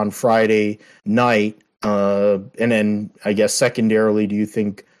championship on Friday night? And then I guess secondarily, do you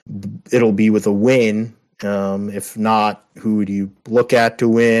think it'll be with a win? If not, who do you look at to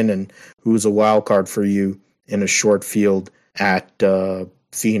win, and who's a wild card for you in a short field at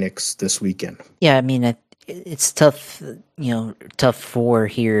Phoenix this weekend? Yeah, I mean, it's tough, tough four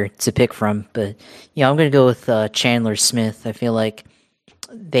here to pick from, but I'm going to go with Chandler Smith. I feel like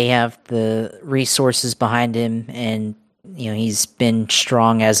they have the resources behind him, and he's been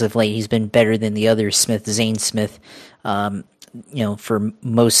strong as of late. He's been better than the other Smith, Zane Smith, for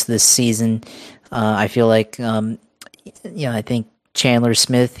most of this season. I feel like, I think Chandler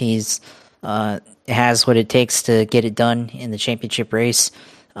Smith, he's has what it takes to get it done in the championship race.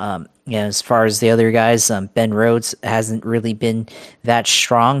 As far as the other guys, Ben Rhodes hasn't really been that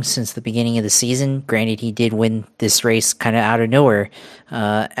strong since the beginning of the season. Granted, he did win this race kind of out of nowhere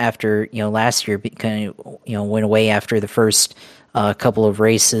after last year kind of went away after the first couple of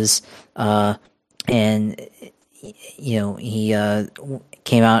races, and he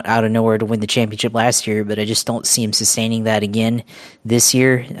came out of nowhere to win the championship last year. But I just don't see him sustaining that again this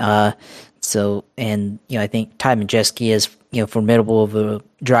year. I think Ty Majeski is formidable of a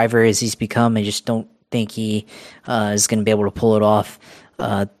driver as he's become. I just don't think he is going to be able to pull it off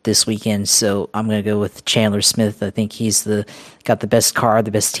this weekend. So I'm going to go with Chandler Smith. I think he's got the best car,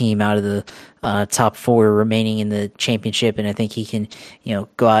 the best team out of the top four remaining in the championship, and I think he can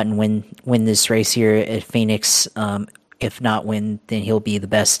go out and win this race here at Phoenix. If not win, then he'll be the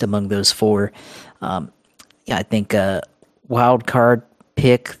best among those four. I think wild card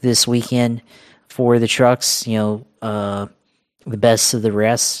pick this weekend for the Trucks, the best of the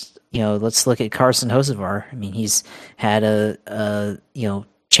rest. Let's look at Carson Hocevar. I mean, he's had a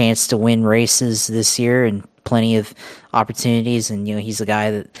chance to win races this year and plenty of opportunities, and he's a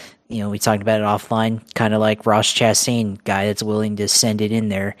guy that we talked about it offline, kind of like Ross Chastain, guy that's willing to send it in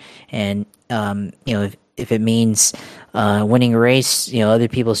there, and if it means winning a race, other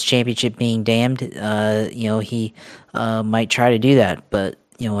people's championship being damned, he might try to do that, but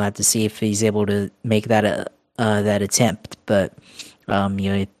we'll have to see if he's able to make that attempt. But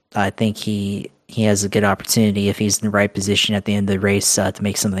I think he has a good opportunity if he's in the right position at the end of the race to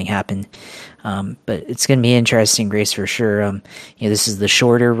make something happen. But it's going to be an interesting race for sure. This is the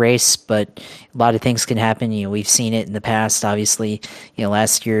shorter race, but a lot of things can happen. We've seen it in the past. Obviously,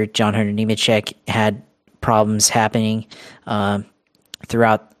 last year John Hunter Nemechek had problems happening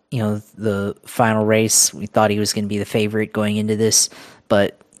throughout the final race. We thought he was going to be the favorite going into this,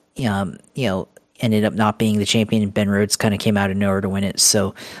 but ended up not being the champion, and Ben Rhodes kind of came out of nowhere to win it.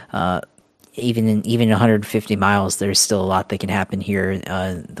 So even in 150 miles, there's still a lot that can happen here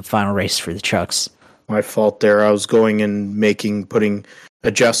the final race for the Trucks. My fault there. I was going and putting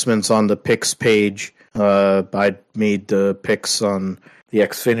adjustments on the picks page. I made the picks on the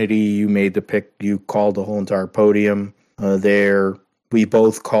Xfinity. You made the pick. You called the whole entire podium there. We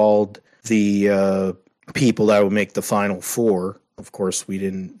both called the people that would make the final four. Of course, we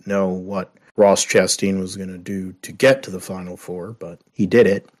didn't know what Ross Chastain was going to do to get to the final four, but he did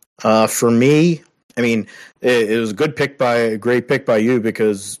it. For me, I mean, it was a great pick by you,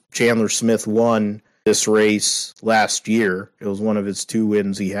 because Chandler Smith won this race last year. It was one of his two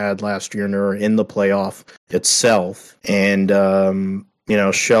wins he had last year in the playoff itself. And,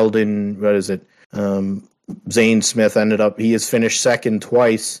 Sheldon, Zane Smith he has finished second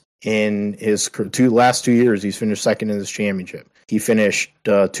twice in his last 2 years. He's finished second in this championship. He finished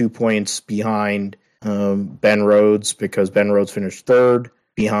 2 points behind Ben Rhodes, because Ben Rhodes finished third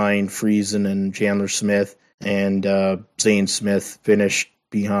behind Friesen and Chandler Smith. and Zane Smith finished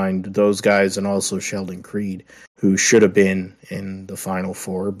behind those guys, and also Sheldon Creed, who should have been in the Final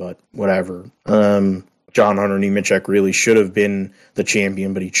Four, but whatever. John Hunter Nemechek really should have been the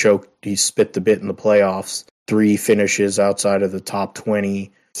champion, but he choked. He spit the bit in the playoffs. 3 finishes outside of the top 20,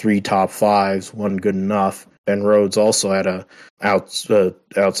 3 top 5s, 1 good enough. Ben Rhodes also had a outside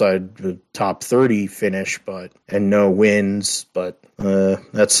the top 30 finish, and no wins, but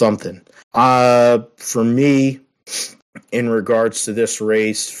that's something. For me, in regards to this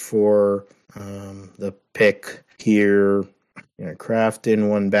race for the pick here, Crafton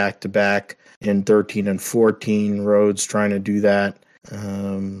won back-to-back in 13 and 14. Rhodes trying to do that.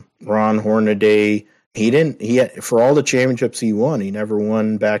 Ron Hornaday, for all the championships he won, he never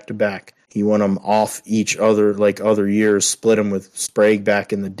won back-to-back. He won them off each other, like other years, split them with Sprague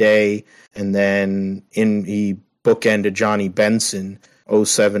back in the day, and then he bookended Johnny Benson,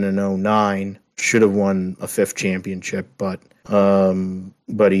 07 and 09. Should have won a 5th championship, but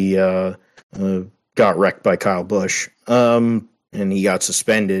he got wrecked by Kyle Busch, and he got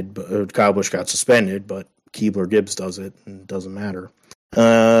suspended. But Kyle Busch got suspended, but Keebler Gibbs does it, and it doesn't matter.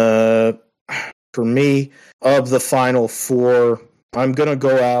 For me, of the Final Four, I'm gonna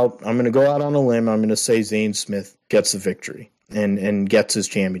go out on a limb. I'm gonna say Zane Smith gets the victory and gets his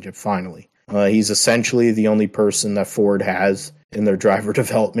championship finally. He's essentially the only person that Ford has in their driver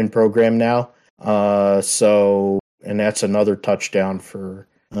development program now. And that's another touchdown for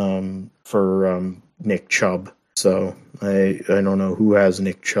Nick Chubb. So I don't know who has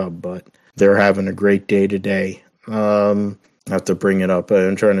Nick Chubb, but they're having a great day today. I have to bring it up.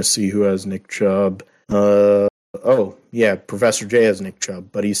 I'm trying to see who has Nick Chubb. Professor J has Nick Chubb,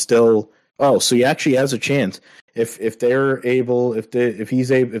 but he's still. Oh, so he actually has a chance if they're able to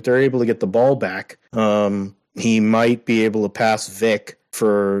get the ball back. He might be able to pass Vic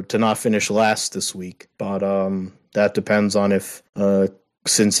to not finish last this week, but that depends on if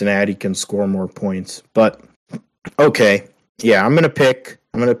Cincinnati can score more points. But okay, yeah, I'm gonna pick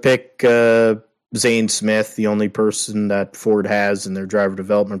Zane Smith, the only person that Ford has in their driver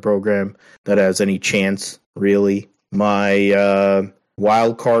development program that has any chance, really. My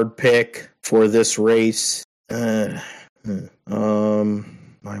wild card pick for this race. My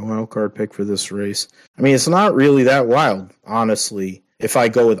wild card pick for this race. I mean, it's not really that wild, honestly. If I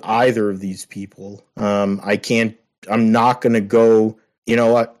go with either of these people, I'm not going to go, you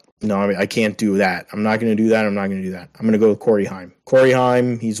know what? No, I can't do that. I'm not going to do that. I'm going to go with Corey Heim. Corey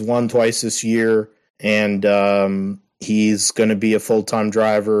Heim, he's won twice this year, and he's going to be a full-time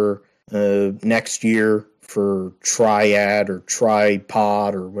driver next year for Triad or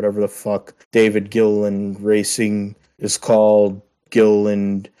Tripod or whatever the fuck David Gilliland Racing is called.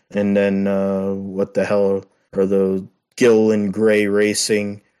 Gilliland, and then what the hell are the Gilliland Gray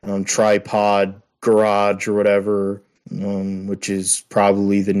Racing, Tripod Garage or whatever, which is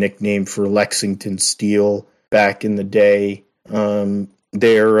probably the nickname for Lexington Steel back in the day. I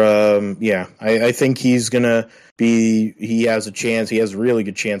think he has a chance. He has a really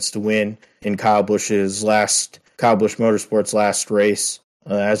good chance to win in Kyle Busch Motorsports' last race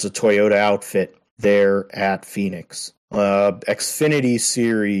as a Toyota outfit there at Phoenix. Xfinity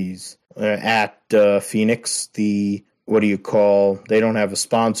Series at Phoenix. They don't have a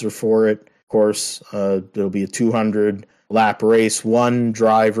sponsor for it. Of course, there'll be a 200 lap race. One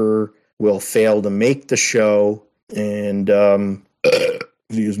driver will fail to make the show, and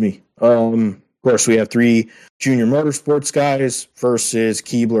excuse me. Of course, we have 3 junior motorsports guys versus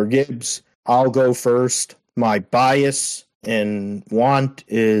Keebler Gibbs. I'll go first. My bias and want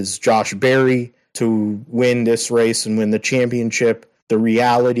is Josh Berry to win this race and win the championship. The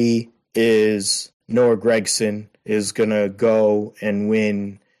reality is Noah Gragson is going to go and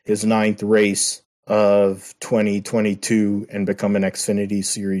win his 9th race of 2022 and become an Xfinity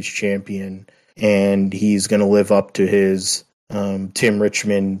Series champion. And he's going to live up to his Tim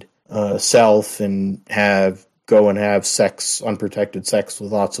Richmond self and have unprotected sex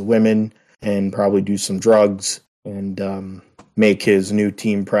with lots of women and probably do some drugs and make his new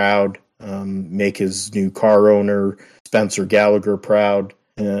team proud. Make his new car owner, Spencer Gallagher, proud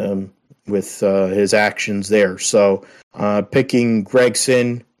with his actions there. So picking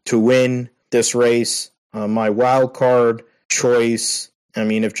Gragson to win this race. My wild card choice, I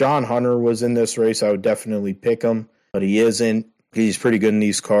mean, if John Hunter was in this race, I would definitely pick him, but he isn't. He's pretty good in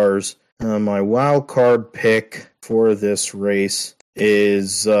these cars. My wild card pick for this race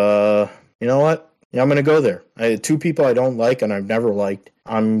is, you know what? Yeah, I'm going to go there. 2 people I don't like and I've never liked.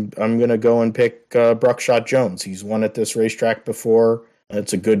 I'm going to go and pick Bruckshot Jones. He's won at this racetrack before.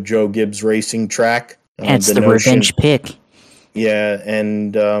 It's a good Joe Gibbs racing track. It's the revenge pick. Yeah,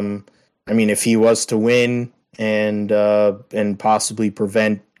 and I mean, if he was to win and possibly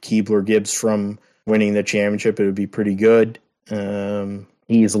prevent Keebler Gibbs from winning the championship, it would be pretty good.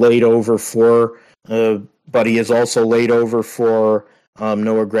 He's laid over for, but he is also laid over for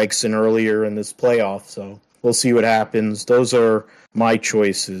Noah Gragson earlier in this playoff. So we'll see what happens. Those are my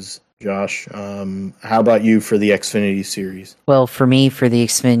choices, Josh. How about you for the Xfinity Series? Well, for me, for the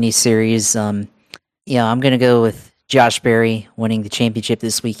Xfinity Series, I'm going to go with Josh Berry winning the championship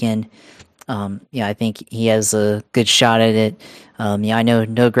this weekend. I think he has a good shot at it. I know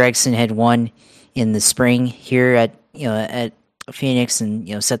Noah Gragson had won in the spring here at Phoenix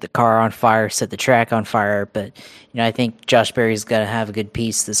and, set the car on fire, set the track on fire. But, I think Josh Berry's got to have a good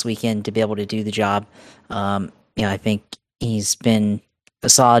piece this weekend to be able to do the job. I think he's been a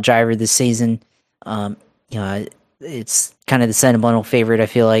solid driver this season. It's kind of the sentimental favorite, I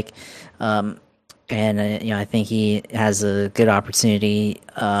feel like. I think he has a good opportunity,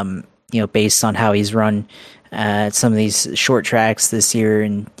 based on how he's run at some of these short tracks this year,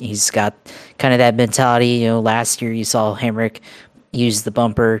 and he's got kind of that mentality. Last year you saw Hemrick use the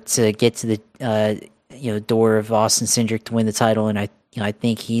bumper to get to the door of Austin Cindric to win the title, and I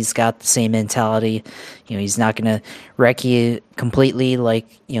think he's got the same mentality. He's not going to wreck you completely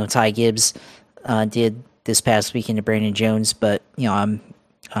like Ty Gibbs did this past weekend to Brandon Jones, but I'm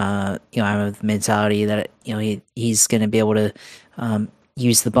of the mentality that he's going to be able to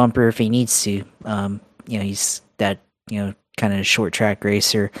use the bumper if he needs to. He's that kind of short track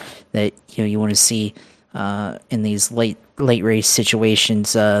racer that you want to see in these late race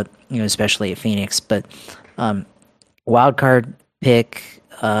situations, especially at Phoenix. But wild card pick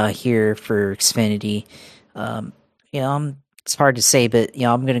here for Xfinity. It's hard to say, but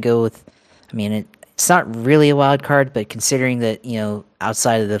I'm going to go with. It's not really a wild card, but considering that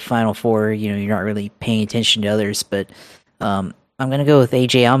outside of the Final Four, you're not really paying attention to others. But I'm going to go with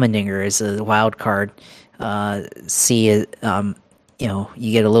AJ Allmendinger as a wild card. You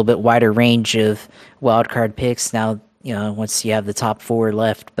get a little bit wider range of wild card picks now. Once you have the top four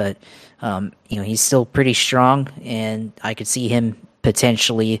left, but he's still pretty strong, and I could see him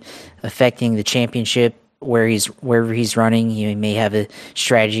potentially affecting the championship wherever he's running. He may have a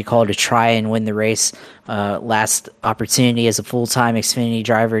strategy call to try and win the race. Last opportunity as a full-time Xfinity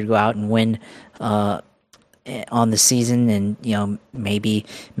driver to go out and win on the season, and maybe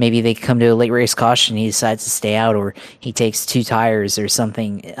they come to a late race caution, he decides to stay out, or he takes two tires or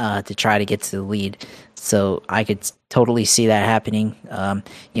something to try to get to the lead. So I could totally see that happening.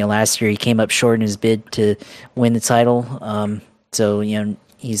 Last year he came up short in his bid to win the title.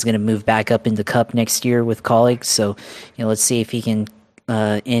 He's going to move back up into Cup next year with colleagues. So, let's see if he can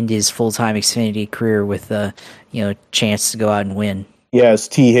end his full-time Xfinity career with a chance to go out and win. Yes,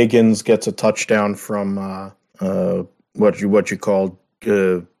 T. Higgins gets a touchdown from what you called.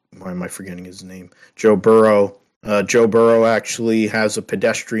 Why am I forgetting his name? Joe Burrow. Joe Burrow actually has a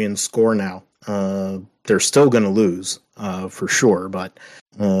pedestrian score now. They're still going to lose for sure, but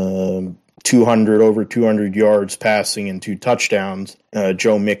 200 yards passing and 2 touchdowns.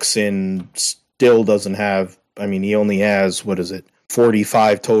 Joe Mixon still doesn't have. He only has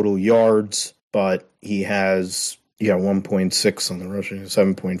 45 total yards, but he has 1.6 on the rushing,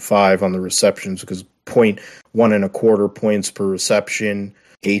 7.5 on the receptions, because 1.25 points per reception,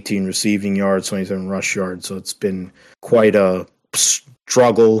 18 receiving yards, 27 rush yards. So it's been quite a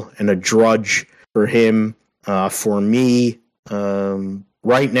struggle and a drudge for him. For me,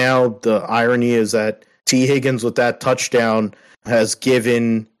 right now, the irony is that T. Higgins with that touchdown has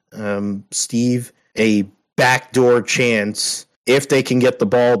given Steve a backdoor chance, if they can get the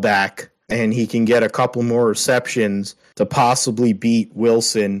ball back and he can get a couple more receptions, to possibly beat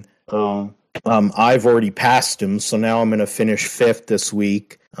Wilson. I've already passed him, so now I'm going to finish 5th this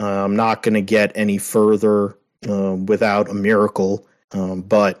week. I'm not going to get any further without a miracle,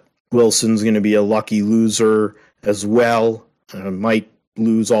 but Wilson's going to be a lucky loser as well. Might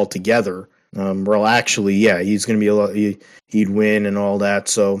lose altogether. He's going to be he'd win and all that,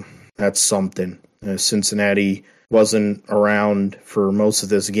 so that's something. Cincinnati wasn't around for most of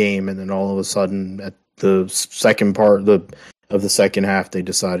this game, and then all of a sudden at the second part of the second half, they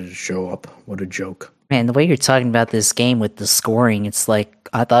decided to show up. What a joke. Man, the way you're talking about this game with the scoring, it's like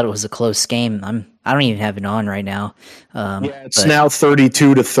I thought it was a close game. I don't even have it on right now. It's now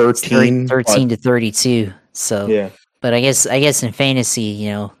 32-13. 13-32. So yeah. But I guess in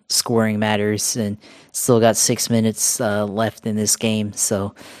fantasy, scoring matters, and still got 6 minutes left in this game.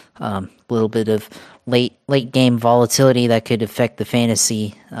 So a little bit of late game volatility that could affect the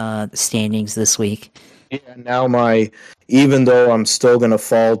fantasy standings this week. Yeah, now even though I'm still going to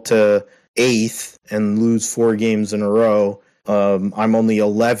fall to 8th and lose 4 games in a row, I'm only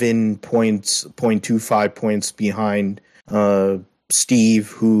 11 points, 0.25 points behind Steve,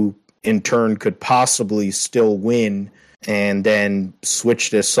 who in turn could possibly still win and then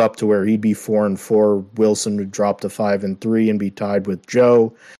switch this up to where he'd be 4-4. Wilson would drop to 5-3 and be tied with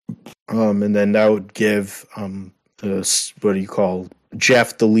Joe. And then that would give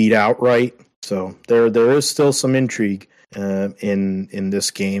Jeff the lead outright. So there is still some intrigue in this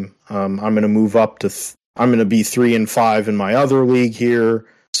game. I'm going to move up to I'm going to be 3-5 in my other league here.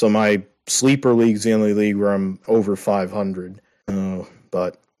 So my sleeper league's the only league where I'm over 500.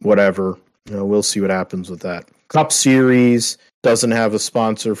 But whatever, we'll see what happens with that. Cup Series doesn't have a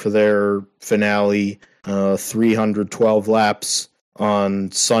sponsor for their finale. 312 laps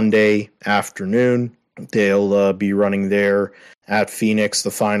on Sunday afternoon. They'll be running there at Phoenix.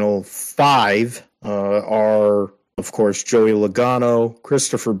 The final 5 are, of course, Joey Logano,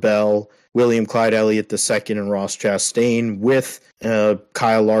 Christopher Bell, William Clyde Elliott II, and Ross Chastain, with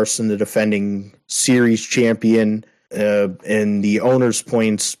Kyle Larson, the defending series champion, in the owners'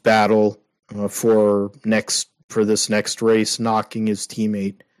 points battle for this next race, knocking his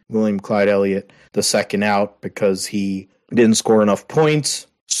teammate William Clyde Elliott II out because he didn't score enough points.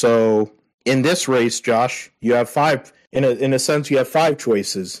 So in this race, Josh, you have 5. In a sense, you have 5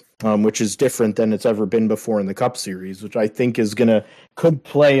 choices, which is different than it's ever been before in the Cup Series, which I think could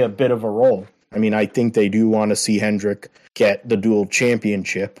play a bit of a role. I mean, I think they do want to see Hendrick get the dual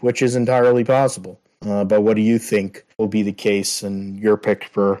championship, which is entirely possible. But what do you think will be the case in your pick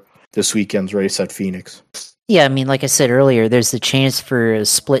for this weekend's race at Phoenix? Yeah, I mean, like I said earlier, there's a chance for a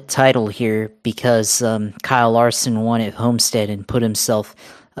split title here because Kyle Larson won at Homestead and put himself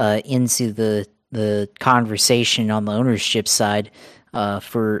into the conversation on the ownership side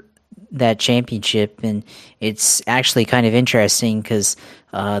for that championship, and it's actually kind of interesting because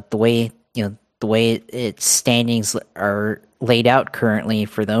the way its standings are laid out currently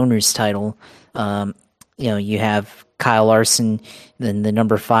for the owner's title, you have Kyle Larson, then the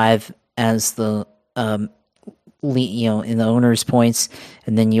number 5 as the lead, in the owner's points,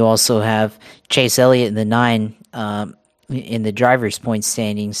 and then you also have Chase Elliott in the 9 in the driver's point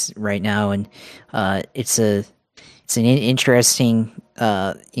standings right now, and it's an interesting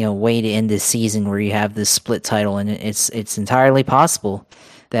way to end this season where you have this split title, and it's entirely possible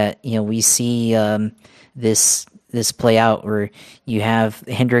that we see this play out where you have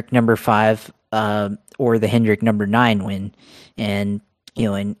Hendrick number 5 or the Hendrick number 9 win, and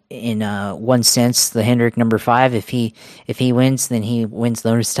in one sense, the Hendrick number 5, if he wins, then he wins the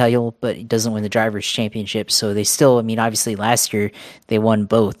owner's title, but he doesn't win the drivers' championship. So they still, obviously last year they won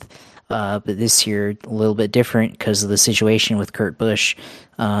both, but this year a little bit different because of the situation with Kurt Busch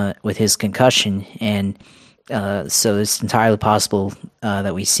with his concussion, and so it's entirely possible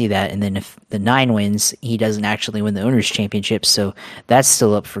that we see that. And then if the 9 wins, he doesn't actually win the owner's championship, so that's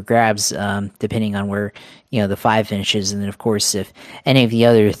still up for grabs, depending on where the 5 finishes. And then of course, if any of the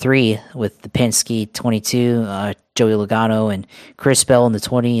other 3 with the Penske 22, Joey Logano and Chris Bell in the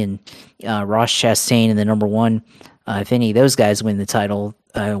 20, and Ross Chastain in the number 1, if any of those guys win the title,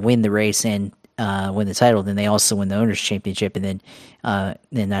 win the race and win the title, then they also win the owner's championship, and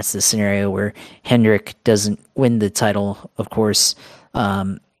then that's the scenario where Hendrick doesn't win the title, of course,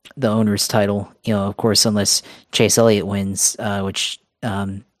 the owner's title, of course, unless Chase Elliott wins, which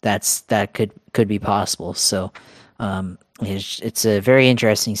that could be possible. So it's a very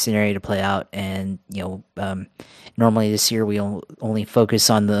interesting scenario to play out, and normally this year we only focus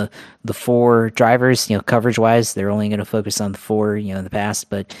on the 4 drivers, coverage wise. They're only going to focus on the 4, in the past,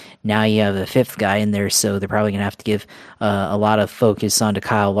 but now you have a 5th guy in there, so they're probably going to have to give a lot of focus onto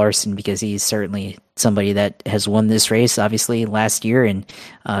Kyle Larson because he's certainly somebody that has won this race, obviously, last year, and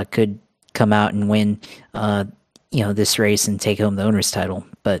could come out and win, this race and take home the owner's title.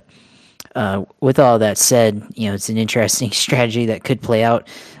 But with all that said, it's an interesting strategy that could play out.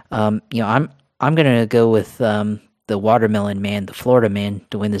 I'm going to go with the Watermelon Man, the Florida Man,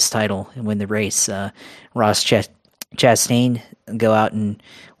 to win this title and win the race. Ross Chastain go out and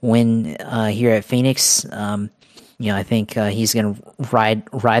win here at Phoenix. I think he's going to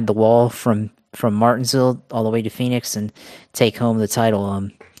ride the wall from Martinsville all the way to Phoenix and take home the title.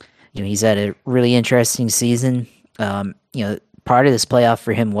 He's had a really interesting season. Part of this playoff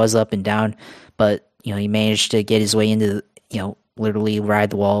for him was up and down, but he managed to get his way into literally ride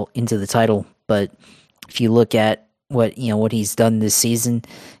the wall into the title. But if you look at what he's done this season,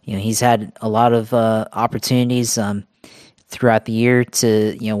 he's had a lot of opportunities throughout the year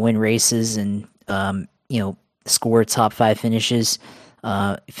to win races and score top 5 finishes.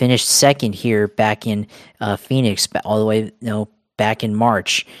 Finished second here back in Phoenix, all the way back in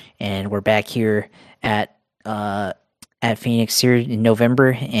March, and we're back here at at Phoenix here in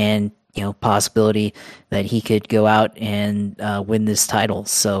November, and possibility that he could go out and win this title.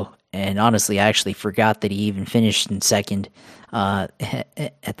 So, and honestly, I actually forgot that he even finished in second at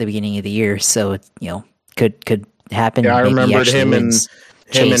the beginning of the year. So, could happen. Yeah, I Maybe remembered him and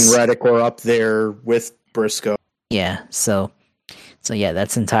Chase. Reddick were up there with Briscoe. Yeah, so yeah,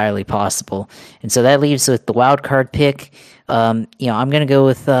 that's entirely possible. And so that leaves with the wild card pick. I'm going to go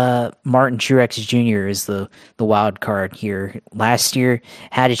with Martin Truex Jr. as the wild card here. Last year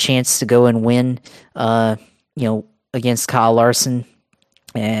had a chance to go and win, against Kyle Larson,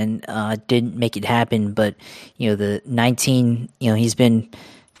 and didn't make it happen. But the 19, he's been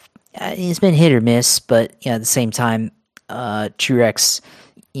hit or miss. But at the same time, Truex,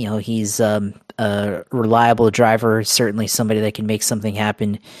 he's a reliable driver, certainly somebody that can make something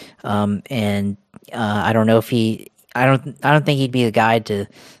happen. And I don't know if I don't think he'd be the guy to,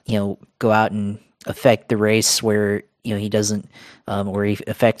 go out and affect the race where, he doesn't, where he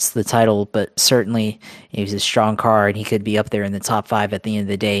affects the title, but certainly he's a strong car and he could be up there in the top 5 at the end of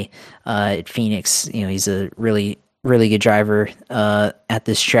the day, at Phoenix. He's a really, really good driver, at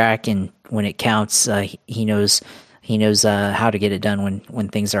this track. And when it counts, he knows how to get it done when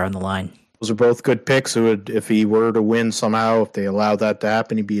things are on the line. Those are both good picks. If he were to win somehow, if they allow that to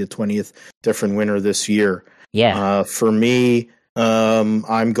happen, he'd be a 20th different winner this year. Yeah. For me,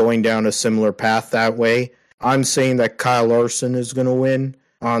 I'm going down a similar path that way. I'm saying that Kyle Larson is going to win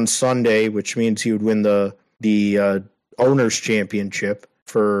on Sunday, which means he would win the Owners' Championship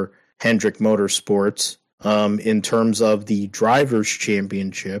for Hendrick Motorsports. In terms of the Drivers'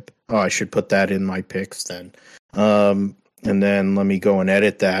 Championship, I should put that in my picks then. And then let me go and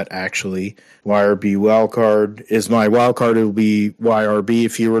edit that, actually. YRB wildcard is my wildcard. It will be YRB.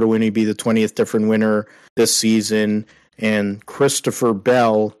 If he were to win, he'd be the 20th different winner this season. And Christopher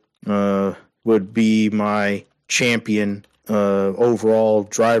Bell would be my champion, overall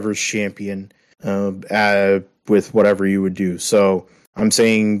driver's champion, with whatever you would do. So I'm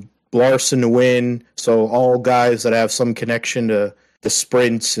saying Larson to win. So all guys that have some connection to the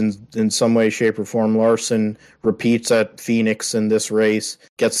sprints in some way, shape, or form. Larson repeats at Phoenix in this race,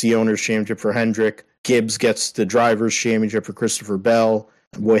 gets the Owners' Championship for Hendrick. Gibbs gets the Drivers' Championship for Christopher Bell,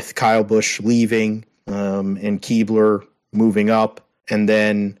 with Kyle Busch leaving, and Keebler moving up. And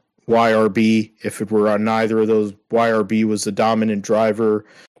then YRB, if it were on neither of those, YRB was the dominant driver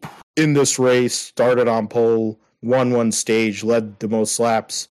in this race, started on pole, won one stage, led the most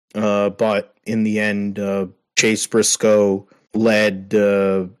laps, but in the end, Chase Briscoe led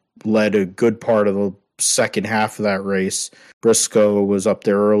a good part of the second half of that race. Briscoe was up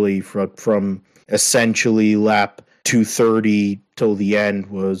there early from essentially lap 230 till the end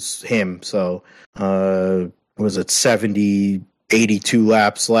was him. So was it 82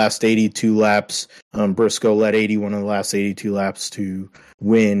 laps, last 82 laps. Briscoe led 81 of the last 82 laps to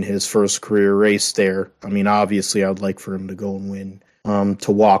win his first career race there. I mean, obviously I'd like for him to go and win,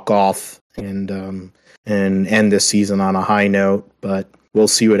 to walk off and end this season on a high note, but we'll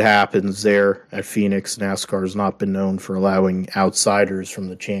see what happens there at Phoenix. NASCAR has not been known for allowing outsiders from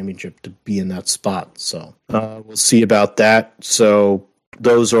the championship to be in that spot, so we'll see about that. So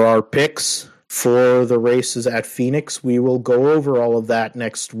those are our picks for the races at Phoenix. We will go over all of that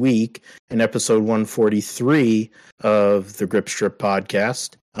next week in episode 143 of the Grip Strip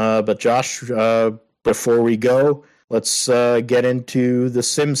podcast. But Josh, before we go, let's get into the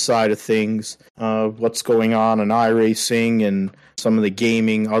sim side of things. What's going on in iRacing and some of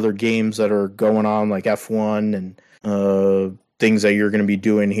the other games that are going on, like F1 and things that you're going to be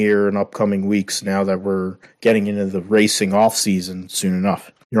doing here in upcoming weeks now that we're getting into the racing off season soon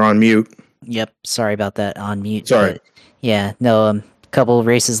enough. You're on mute. Yep. Sorry about that. On mute. Sorry. Yeah. No. Couple of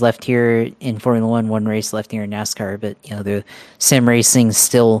races left here in Formula One race left here in NASCAR, but the sim racing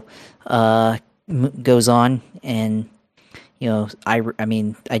still goes on, and I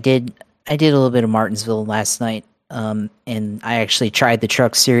mean I did a little bit of Martinsville last night, and I actually tried the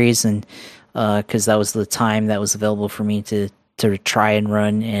truck series, and because that was the time that was available for me to try and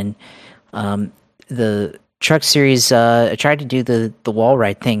run, and the truck series, I tried to do the wall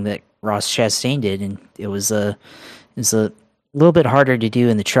ride thing that Ross Chastain did, and it was a little bit harder to do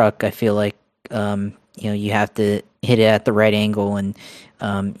in the truck. I feel like you have to hit it at the right angle, and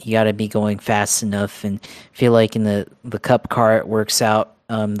you got to be going fast enough, and feel like in the Cup car it works out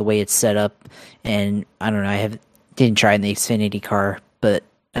the way it's set up. And I don't know, I didn't try in the Xfinity car, but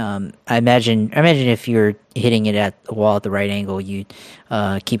I imagine if you're hitting it at the wall at the right angle, you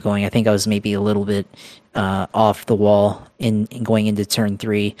keep going. I think I was maybe a little bit off the wall in going into turn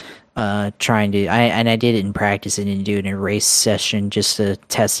 3, trying to. I did it in practice. I didn't do it in a race session just to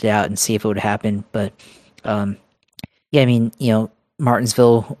test it out and see if it would happen. But Yeah, I mean,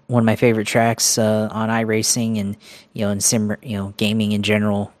 Martinsville, one of my favorite tracks on iRacing, and in sim, gaming in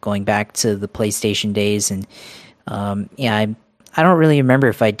general, going back to the PlayStation days, and yeah, I don't really remember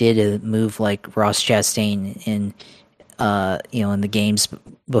if I did a move like Ross Chastain in the games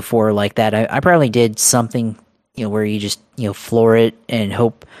before like that. I probably did something, where you just floor it and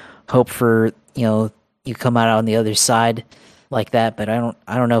hope for you come out on the other side like that. But I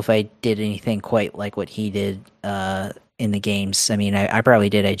don't know if I did anything quite like what he did in the games. I mean, I probably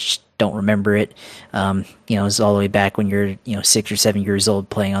did. I just don't remember it. It was all the way back when you're 6 or 7 years old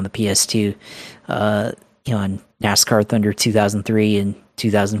playing on the PS2. On NASCAR Thunder 2003 and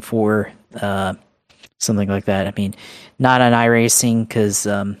 2004. Something like that. I mean, not on iRacing because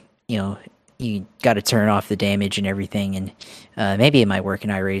you got to turn off the damage and everything, and maybe it might work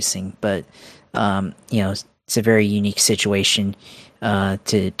in iRacing, but it's a very unique situation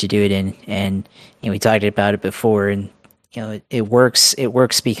to do it in, and we talked about it before, and it works. It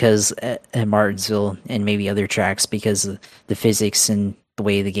works because at Martinsville and maybe other tracks because of the physics and the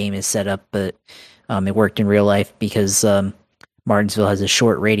way the game is set up, but it worked in real life because Martinsville has a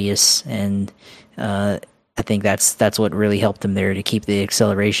short radius, and I think that's what really helped them there to keep the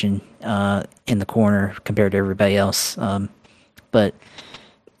acceleration in the corner compared to everybody else. But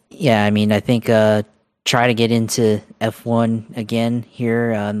yeah, I mean, I think try to get into F1 again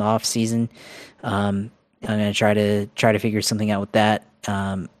here in the off season. I'm gonna try to figure something out with that,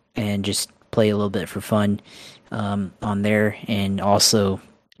 and just play a little bit for fun on there, and also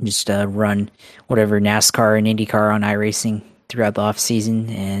just run whatever NASCAR and IndyCar on iRacing throughout the off season,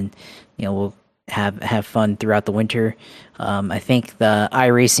 and we'll have fun throughout the winter. I think the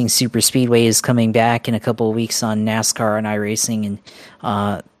iRacing Super Speedway is coming back in a couple of weeks on NASCAR and iRacing,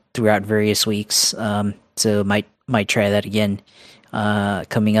 and throughout various weeks. So might try that again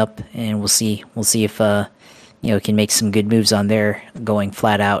coming up, and we'll see if can make some good moves on there, going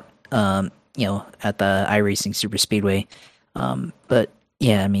flat out at the iRacing Super Speedway. But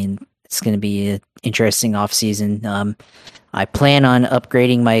yeah, I mean, it's going to be an interesting off season. I plan on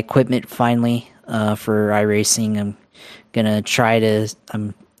upgrading my equipment finally for iRacing. I'm gonna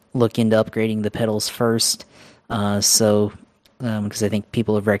I'm looking into upgrading the pedals first. Because I think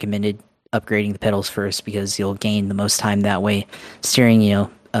people have recommended upgrading the pedals first because you'll gain the most time that way. Steering,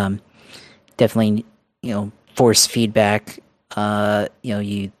 definitely, force feedback.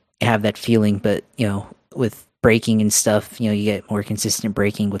 You have that feeling, but with braking and stuff, you get more consistent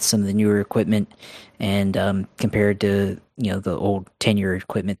braking with some of the newer equipment, and compared to the old 10-year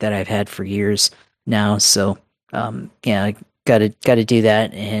equipment that I've had for years now. So I gotta do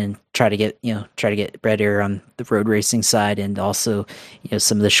that and try to get better on the road racing side, and also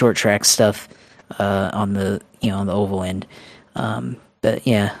some of the short track stuff on the on the oval end. But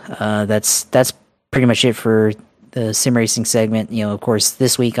yeah, that's pretty much it for the sim racing segment. Of course,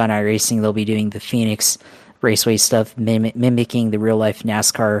 this week on iRacing they'll be doing the Phoenix Raceway stuff, mimicking the real life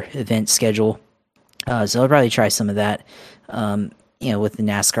NASCAR event schedule. So I'll probably try some of that. With the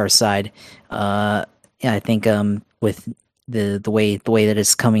NASCAR side, I think with the way that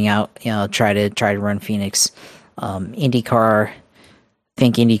it's coming out, I'll try to run Phoenix. IndyCar, I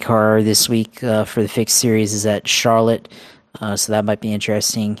think IndyCar this week for the fixed series is at Charlotte, so that might be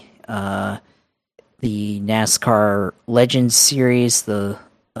interesting. The NASCAR Legends series, the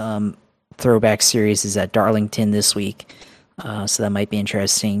Throwback series, is at Darlington this week, so that might be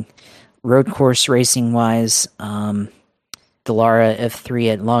interesting. Road course racing wise, Dallara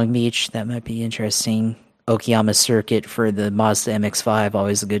F3 at Long Beach, that might be interesting. Okayama Circuit for the Mazda MX-5,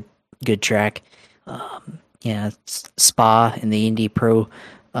 always a good track. Spa in the Indy Pro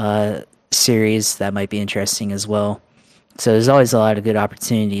series, that might be interesting as well. So there's always a lot of good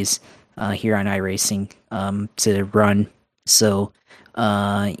opportunities here on iRacing to run. So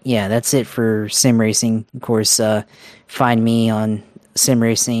that's it for sim racing. Of course, find me on sim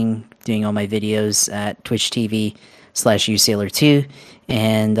racing, doing all my videos at Twitch TV/usailor2,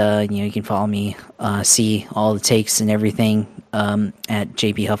 and you can follow me, see all the takes and everything at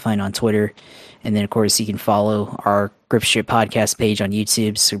JP Huffline on Twitter, and then of course you can follow our Grip Strip podcast page on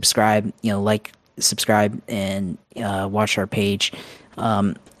YouTube, subscribe, subscribe, and watch our page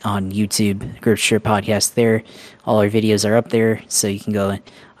on YouTube, Grip Strip podcast. There, all our videos are up there, so you can go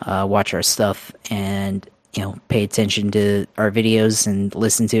and watch our stuff and pay attention to our videos and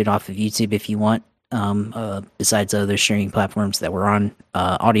listen to it off of YouTube if you want. Besides other streaming platforms that we're on,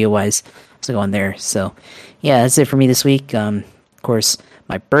 audio wise, so go on there. So yeah, that's it for me this week. Of course,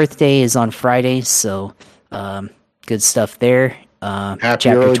 my birthday is on Friday, so good stuff there. Happy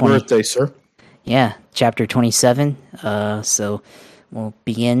early birthday, sir. Yeah, chapter 27. So will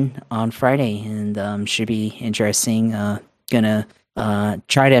begin on Friday, and should be interesting. Gonna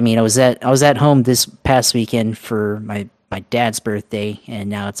try to. I mean, I was at home this past weekend for my dad's birthday, and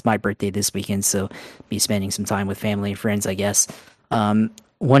now it's my birthday this weekend, so be spending some time with family and friends, I guess.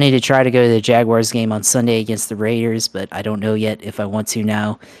 Wanted to try to go to the Jaguars game on Sunday against the Raiders, but I don't know yet if I want to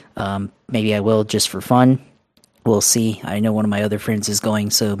now. Maybe I will just for fun. We'll see. I know one of my other friends is going,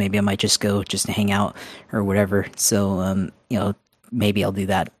 so maybe I might just go just to hang out or whatever. So, maybe I'll do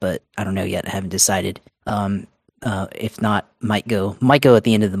that, but I don't know yet. I haven't decided. If not, might go at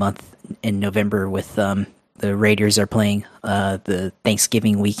the end of the month in November with the Raiders are playing the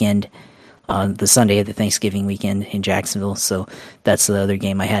Thanksgiving weekend on the Sunday of the Thanksgiving weekend in Jacksonville. So that's the other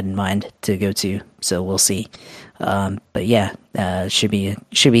game I had in mind to go to. So we'll see. But yeah, should be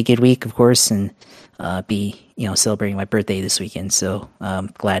a good week, of course, and be celebrating my birthday this weekend. So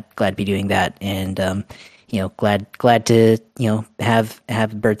glad to be doing that, and glad to have a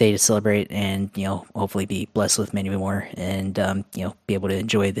birthday to celebrate, and hopefully be blessed with many more, and be able to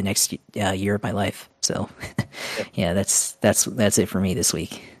enjoy the next year of my life. So yeah, that's it for me this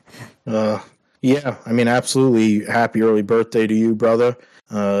week. Yeah, I mean, absolutely. Happy early birthday to you, brother.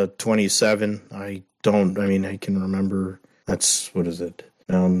 27. I can remember. What is it?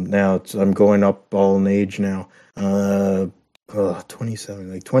 Now I'm going up all in age now.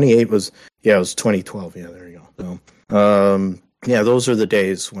 27, like 28 was, it was 2012. Yeah, there you go. So, those are the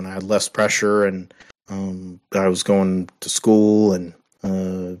days when I had less pressure, and I was going to school, and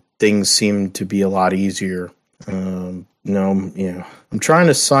things seemed to be a lot easier. I'm trying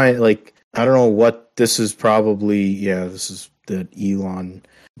to sign, like, I don't know what this is, probably, this is that Elon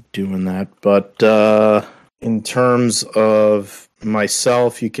doing that, but in terms of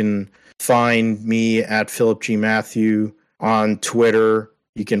myself, you can find me at Philip G. Matthew on Twitter.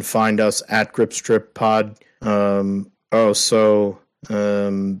 You can find us at Gripstrip Pod.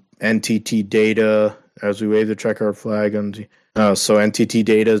 NTT Data, as we wave the checkered flag. So NTT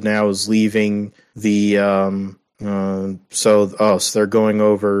Data now is leaving the, so they're going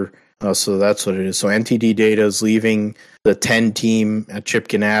over, so that's what it is. So NTT Data is leaving the 10 team at Chip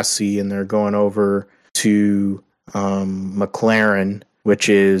Ganassi, and they're going over to McLaren, which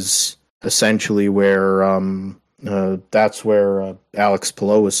is essentially where that's where Alex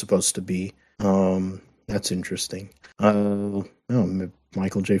Palou is supposed to be. That's interesting.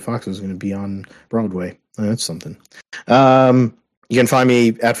 Michael J. Fox is going to be on Broadway. That's something. You can find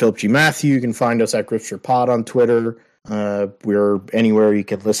me at Philip G. Matthew. You can find us at Gripster Pod on Twitter. We're anywhere you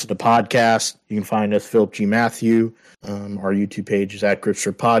can listen to podcasts. You can find us Philip G. Matthew. Our YouTube page is at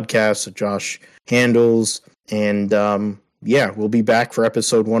Gripster Podcast that Josh handles. And we'll be back for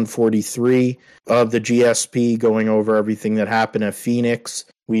episode 143 of the GSP, going over everything that happened at Phoenix.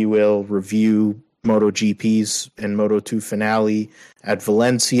 We will review MotoGP's and Moto2 finale at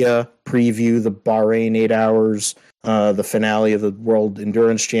Valencia, preview the Bahrain 8 hours, the finale of the World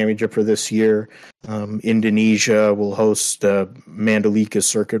Endurance Championship for this year. Indonesia will host Mandalika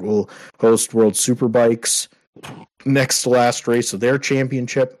Circuit will host World Superbikes. Next to last race of their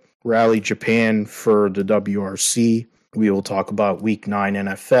championship, Rally Japan for the WRC. We will talk about Week 9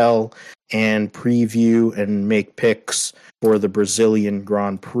 NFL and preview and make picks for the Brazilian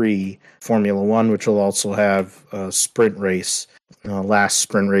Grand Prix Formula One, which will also have a sprint race, last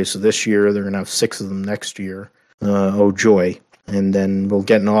sprint race of this year. They're going to have 6 of them next year. Oh, joy. And then we'll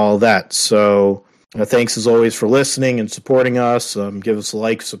get into all of that. So thanks as always for listening and supporting us. Give us a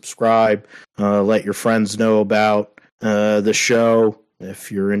like, subscribe, let your friends know about the show.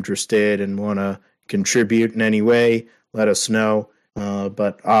 If you're interested and want to contribute in any way, let us know.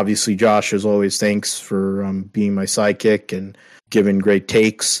 But obviously, Josh, as always, thanks for being my sidekick and giving great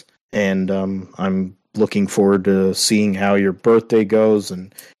takes. And I'm looking forward to seeing how your birthday goes.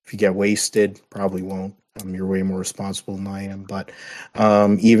 And if you get wasted, probably won't. You're way more responsible than I am. But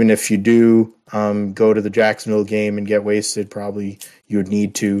even if you do go to the Jacksonville game and get wasted, probably you would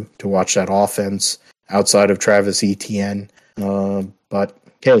need to watch that offense outside of Travis Etienne. But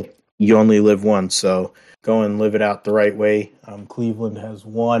hey, you only live once, so go and live it out the right way. Cleveland has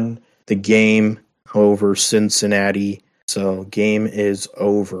won the game over Cincinnati, so game is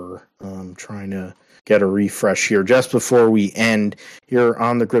over. Trying to get a refresh here just before we end here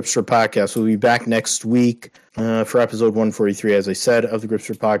on the Gripster Podcast. We'll be back next week for episode 143, as I said, of the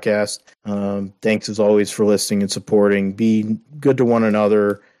Gripster Podcast. Thanks as always for listening and supporting. Be good to one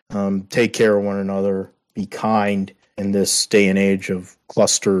another. Take care of one another. Be kind in this day and age of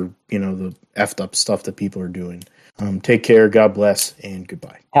cluster, the effed up stuff that people are doing. Take care. God bless, and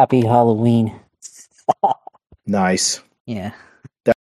goodbye. Happy Halloween. Nice. Yeah.